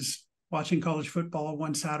 I was watching college football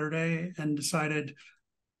one Saturday and decided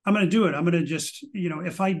I'm going to do it. I'm going to just,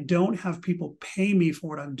 if I don't have people pay me for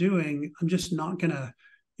what I'm doing, I'm just not going to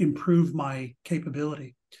improve my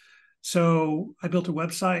capability. So I built a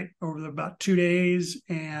website over about 2 days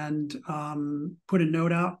and put a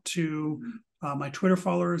note out to my Twitter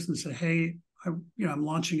followers and said, "Hey, I'm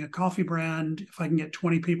launching a coffee brand. If I can get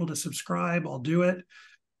 20 people to subscribe, I'll do it."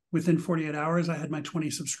 Within 48 hours, I had my 20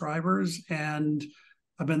 subscribers, and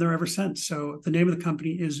I've been there ever since. So the name of the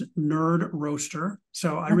company is Nerd Roaster.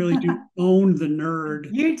 So I really do own the nerd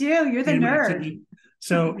You do. You're the in my nerd. activity.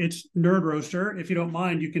 So it's Nerd Roaster. If you don't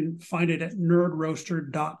mind, you can find it at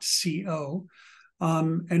nerdroaster.co.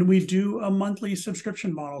 And we do a monthly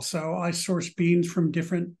subscription model. So I source beans from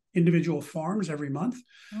different individual farms every month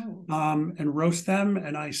and roast them.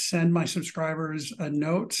 And I send my subscribers a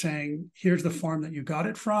note saying, "Here's the farm that you got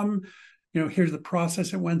it from. Here's the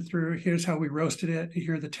process it went through. Here's how we roasted it.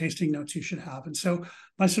 Here are the tasting notes you should have." And so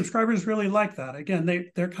my subscribers really like that. Again,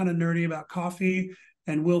 they're kind of nerdy about coffee,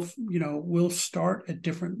 and we'll start at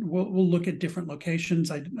we'll look at different locations.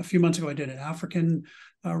 A few months ago, I did an African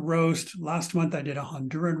roast. Last month, I did a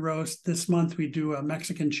Honduran roast. This month, we do a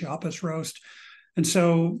Mexican Chiapas roast. And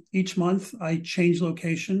so each month I change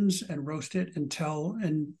locations and roast it and tell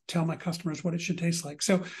my customers what it should taste like.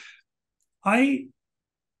 So I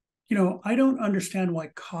don't understand why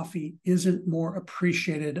coffee isn't more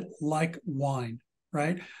appreciated like wine,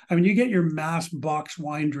 right? I mean, you get your mass box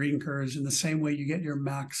wine drinkers in the same way you get your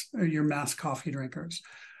mass coffee drinkers.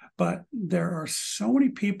 But there are so many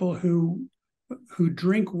people who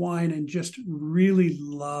drink wine and just really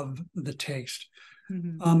love the taste.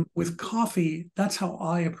 Mm-hmm. With coffee, that's how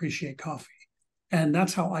I appreciate coffee. And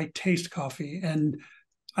that's how I taste coffee. And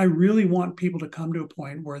I really want people to come to a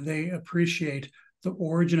point where they appreciate the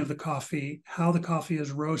origin of the coffee, how the coffee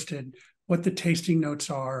is roasted, what the tasting notes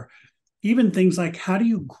are, even things like how do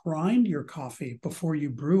you grind your coffee before you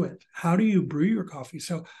brew it? How do you brew your coffee?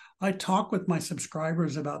 So I talk with my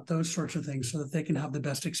subscribers about those sorts of things so that they can have the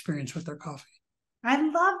best experience with their coffee. I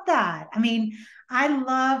love that. I mean, I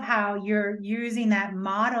love how you're using that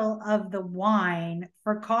model of the wine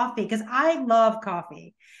for coffee because I love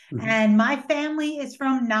coffee. Mm-hmm. And my family is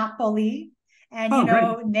from Napoli. And, Oh,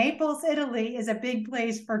 great. Naples, Italy is a big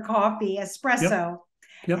place for coffee, Yep. espresso.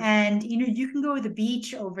 Yep. And, you can go to the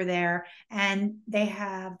beach over there and they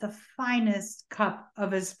have the finest cup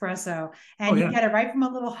of espresso. Oh, And you yeah. get it right from a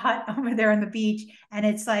little hut over there on the beach. And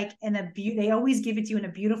it's like they always give it to you in a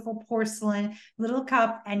beautiful porcelain little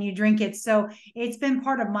cup and you drink it. So it's been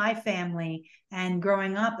part of my family and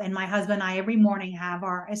growing up. And my husband and I every morning have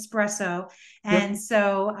our espresso. Yep. And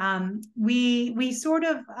so we sort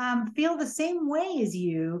of feel the same way as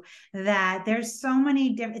you, that there's so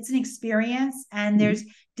many different, it's an experience and there's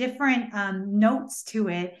different notes to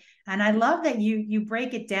it. And I love that you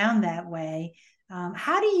break it down that way.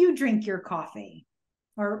 How do you drink your coffee?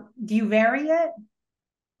 Or do you vary it?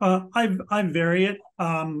 I vary it.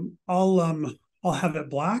 I'll have it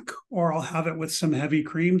black, or I'll have it with some heavy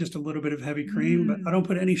cream, just a little bit of heavy cream. But I don't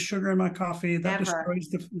put any sugar in my coffee. That Never. destroys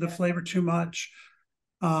the flavor too much.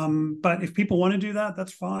 But if people want to do that,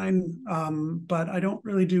 that's fine. But I don't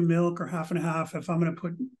really do milk or half and half. If I'm going to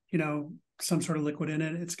put, some sort of liquid in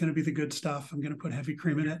it, it's going to be the good stuff. I'm going to put heavy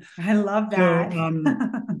cream in it. I love So,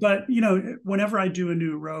 that. but whenever I do a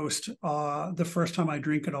new roast, the first time I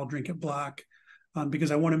drink it, I'll drink it black, because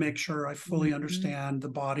I want to make sure I fully understand the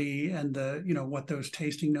body and what those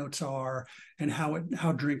tasting notes are and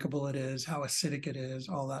how drinkable it is, how acidic it is,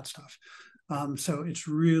 all that stuff. So it's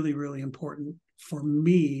really, really important for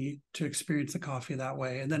me to experience the coffee that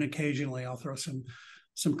way. And then occasionally I'll throw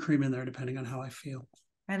some cream in there depending on how I feel.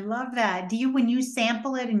 I love that. When you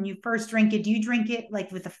sample it and you first drink it, do you drink it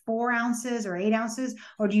like with the 4 ounces or 8 ounces,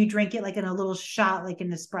 or do you drink it like in a little shot, like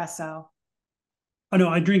an espresso? Oh no,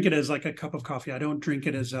 I drink it as like a cup of coffee. I don't drink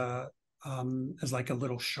it as like a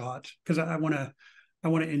little shot, because I want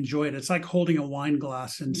to enjoy it. It's like holding a wine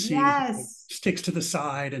glass and seeing how it Yes. sticks to the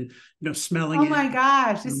side and smelling Oh it my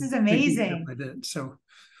gosh, this and is drinking bit amazing. by bit. So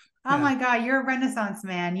Oh yeah. my God, you're a Renaissance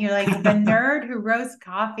man. You're like the nerd who roasts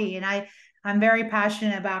coffee. And I'm very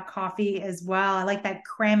passionate about coffee as well. I like that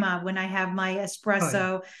crema when I have my Oh yeah.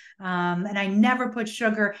 espresso, and I never put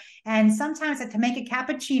sugar. And sometimes to make a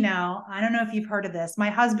cappuccino, I don't know if you've heard of this.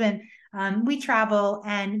 My husband, we travel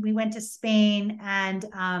and we went to Spain, and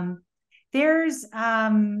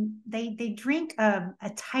they drink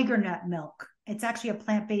a tiger nut milk. It's actually a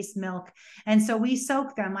plant-based milk. And so we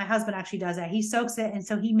soak them. My husband actually does that. He soaks it. And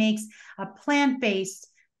so he makes a plant-based,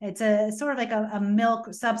 it's a sort of like a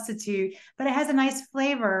milk substitute, but it has a nice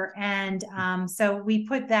flavor. And so we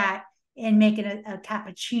put that in making a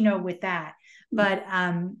cappuccino with that. But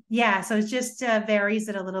yeah, so it just varies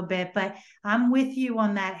it a little bit. But I'm with you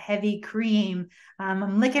on that heavy cream.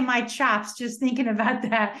 I'm licking my chops just thinking about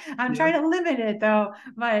that. I'm Yeah. trying to limit it though,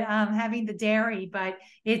 but having the dairy, but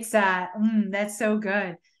it's that's so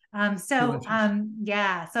good. Delicious.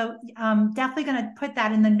 Yeah, so definitely going to put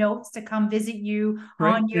that in the notes to come visit you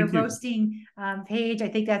Great. on your Thank you. roasting page. I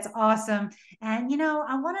think that's awesome. And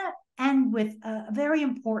I want to end with a very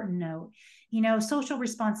important note. Social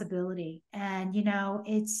responsibility, and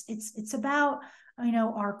it's about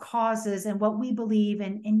our causes and what we believe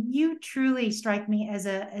in. And you truly strike me as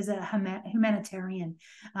a humanitarian.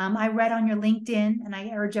 I read on your LinkedIn, and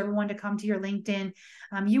I urge everyone to come to your LinkedIn.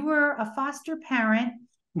 You were a foster parent,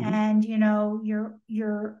 Mhm. and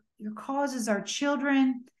your causes are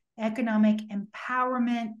children, economic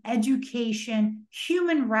empowerment, education,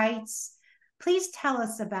 human rights. Please tell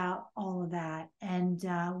us about all of that and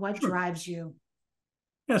what Sure. drives you.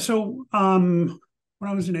 Yeah. So when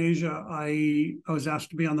I was in Asia, I was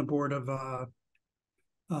asked to be on the board of a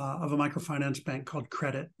microfinance bank called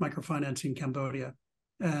Credit Microfinance in Cambodia,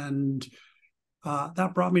 and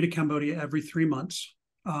that brought me to Cambodia every 3 months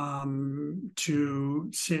to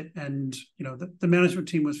sit, and the management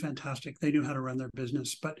team was fantastic. They knew how to run their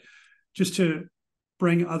business, but just to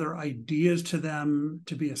bring other ideas to them,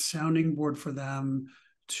 to be a sounding board for them,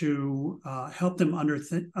 to help them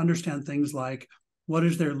understand things like, what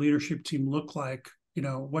does their leadership team look like?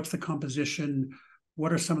 What's the composition?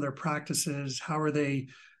 What are some of their practices? How are they,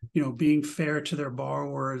 being fair to their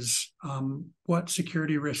borrowers? What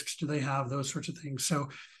security risks do they have? Those sorts of things. So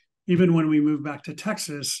even when we moved back to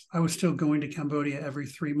Texas, I was still going to Cambodia every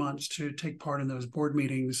 3 months to take part in those board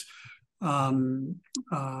meetings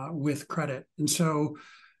with Credit. And so,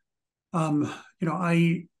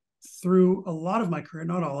 I, through a lot of my career,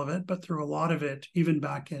 not all of it, but through a lot of it, even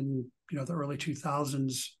back in the early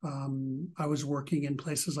 2000s, I was working in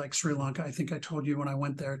places like Sri Lanka. I think I told you when I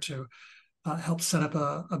went there to help set up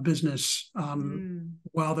a business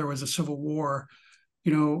while there was a civil war.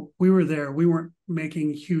 We were there. We weren't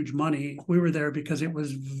making huge money. We were there because it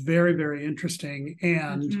was very, very interesting.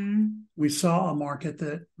 And we saw a market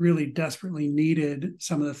that really desperately needed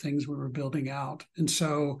some of the things we were building out. And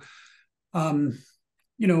so,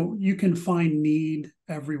 you can find need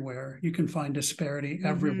everywhere. You can find disparity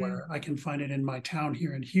everywhere. I can find it in my town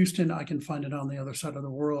here in Houston. I can find it on the other side of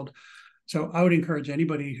the world. So I would encourage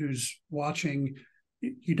anybody who's watching,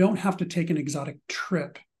 you don't have to take an exotic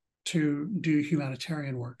trip to do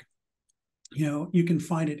humanitarian work. You can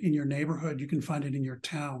find it in your neighborhood. You can find it in your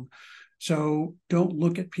town. So don't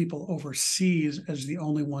look at people overseas as the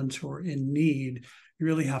only ones who are in need. You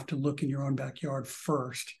really have to look in your own backyard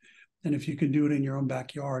first. And if you can do it in your own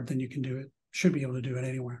backyard, then you can do it, should be able to do it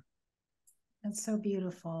anywhere. That's so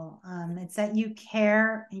beautiful. It's that you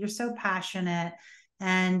care, you're so passionate,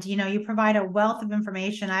 And, you provide a wealth of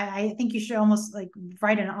information. I think you should almost like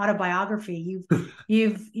write an autobiography.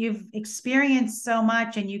 You've experienced so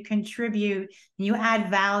much, and you contribute, and you add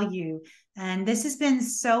value. And this has been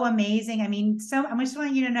so amazing. I mean, I just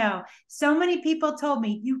want you to know, so many people told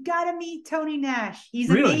me, you got to meet Tony Nash. He's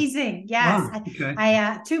Really? amazing. Yes. Wow. Okay.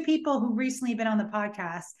 I two people who recently been on the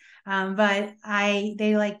podcast, but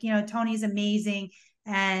they like, Tony's amazing.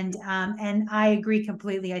 And I agree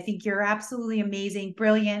completely. I think you're absolutely amazing,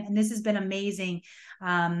 brilliant. And this has been amazing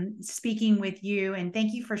speaking with you. And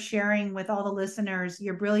thank you for sharing with all the listeners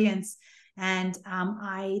your brilliance. And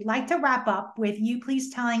I'd like to wrap up with you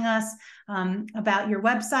please telling us about your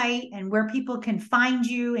website and where people can find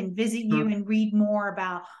you and visit you and read more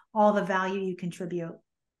about all the value you contribute.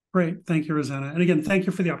 Great. Thank you, Rosanna. And again, thank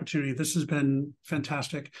you for the opportunity. This has been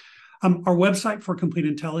fantastic. Our website for Complete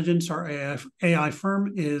Intelligence, our AI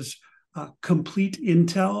firm, is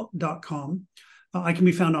completeintel.com. I can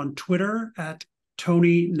be found on Twitter at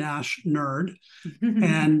Tony Nash Nerd.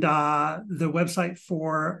 And the website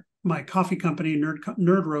for my coffee company,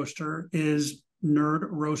 Nerd Roaster, is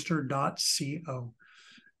nerdroaster.co.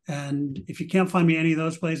 And if you can't find me any of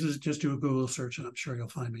those places, just do a Google search and I'm sure you'll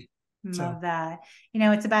find me. Love that.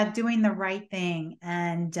 It's about doing the right thing.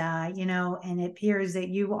 And, and it appears that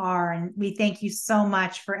you are. And we thank you so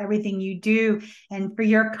much for everything you do and for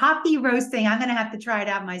your coffee roasting. I'm going to have to try it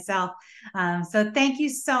out myself. So thank you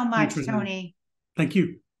so much, Tony. Thank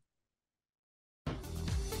you.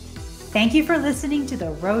 Thank you for listening to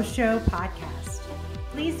the Rose Show podcast.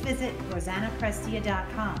 Please visit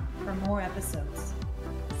rosannaprestia.com for more episodes.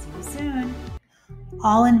 See you soon.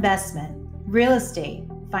 All investment, real estate,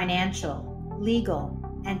 financial, legal,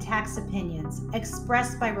 and tax opinions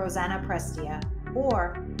expressed by Rosanna Prestia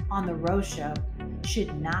or on The Rose Show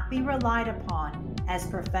should not be relied upon as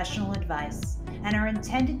professional advice and are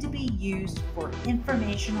intended to be used for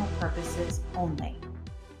informational purposes only.